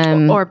 Right.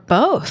 Or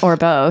both. or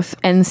both.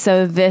 And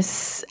so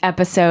this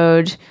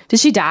episode, did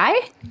she die?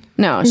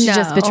 No, she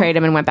just betrayed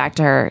him and went back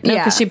to her. No,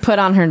 because she put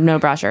on her no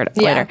bra shirt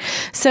later.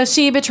 So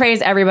she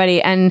betrays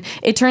everybody, and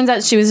it turns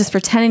out she was just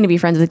pretending to be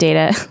friends with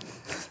Data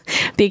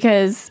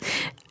because.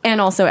 And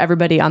also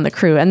everybody on the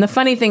crew. And the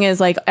funny thing is,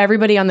 like,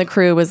 everybody on the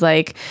crew was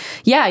like,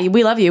 yeah,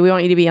 we love you. We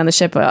want you to be on the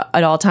ship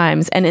at all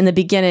times. And in the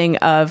beginning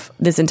of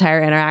this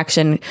entire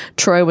interaction,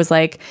 Troy was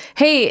like,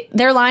 hey,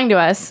 they're lying to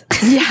us.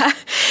 Yeah.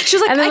 She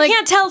was like, And then, I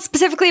can't tell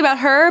specifically about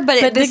her,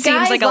 but this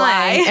seems like a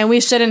lie. And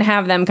we shouldn't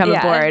have them come Yeah.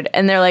 aboard.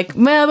 And they're like,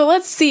 well, but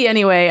let's see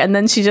anyway. And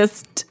then she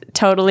just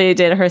totally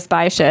did her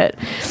spy shit.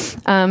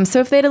 So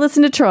if they'd have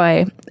listened to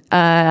Troy,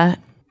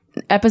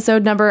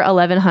 episode number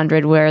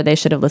 1100, where they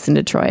should have listened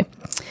to Troy.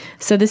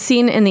 So the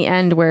scene in the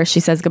end where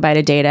she says goodbye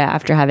to Data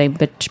after having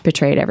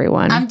betrayed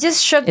everyone. I'm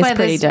just shook is by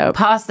pretty this dope.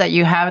 pause that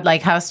you have,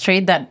 like how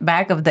straight that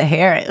back of the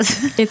hair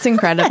is. It's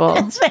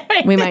incredible.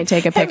 We might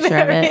take a picture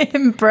of Very it.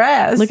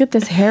 impressed. Look at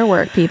this hair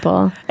work,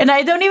 people. And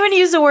I don't even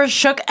use the word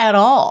shook at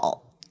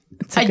all.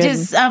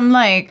 I'm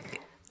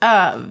like,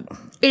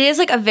 it is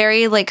like a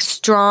very like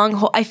strong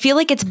whole. I feel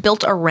like it's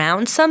built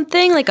around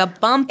something, like a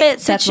bump it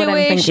That's what I'm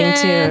thinking,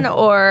 situation, too.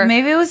 or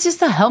maybe it was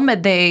just a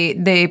helmet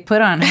they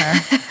put on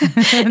her.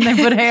 And they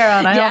put hair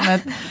on a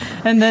helmet,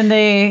 and then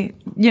they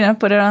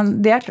put it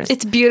on the actress.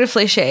 It's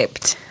beautifully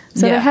shaped.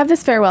 So they have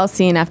this farewell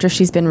scene after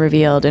she's been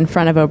revealed in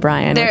front of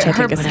O'Brien, which I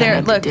think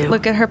is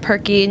look at her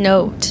perky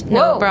no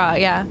bra.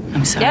 Yeah,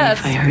 I'm sorry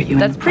if I hurt you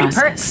That's in the pretty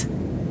process.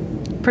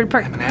 Pretty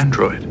perk. I'm an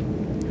android.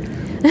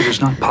 It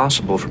is not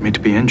possible for me to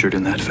be injured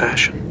in that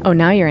fashion. Oh,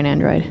 now you're an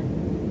android.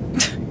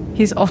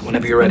 He's all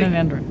Whenever you're ready. an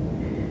android.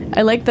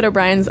 I like that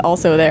O'Brien's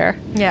also there.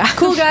 Yeah.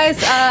 Cool, guys.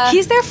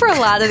 He's there for a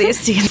lot of these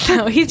scenes,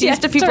 though. He's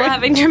used to people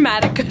having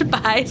dramatic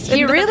goodbyes.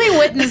 He really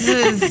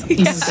witnesses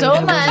so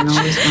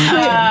much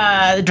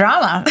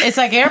drama. It's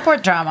like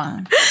airport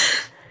drama.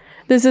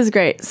 This is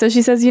great. So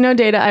she says,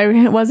 Data,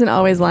 I wasn't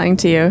always lying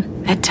to you.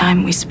 That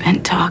time we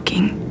spent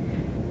talking,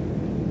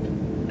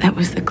 that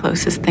was the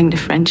closest thing to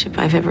friendship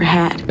I've ever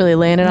had. Really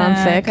laying it on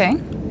thick. Okay.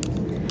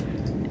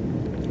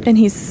 And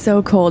he's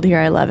so cold here.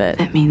 I love it.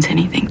 That means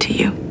anything to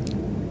you.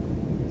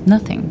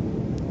 Nothing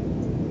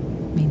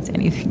means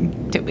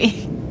anything to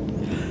me.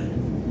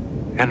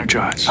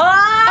 Energize.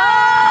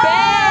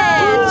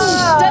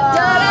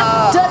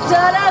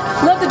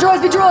 Let the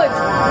droids be droids.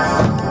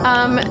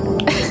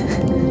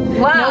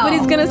 Wow.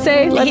 Nobody's gonna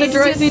say let the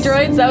droids be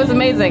droids. That was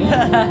amazing.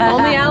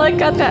 Only Alec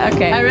got that.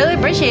 Okay. I really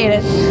appreciate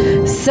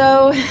it.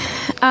 So,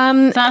 It's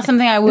not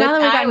something I would. now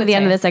that we got to the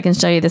end of this, I can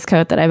show you this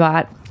coat that I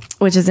bought,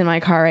 which is in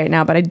my car right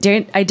now. But I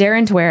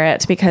daren't wear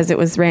it because it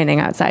was raining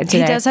outside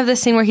today. He does have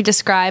this scene where he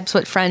describes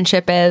what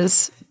friendship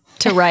is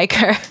to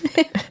Riker.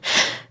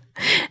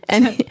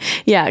 And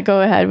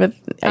go ahead with.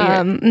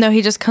 No,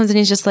 he just comes and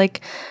he's just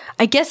like,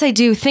 I guess I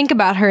do think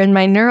about her in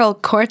my neural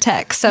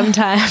cortex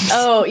sometimes.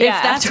 Oh yeah,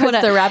 if that's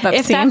what the wrap up.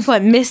 If that's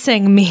what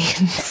missing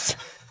means,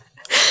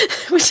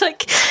 which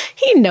like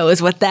he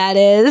knows what that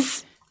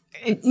is.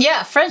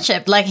 Yeah,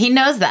 friendship. Like he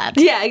knows that.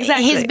 Yeah,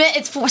 exactly.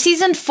 It's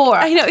season 4.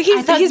 I know.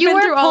 He's been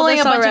through all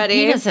this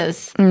already. Bunch of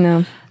penises.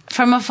 No,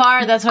 from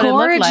afar, that's what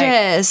Gorgeous. it looked like.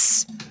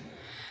 Gorgeous.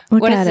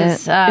 Look what at is it.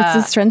 This? It's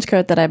this trench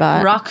coat that I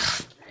bought. Rock.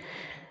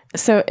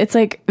 So it's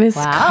like this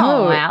coat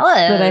Alice.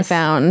 that I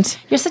found.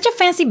 You're such a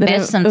fancy that bitch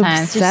I'm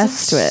sometimes.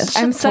 obsessed with.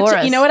 I'm such.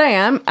 Taurus. You know what I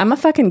am? I'm a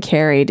fucking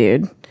Carrie,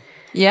 dude.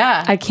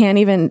 Yeah. I can't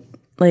even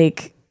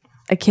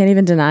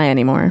deny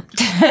anymore.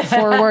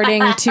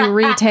 Forwarding to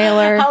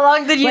retailer. How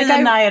long did you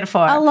deny it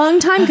for? A long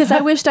time, because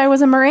I wished I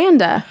was a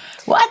Miranda.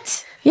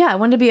 What? Yeah, I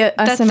wanted to be a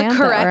That's Samantha.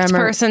 the correct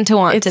person to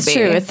want to be. It's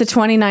true. It's the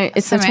 29.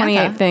 It's Samantha. the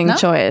 28th thing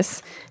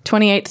choice.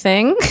 28th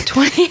thing.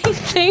 28th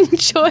thing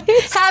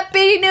choice.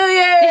 Happy New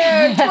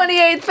Year!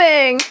 28th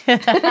thing.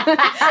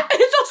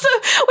 It's also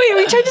wait.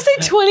 We tried to say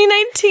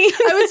 2019.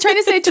 I was trying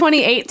to say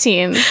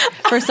 2018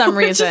 for some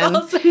reason, which is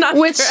also not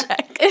correct.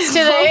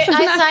 Today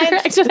I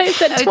correct when I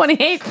said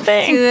 28th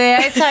thing. Today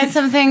I signed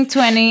something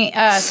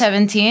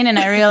 2017, and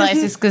I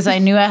realized it's because I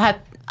knew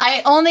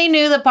I only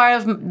knew the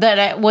part of that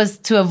I was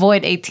to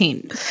avoid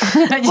 18.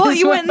 Well,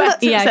 you went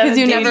because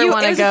you never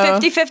want to go.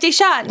 It was a 50-50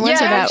 shot.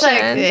 Yeah, it's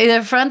like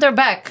either front or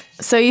back.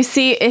 So you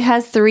see, it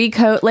has 3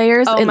 coat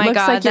layers. Oh it my looks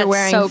God, like you're that's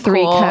wearing so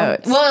 3 cool.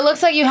 coats. Well, it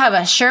looks like you have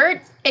a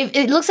shirt.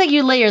 It looks like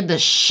you layered the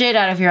shit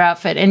out of your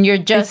outfit, and you're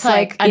just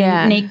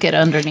naked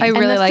underneath. I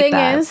really and the like thing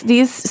that. is,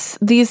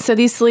 these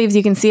sleeves,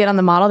 you can see it on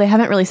the model. They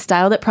haven't really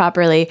styled it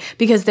properly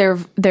because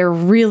they're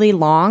really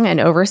long and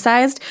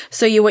oversized.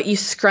 So you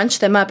scrunch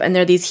them up, and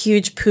they're these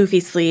huge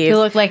poofy sleeves. You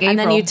look like and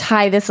then April. you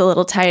tie this a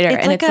little tighter,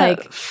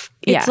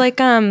 It's like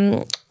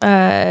John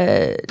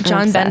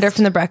Bender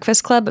from The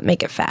Breakfast Club, but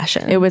make it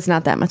fashion. It was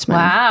not that much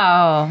money.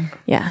 Wow.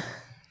 Yeah.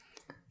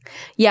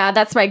 Yeah,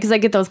 that's right, because I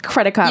get those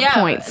credit card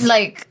points.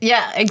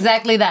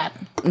 Exactly that.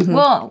 Mm-hmm.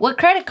 Well, what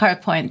credit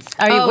card points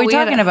are we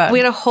talking about? We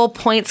had a whole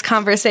points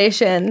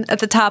conversation at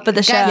the top of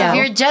the show. Guys, if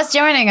you're just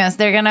joining us,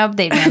 they're going to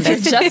update me on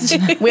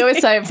this. We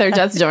always say if they're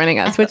just joining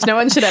us, which no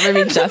one should ever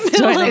be just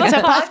joining us.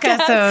 It's a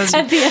podcast, so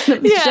at the end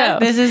of the show.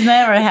 This is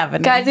never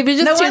happening. Guys, if you're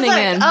just tuning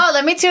in. Oh,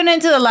 let me tune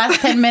into the last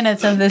 10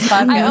 minutes of this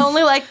podcast. I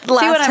only like the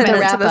last 10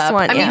 minutes of this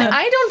one. I mean,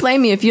 I don't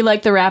blame you if you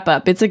like the wrap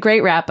up. It's a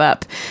great wrap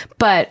up.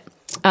 But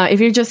if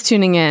you're just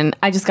tuning in,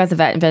 I just got the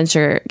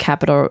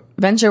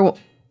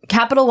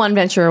Capital One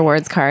Venture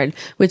Rewards card,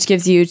 which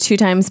gives you 2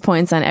 times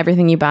points on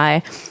everything you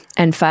buy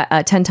and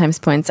 10 times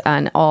points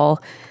on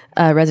all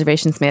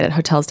reservations made at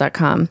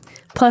hotels.com.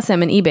 Plus,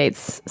 I'm an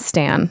Ebates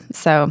stan,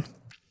 so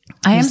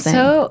I am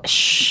so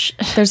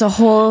there's a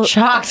whole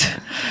shocked.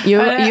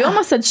 You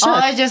almost said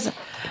shook.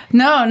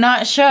 No,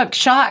 not shook.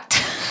 Shocked.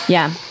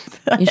 Yeah.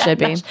 You should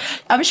be.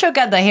 I'm shook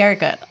at the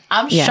haircut.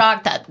 I'm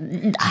shocked at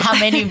how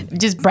many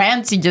just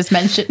brands you just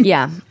mentioned.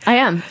 Yeah, I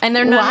am. And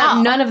they're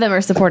none of them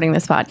are supporting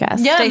this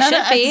podcast. Yeah, they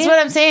should be. That's what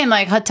I'm saying.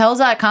 Like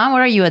hotels.com,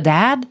 what are you, a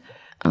dad?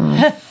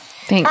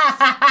 Thanks.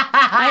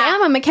 I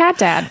am. I'm a cat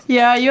dad.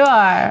 Yeah, you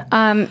are.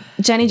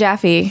 Jenny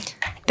Jaffe.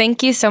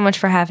 Thank you so much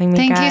for having me,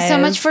 Thank guys. you so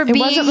much for being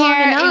here.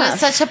 It was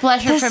such a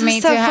pleasure for me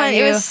to have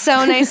you. It was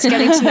so nice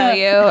getting to know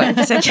you.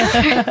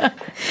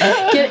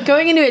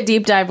 Going into a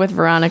deep dive with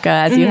Veronica,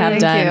 as you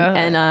have done.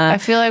 And I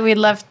feel like we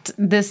left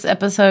this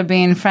episode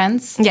being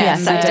friends.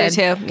 Yes, I do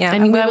too. Yeah.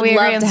 And we would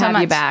love to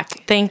have you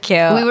back. Thank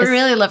you. We would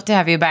really love to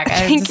have you back.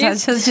 Thank you.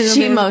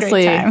 She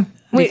mostly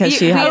because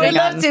she I would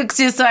love to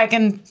just so I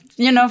can,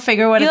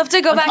 figure what you have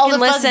to go back and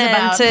listen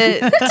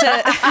to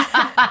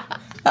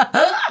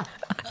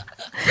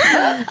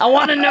I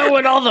want to know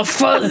what all the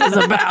fuzz is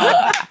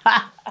about.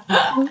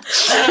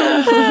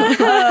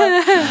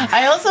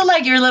 I also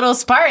like your little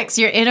sparks,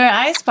 your inner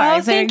eye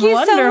sparks. Thank They're you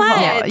wonderful. so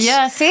much.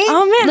 Yeah, see?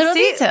 Oh man, little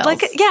see? details.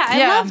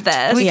 I love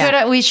this. We could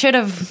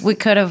have,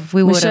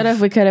 we would have.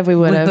 We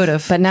would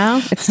have. But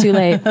now it's too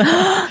late.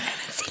 Oh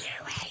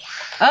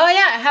yeah,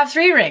 I have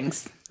 3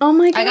 rings. Oh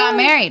my god. I got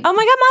married. Oh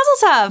my god,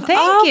 Mazel tov.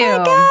 Thank you. Oh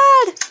my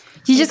god.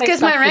 You just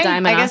kissed my ring.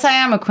 I guess I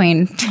am a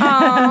queen.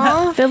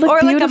 Aww. They look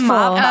or beautiful. like a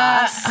mob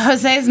boss.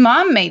 Jose's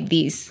mom made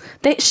these.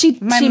 She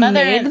made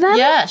them?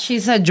 Yeah,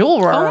 she's a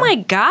jeweler. Oh my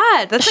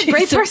god, that's a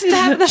great person to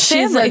have in the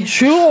family. She's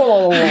a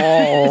jeweler.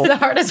 It's the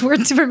hardest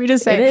word for me to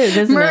say. It is,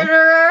 isn't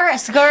Murderer,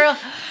 squirrel.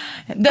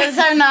 Those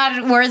are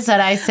not words that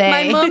I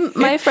say.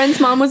 My friend's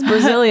mom was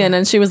Brazilian,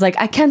 and she was like,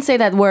 I can't say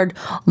that word,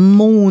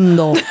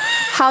 mundo.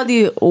 How do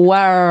you,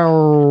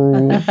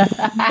 wow.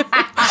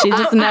 She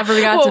just never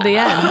got to the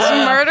end.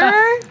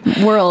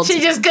 Murderer? World.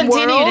 She just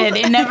continued it.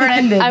 It never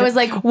ended. I was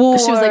like, whoa.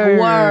 She was like,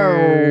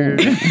 whoa.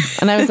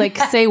 And I was like,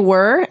 say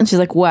were. And she's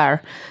like,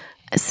 where?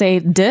 Say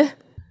d.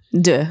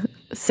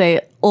 Say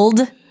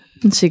old.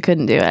 And she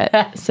couldn't do it.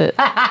 So,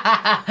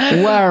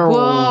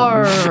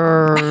 whoa.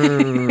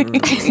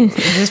 It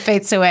just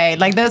fades away.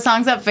 Like those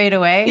songs that fade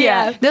away.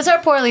 Yeah. Those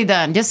are poorly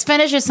done. Just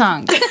finish your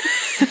song.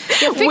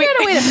 Figure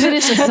out a way to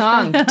finish a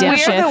song. We Are the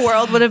dipshits.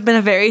 World would have been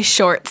a very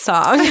short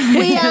song.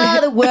 We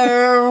are the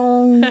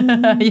world.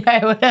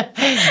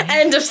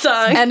 End of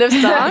song. End of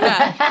song.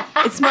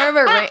 It's more of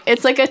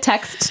it's like a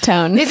text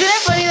tone. Isn't it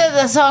funny that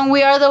the song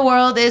 "We Are the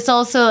World" is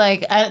also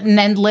like an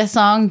endless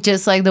song,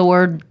 just like the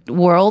word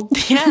 "world"?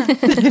 Yeah,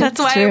 that's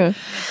why. True.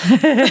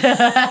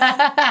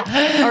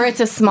 Or it's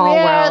a small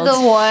We world. are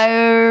the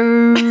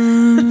world.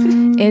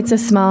 It's a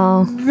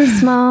small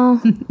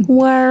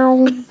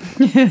world.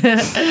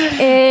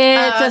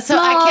 It's a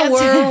small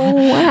world.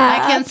 I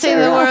can't say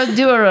the word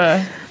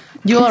jeweler.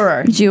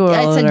 Jeweler. It's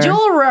a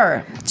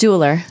jeweler.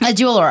 Jeweler. A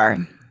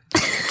jeweler.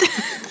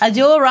 A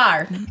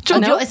jeweler.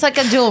 It's like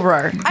a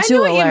jeweler. I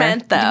know what you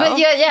meant, though. But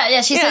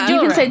yeah. She said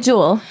jeweler. You can say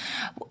jewel.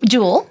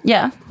 Jewel.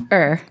 Yeah.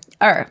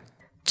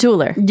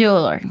 Jeweler.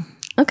 Jeweler.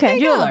 Okay.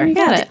 Jeweler. You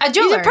got it. A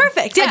jeweler. You're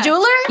perfect. Yeah. A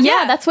jeweler?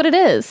 Yeah, that's what it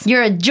is.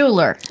 You're a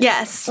jeweler.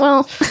 Yes.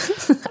 Well,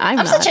 I'm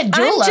not. such a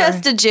jeweler. I'm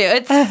just a Jew.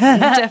 It's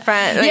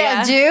different.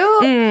 Yeah,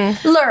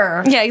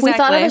 Jew-ler. Yeah, exactly. We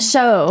thought of a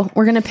show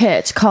we're going to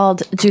pitch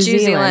called Jew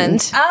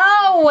Zealand.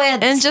 Oh,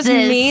 it's And just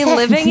me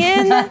living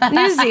in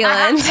New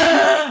Zealand. It's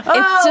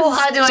how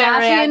just do I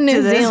Jaffe react in to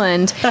New this?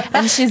 Zealand.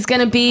 And she's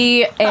going to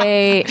be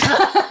a...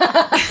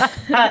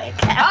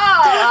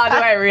 how do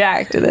I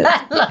react to this?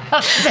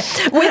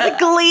 With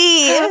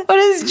glee. What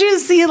is New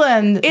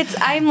Zealand?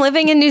 I'm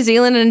living in New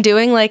Zealand and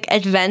doing like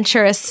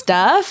adventurous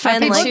stuff. Are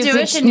and people like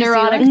Jewish in New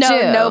neurotic Zealand? no,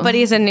 Jew.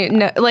 nobody's a new.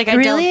 No, like I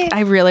Really? don't. I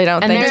really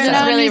don't And think they're so.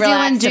 just no really New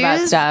Zealand relaxed about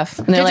Jews? stuff.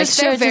 And They're like, just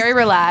sure, very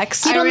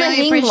relaxed. Get I on the really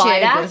hang appreciate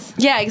glider. this.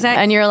 Yeah,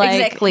 exactly. And you're like-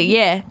 exactly.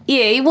 Yeah.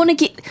 Yeah, you want to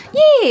get...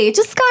 Yeah,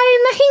 just go in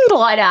the hang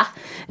glider.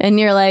 And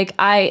you're like,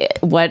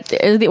 what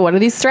are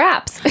these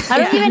straps? I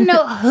don't even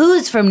know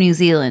who's from New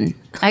Zealand.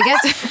 I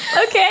guess,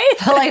 Okay.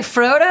 like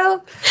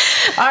Frodo?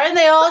 Aren't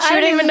they all I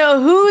shooting? don't even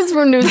know who's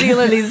from New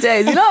Zealand these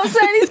days. You know what I'm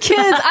saying? These kids,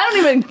 I don't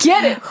even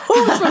get it.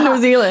 Who's from New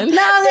Zealand?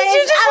 No, Did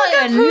you just look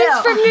up who's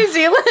from New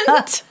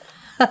Zealand?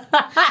 Yo,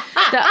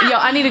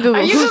 I need to Google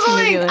Are you who's from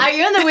New Googling? Zealand. Are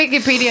you on the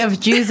Wikipedia of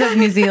Jews of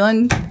New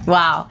Zealand?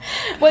 Wow.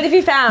 What have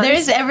you found?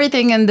 There's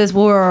everything in this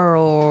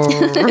world.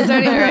 Is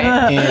that even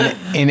right?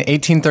 In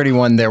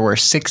 1831, there were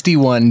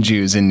 61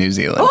 Jews in New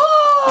Zealand.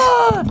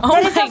 Oh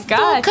my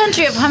Full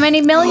country of how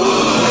many millions?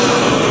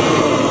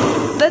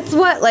 That's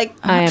what, like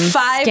I am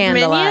 5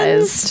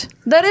 scandalized.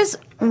 millions? That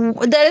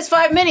is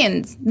 5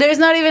 millions. There's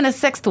not even a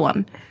sixth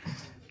one.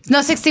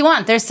 No,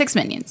 61. There's 6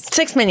 millions.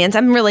 6 millions.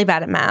 I'm really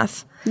bad at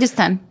math. Just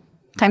 10.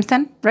 Times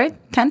 10, right?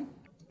 10?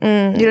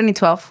 You don't need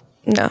 12.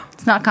 No.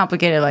 It's not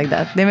complicated like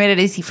that. They made it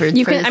easy for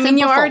You can. the I mean,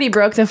 you simple already folk.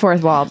 broke the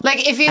fourth wall.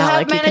 Like, if you Alec,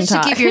 have you can managed to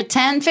talk. keep your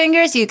 10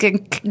 fingers, you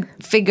can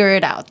figure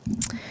it out.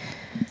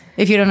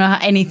 If you don't know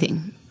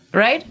anything,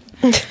 right?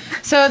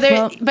 So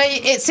there, but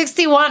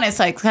 61 is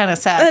like kind of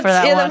sad for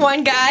that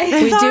one guy.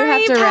 We do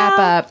have to wrap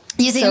up.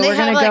 You think so they we're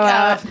have gonna go like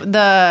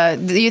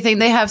out. do you think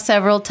they have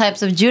several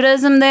types of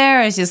Judaism there?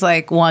 Or it's just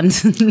like one.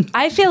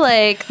 I feel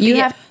like You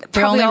have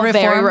probably all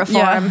very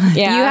reform.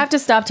 Yeah. You have to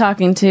stop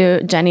talking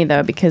to Jenny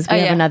though, because we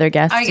have another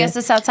guest. Our guest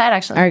is outside,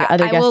 actually. Our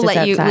other I guest will is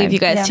let you outside. leave you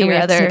guys to We your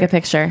have to other- take a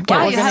picture. Wow,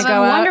 We're you gonna have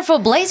go a out. wonderful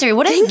blazer.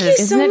 What is Thank this?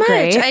 you Isn't so it much.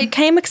 great? I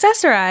came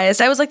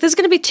accessorized. I was like, this is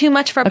going to be too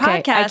much for a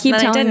Okay, podcast. I keep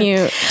and then telling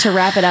didn't. you to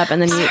wrap it up,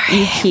 and then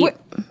you keep.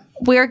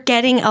 We're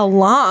getting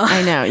along.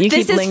 I know. You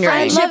this keep is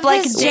lingering. friendship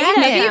like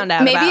Jada found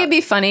out Maybe about. it'd be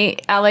funny,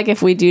 Alec,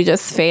 if we do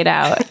just fade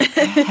out,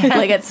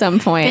 like at some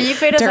point. Can you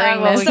fade us during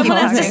out while this we keep Someone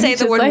has to talking? say the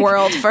Just word like-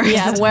 world first.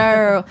 Yeah,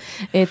 world.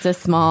 It's a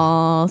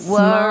small.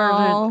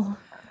 Oh,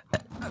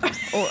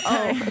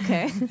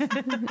 okay.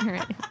 All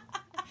right.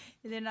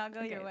 It did not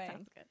go your way.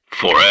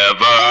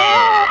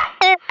 Forever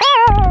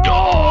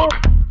Dog.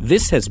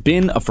 This has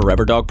been a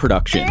Forever Dog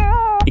production.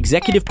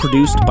 Executive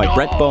produced by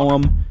Brett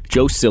Boehm,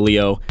 Joe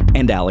Cilio,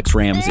 and Alex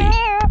Ramsey.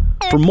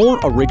 For more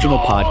original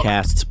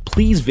podcasts,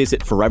 please visit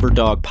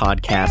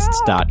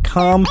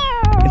foreverdogpodcasts.com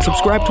and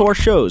subscribe to our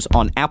shows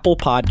on Apple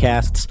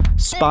Podcasts,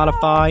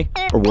 Spotify,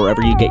 or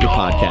wherever you get your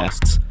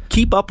podcasts.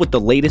 Keep up with the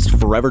latest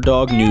Forever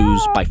Dog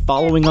news by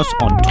following us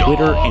on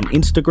Twitter and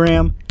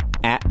Instagram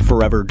at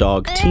Forever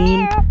Dog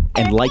Team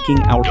and liking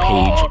our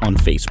page on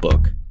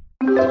Facebook.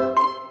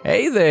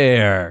 Hey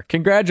there.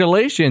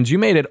 Congratulations. You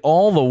made it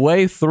all the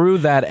way through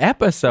that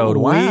episode.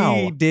 Wow.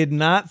 We did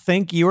not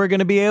think you were going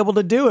to be able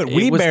to do it.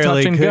 We was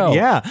barely touch and could. go.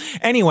 Yeah.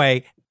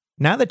 Anyway,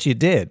 now that you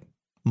did,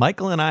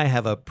 Michael and I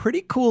have a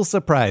pretty cool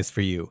surprise for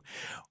you.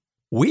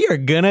 We are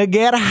going to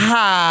get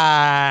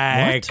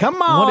high. What? Come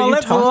What are on, you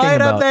let's talking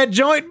light up about? that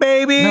joint,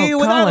 baby, No,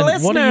 with our Colin,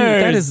 listeners. what are you,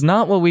 that is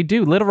not what we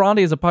do.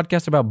 Literati is a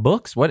podcast about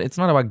books. What? It's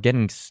not about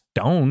getting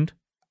stoned.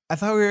 I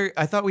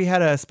thought we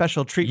had a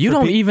special treat. You for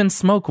don't even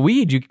smoke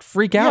weed. You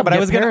freak out. Yeah, but get I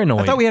was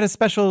paranoid. I thought we had a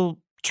special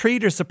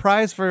treat or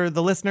surprise for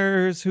the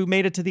listeners who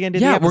made it to the end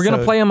of the Yeah, episode. we're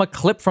gonna play them a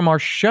clip from our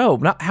show.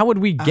 Not, how would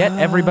we get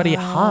everybody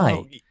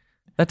high?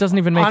 That doesn't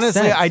even make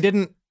Honestly, sense. I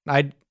didn't.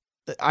 I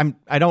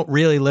don't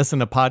really listen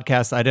to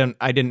podcasts. I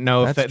didn't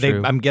know if That's they.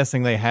 true. I'm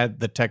guessing they had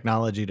the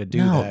technology to do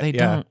no, that. they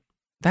Yeah. don't.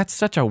 That's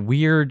such a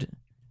weird.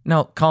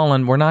 No,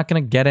 Colin, we're not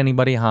going to get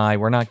anybody high.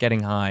 We're not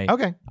getting high.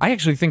 Okay. I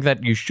actually think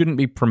that you shouldn't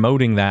be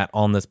promoting that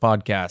on this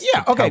podcast.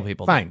 Yeah, to okay, tell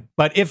people fine.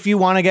 But if you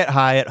want to get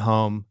high at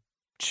home,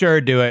 sure,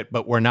 do it,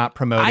 but we're not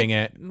promoting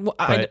it.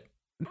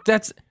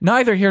 That's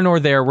neither here nor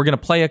there. We're going to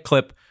play a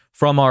clip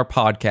from our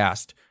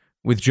podcast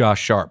with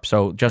Josh Sharp.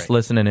 So just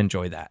listen and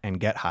enjoy that. And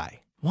get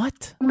high.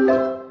 What?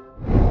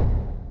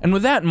 And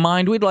with that in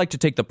mind, we'd like to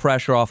take the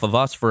pressure off of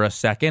us for a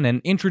second and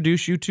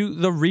introduce you to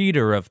the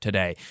reader of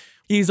today.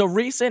 He's a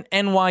recent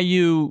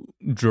NYU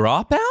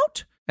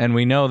dropout, and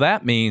we know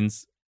that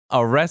means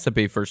a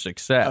recipe for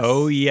success.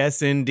 Oh,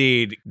 yes,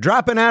 indeed.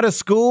 Dropping out of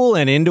school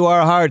and into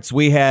our hearts,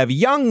 we have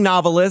young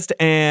novelist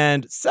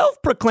and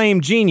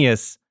self-proclaimed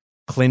genius,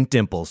 Clint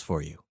Dimples,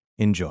 for you.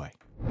 Enjoy.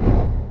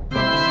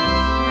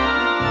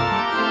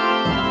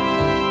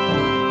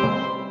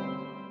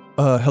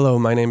 Hello,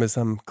 my name is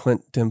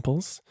Clint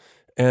Dimples,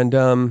 and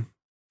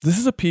this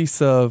is a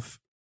piece of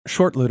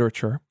short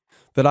literature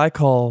that I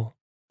call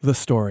The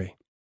Story.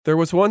 There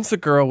was once a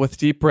girl with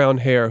deep brown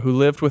hair who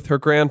lived with her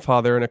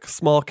grandfather in a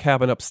small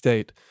cabin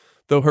upstate.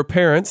 Though her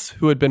parents,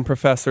 who had been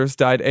professors,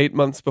 died 8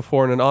 months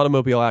before in an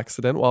automobile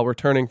accident while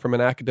returning from an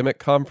academic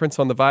conference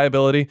on the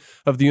viability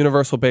of the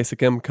universal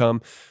basic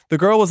income, the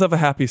girl was of a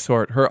happy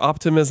sort, her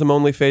optimism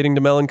only fading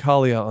to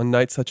melancholia on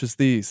nights such as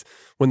these,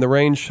 when the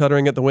rain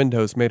shuddering at the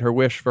windows made her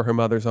wish for her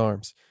mother's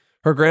arms.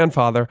 Her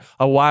grandfather,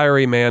 a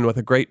wiry man with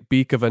a great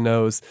beak of a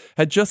nose,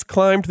 had just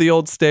climbed the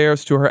old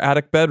stairs to her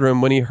attic bedroom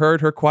when he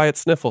heard her quiet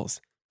sniffles.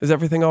 "Is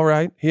everything all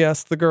right?" he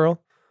asked the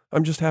girl.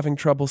 "I'm just having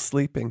trouble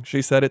sleeping,"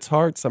 she said. "It's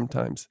hard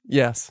sometimes."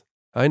 "Yes,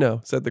 I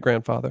know," said the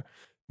grandfather.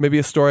 "Maybe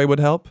a story would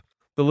help?"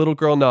 The little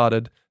girl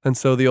nodded, and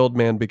so the old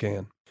man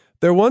began.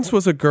 There once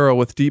was a girl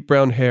with deep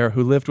brown hair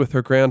who lived with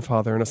her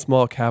grandfather in a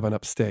small cabin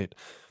upstate.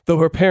 Though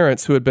her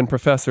parents, who had been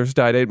professors,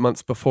 died 8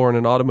 months before in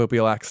an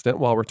automobile accident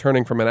while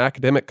returning from an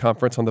academic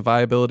conference on the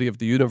viability of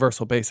the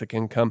universal basic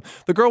income,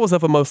 the girl was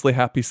of a mostly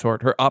happy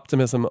sort, her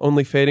optimism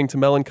only fading to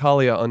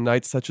melancholia on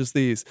nights such as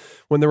these,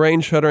 when the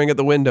rain shuddering at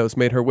the windows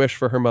made her wish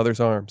for her mother's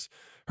arms.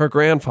 Her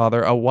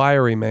grandfather, a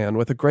wiry man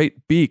with a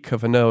great beak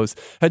of a nose,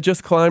 had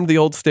just climbed the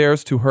old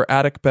stairs to her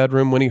attic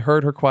bedroom when he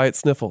heard her quiet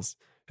sniffles.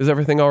 "Is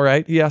everything all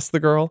right?" he asked the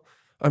girl.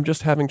 "I'm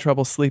just having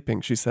trouble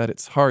sleeping," she said.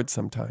 "It's hard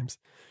sometimes."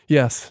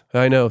 "Yes,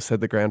 I know,"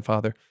 said the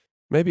grandfather.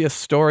 "Maybe a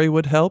story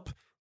would help?"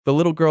 The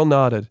little girl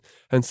nodded,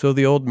 and so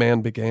the old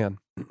man began.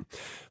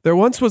 There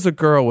once was a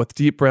girl with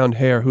deep brown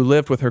hair who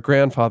lived with her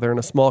grandfather in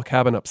a small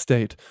cabin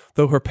upstate.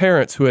 Though her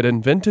parents, who had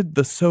invented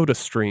the soda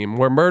stream,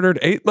 were murdered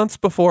 8 months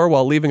before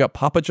while leaving a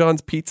Papa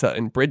John's pizza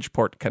in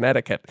Bridgeport,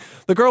 Connecticut,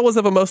 the girl was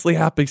of a mostly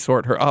happy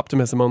sort, her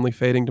optimism only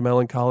fading to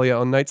melancholia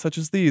on nights such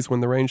as these when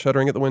the rain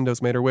shuddering at the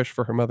windows made her wish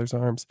for her mother's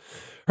arms.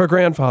 Her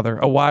grandfather,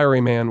 a wiry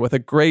man with a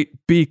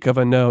great beak of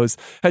a nose,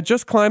 had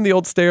just climbed the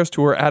old stairs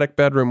to her attic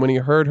bedroom when he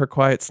heard her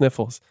quiet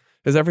sniffles.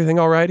 "Is everything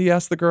all right?" he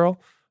asked the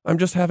girl. "I'm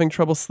just having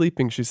trouble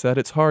sleeping," she said.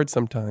 "It's hard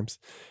sometimes."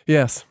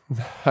 "Yes,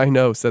 I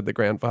know," said the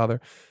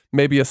grandfather.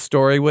 "Maybe a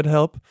story would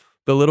help?"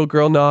 The little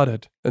girl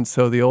nodded, and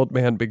so the old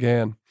man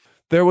began.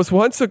 There was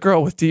once a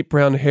girl with deep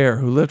brown hair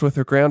who lived with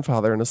her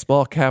grandfather in a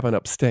small cabin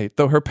upstate.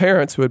 Though her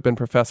parents, who had been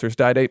professors,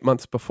 died 8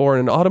 months before in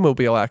an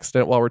automobile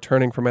accident while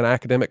returning from an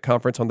academic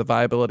conference on the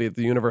viability of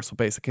the universal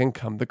basic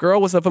income, the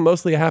girl was of a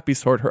mostly happy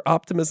sort, her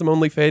optimism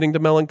only fading to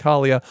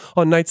melancholia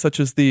on nights such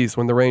as these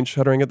when the rain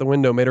shuddering at the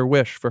window made her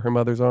wish for her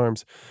mother's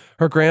arms.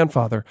 Her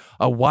grandfather,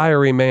 a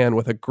wiry man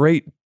with a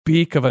great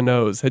beak of a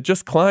nose, had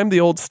just climbed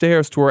the old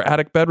stairs to her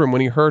attic bedroom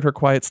when he heard her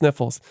quiet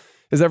sniffles.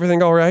 "Is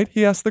everything all right?"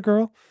 he asked the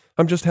girl.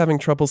 "I'm just having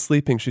trouble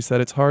sleeping," she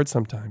said. "It's hard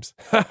sometimes."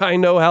 "I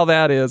know how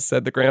that is,"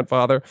 said the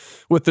grandfather,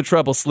 "with the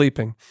trouble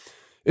sleeping."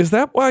 "Is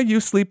that why you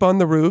sleep on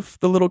the roof?"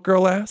 the little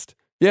girl asked.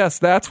 "Yes,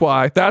 that's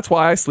why. That's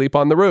why I sleep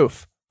on the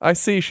roof." "I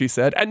see," she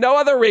said. "And no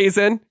other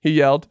reason," he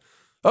yelled.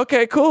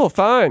 "Okay, cool,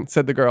 fine,"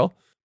 said the girl.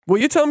 "Will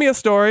you tell me a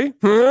story?"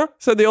 "Huh?"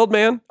 said the old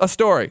man. "A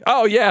story.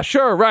 Oh, yeah,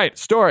 sure, right,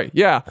 story,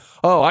 yeah.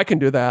 Oh, I can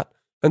do that."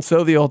 And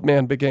so the old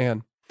man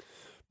began.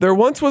 There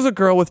once was a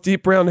girl with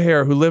deep brown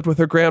hair who lived with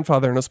her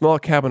grandfather in a small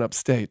cabin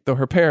upstate. Though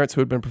her parents,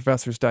 who had been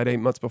professors, died 8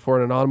 months before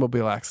in an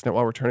automobile accident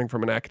while returning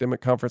from an academic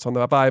conference on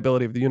the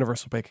viability of the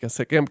universal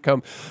basic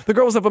income, the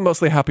girl was of a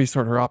mostly happy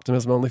sort, her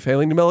optimism only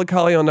failing to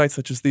melancholy on nights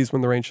such as these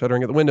when the rain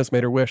shuddering at the windows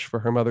made her wish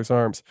for her mother's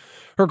arms.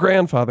 Her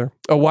grandfather,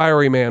 a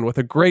wiry man with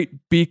a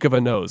great beak of a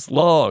nose,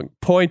 long,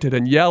 pointed,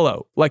 and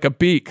yellow, like a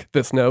beak,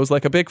 this nose,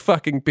 like a big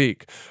fucking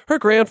beak. Her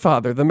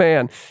grandfather, the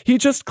man,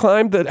 had just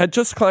climbed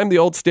the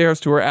old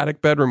stairs to her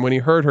attic bedroom when he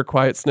heard her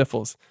quiet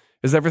sniffles.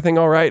 "Is everything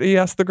all right?" he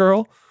asked the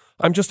girl.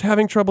 "I'm just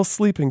having trouble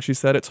sleeping," she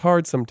said. "It's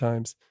hard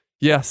sometimes."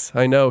 "Yes,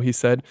 I know," he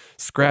said,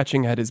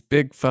 scratching at his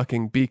big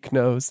fucking beak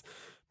nose.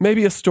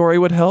 "Maybe a story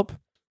would help?"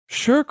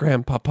 "Sure,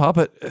 Grandpapa,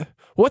 but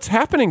what's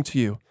happening to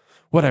you?"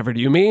 "Whatever do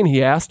you mean?"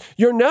 he asked.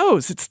 "Your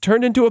nose, it's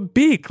turned into a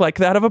beak like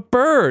that of a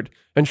bird."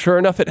 And sure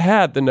enough, it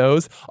had, the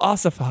nose,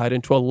 ossified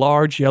into a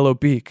large yellow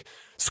beak.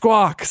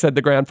 "Squawk," said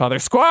the grandfather.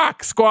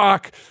 "Squawk,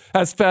 squawk,"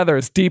 as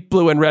feathers, deep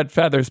blue and red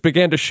feathers,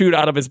 began to shoot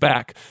out of his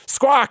back.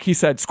 "Squawk," he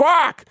said.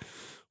 "Squawk."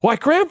 Why,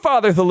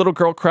 grandfather, the little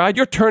girl cried,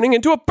 you're turning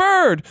into a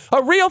bird!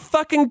 A real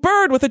fucking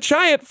bird with a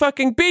giant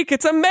fucking beak!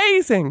 It's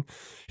amazing!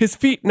 His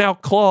feet now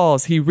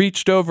claws, he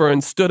reached over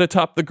and stood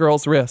atop the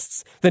girl's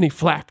wrists. Then he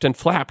flapped and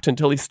flapped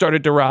until he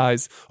started to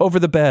rise, over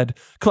the bed,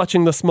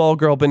 clutching the small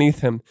girl beneath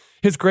him.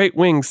 His great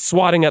wings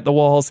swatting at the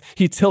walls,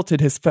 he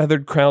tilted his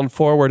feathered crown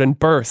forward and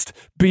burst,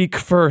 beak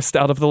first,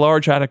 out of the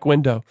large attic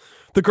window.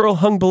 The girl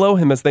hung below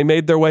him as they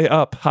made their way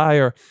up,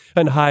 higher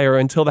and higher,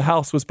 until the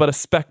house was but a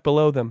speck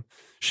below them.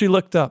 She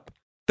looked up.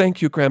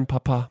 Thank you,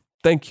 Grandpapa.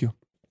 Thank you.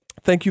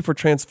 Thank you for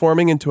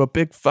transforming into a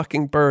big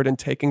fucking bird and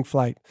taking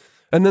flight.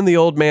 And then the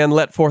old man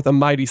let forth a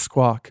mighty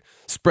squawk,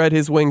 spread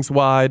his wings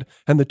wide,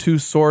 and the two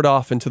soared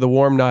off into the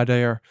warm night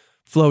air,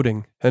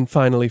 floating and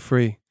finally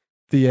free.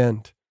 The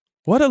end.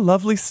 What a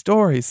lovely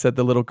story, said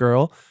the little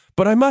girl.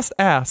 But I must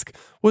ask,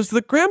 was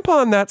the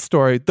grandpa in that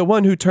story, the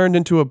one who turned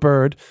into a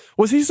bird,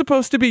 was he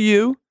supposed to be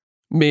you?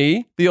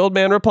 Me? The old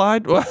man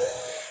replied.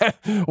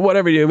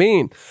 Whatever you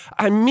mean.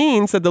 I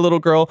mean, said the little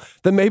girl,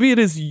 that maybe it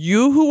is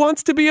you who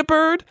wants to be a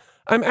bird?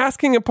 I'm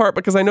asking in part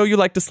because I know you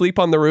like to sleep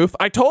on the roof.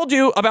 I told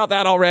you about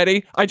that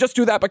already. I just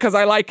do that because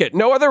I like it.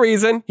 No other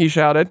reason, he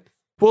shouted.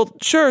 Well,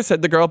 sure,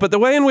 said the girl, but the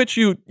way in which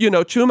you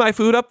chew my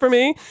food up for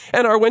me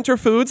and our winter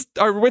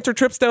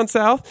trips down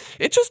south,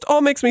 it just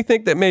all makes me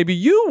think that maybe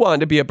you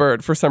want to be a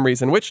bird for some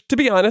reason, which, to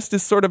be honest,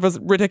 is sort of a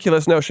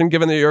ridiculous notion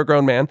given that you're a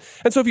grown man.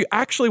 And so if you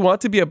actually want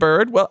to be a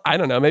bird, well, I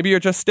don't know, maybe you're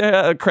just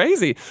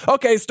crazy.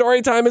 Okay,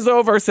 story time is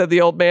over, said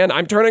the old man.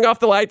 I'm turning off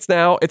the lights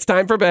now. It's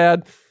time for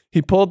bed.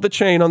 He pulled the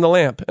chain on the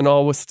lamp and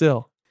all was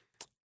still.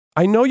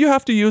 I know you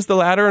have to use the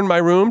ladder in my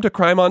room to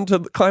climb onto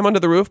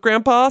the roof,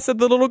 Grandpa, said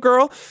the little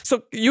girl.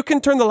 So you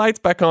can turn the lights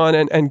back on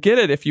and get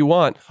it if you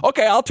want.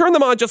 Okay, I'll turn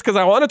them on just because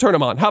I want to turn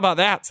them on. How about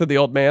that, said the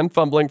old man,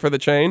 fumbling for the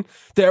chain.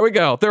 There we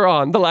go. They're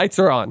on. The lights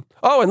are on.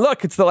 Oh, and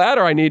look, it's the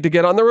ladder I need to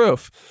get on the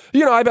roof.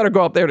 I better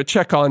go up there to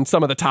check on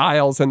some of the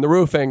tiles and the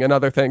roofing and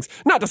other things.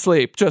 Not to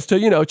sleep, just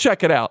to,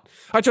 check it out.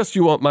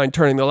 You won't mind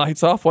turning the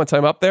lights off once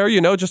I'm up there,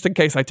 just in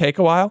case I take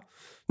a while.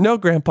 No,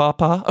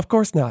 Grandpapa, of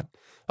course not.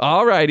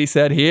 All right, he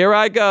said, here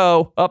I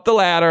go, up the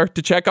ladder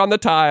to check on the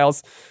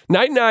tiles.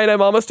 Night-night,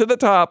 I'm almost to the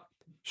top.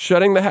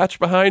 Shutting the hatch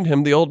behind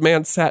him, the old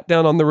man sat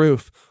down on the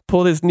roof,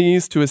 pulled his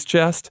knees to his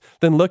chest,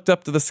 then looked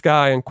up to the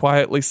sky and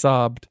quietly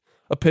sobbed.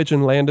 A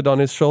pigeon landed on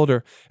his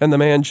shoulder, and the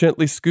man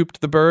gently scooped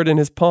the bird in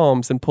his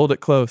palms and pulled it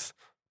close.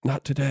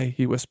 Not today,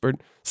 he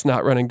whispered,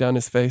 snot running down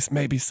his face.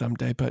 Maybe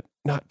someday, but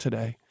not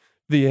today.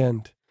 The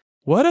end.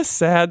 What a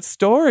sad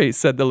story,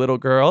 said the little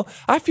girl.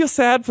 I feel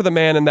sad for the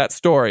man in that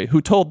story who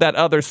told that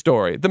other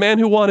story, the man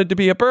who wanted to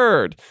be a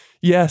bird.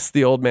 Yes,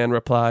 the old man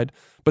replied,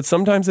 but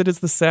sometimes it is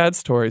the sad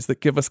stories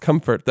that give us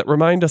comfort, that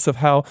remind us of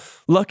how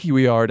lucky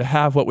we are to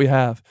have what we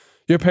have.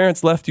 Your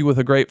parents left you with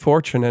a great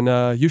fortune,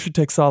 and you should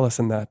take solace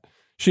in that.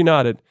 She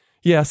nodded.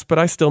 Yes, but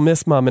I still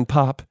miss Mom and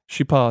Pop.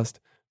 She paused.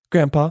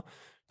 Grandpa,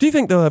 do you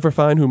think they'll ever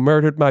find who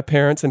murdered my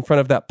parents in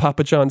front of that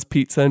Papa John's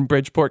Pizza in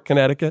Bridgeport,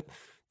 Connecticut?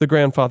 The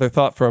grandfather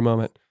thought for a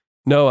moment.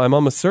 No, I'm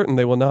almost certain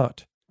they will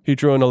not. He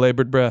drew in a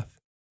labored breath.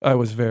 I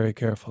was very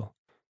careful.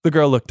 The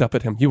girl looked up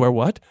at him. You are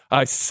what?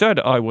 I said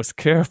I was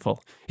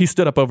careful. He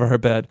stood up over her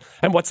bed.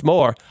 And what's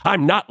more,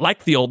 I'm not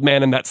like the old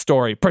man in that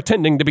story,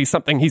 pretending to be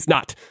something he's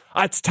not.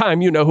 It's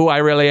time you know who I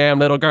really am,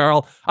 little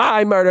girl.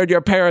 I murdered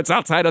your parents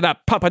outside of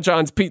that Papa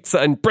John's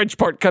Pizza in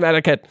Bridgeport,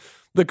 Connecticut.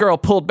 The girl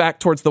pulled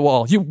back towards the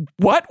wall. You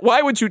what?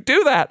 Why would you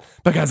do that?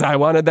 Because I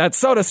wanted that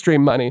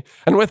SodaStream money.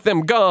 And with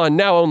them gone,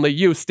 now only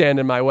you stand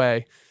in my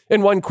way.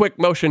 In one quick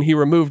motion, he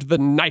removed the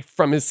knife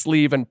from his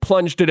sleeve and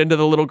plunged it into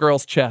the little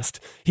girl's chest.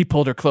 He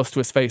pulled her close to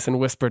his face and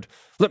whispered,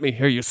 Let me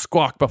hear you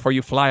squawk before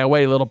you fly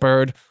away, little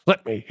bird.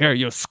 Let me hear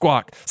you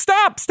squawk.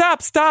 Stop,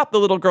 stop, stop, the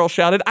little girl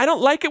shouted. I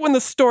don't like it when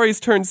the stories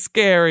turn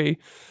scary.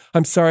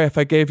 I'm sorry if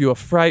I gave you a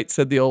fright,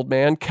 said the old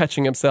man,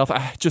 catching himself.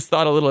 I just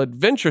thought a little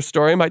adventure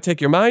story might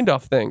take your mind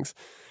off things.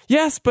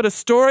 Yes, but a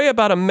story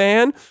about a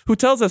man who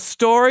tells a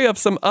story of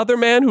some other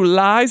man who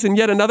lies and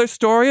yet another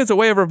story as a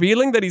way of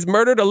revealing that he's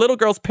murdered a little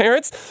girl's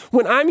parents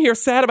when I'm here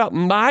sad about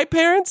my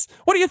parents?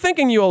 What are you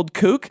thinking, you old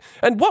kook?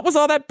 And what was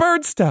all that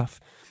bird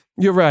stuff?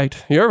 You're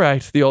right,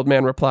 the old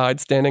man replied,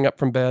 standing up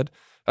from bed.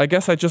 I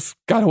guess I just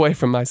got away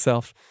from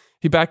myself.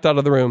 He backed out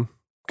of the room.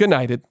 Good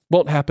night, it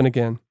won't happen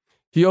again.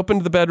 He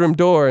opened the bedroom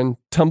door and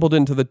tumbled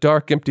into the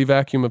dark, empty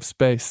vacuum of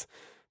space.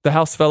 The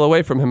house fell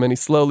away from him and he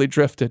slowly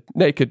drifted,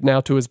 naked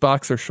now to his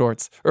boxer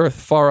shorts, earth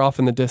far off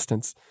in the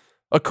distance.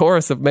 A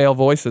chorus of male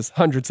voices,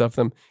 hundreds of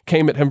them,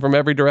 came at him from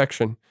every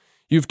direction.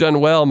 You've done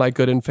well, my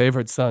good and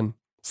favored son.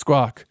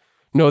 Squawk.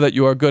 Know that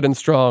you are good and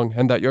strong,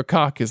 and that your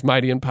cock is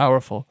mighty and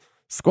powerful.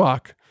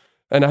 Squawk.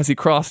 And as he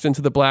crossed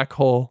into the black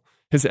hole,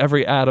 his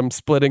every atom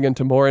splitting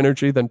into more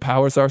energy than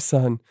powers our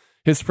sun,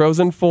 his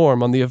frozen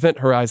form on the event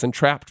horizon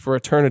trapped for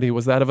eternity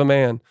was that of a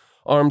man,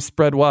 arms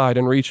spread wide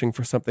and reaching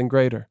for something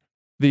greater.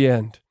 The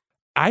end.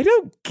 I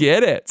don't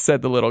get it,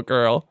 said the little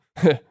girl.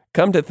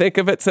 Come to think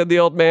of it, said the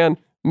old man,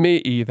 me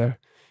either.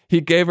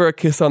 He gave her a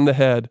kiss on the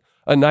head.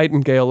 A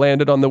nightingale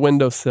landed on the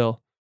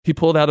windowsill. He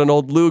pulled out an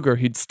old Luger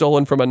he'd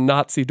stolen from a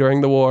Nazi during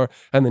the war,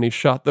 and then he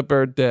shot the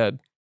bird dead.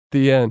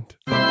 The end.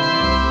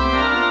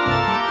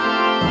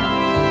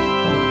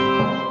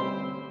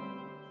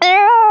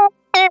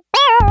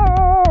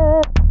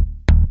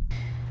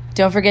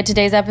 Don't forget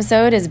today's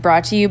episode is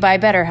brought to you by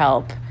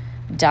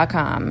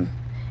BetterHelp.com.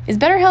 Is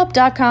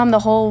BetterHelp.com the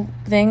whole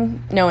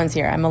thing? No one's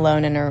here. I'm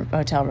alone in a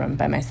hotel room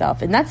by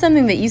myself. And that's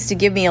something that used to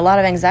give me a lot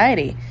of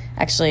anxiety.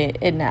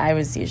 Actually, I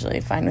was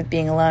usually fine with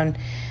being alone.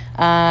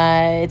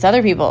 It's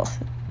other people.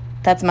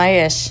 That's my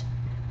ish.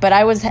 But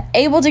I was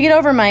able to get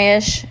over my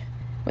ish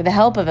with the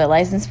help of a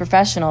licensed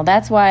professional.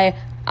 That's why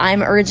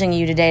I'm urging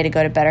you today to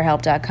go to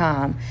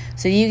BetterHelp.com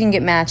so you can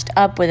get matched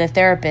up with a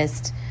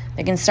therapist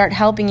that can start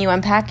helping you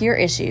unpack your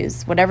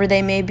issues, whatever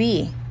they may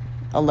be,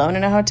 alone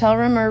in a hotel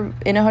room or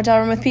in a hotel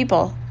room with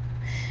people.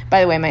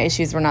 By the way, my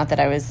issues were not that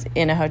I was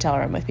in a hotel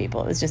room with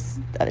people. It was just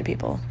other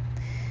people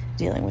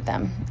dealing with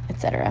them,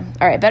 etc.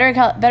 All right,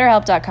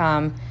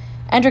 BetterHelp.com.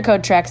 Enter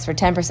code TREX for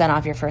 10%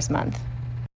 off your first month.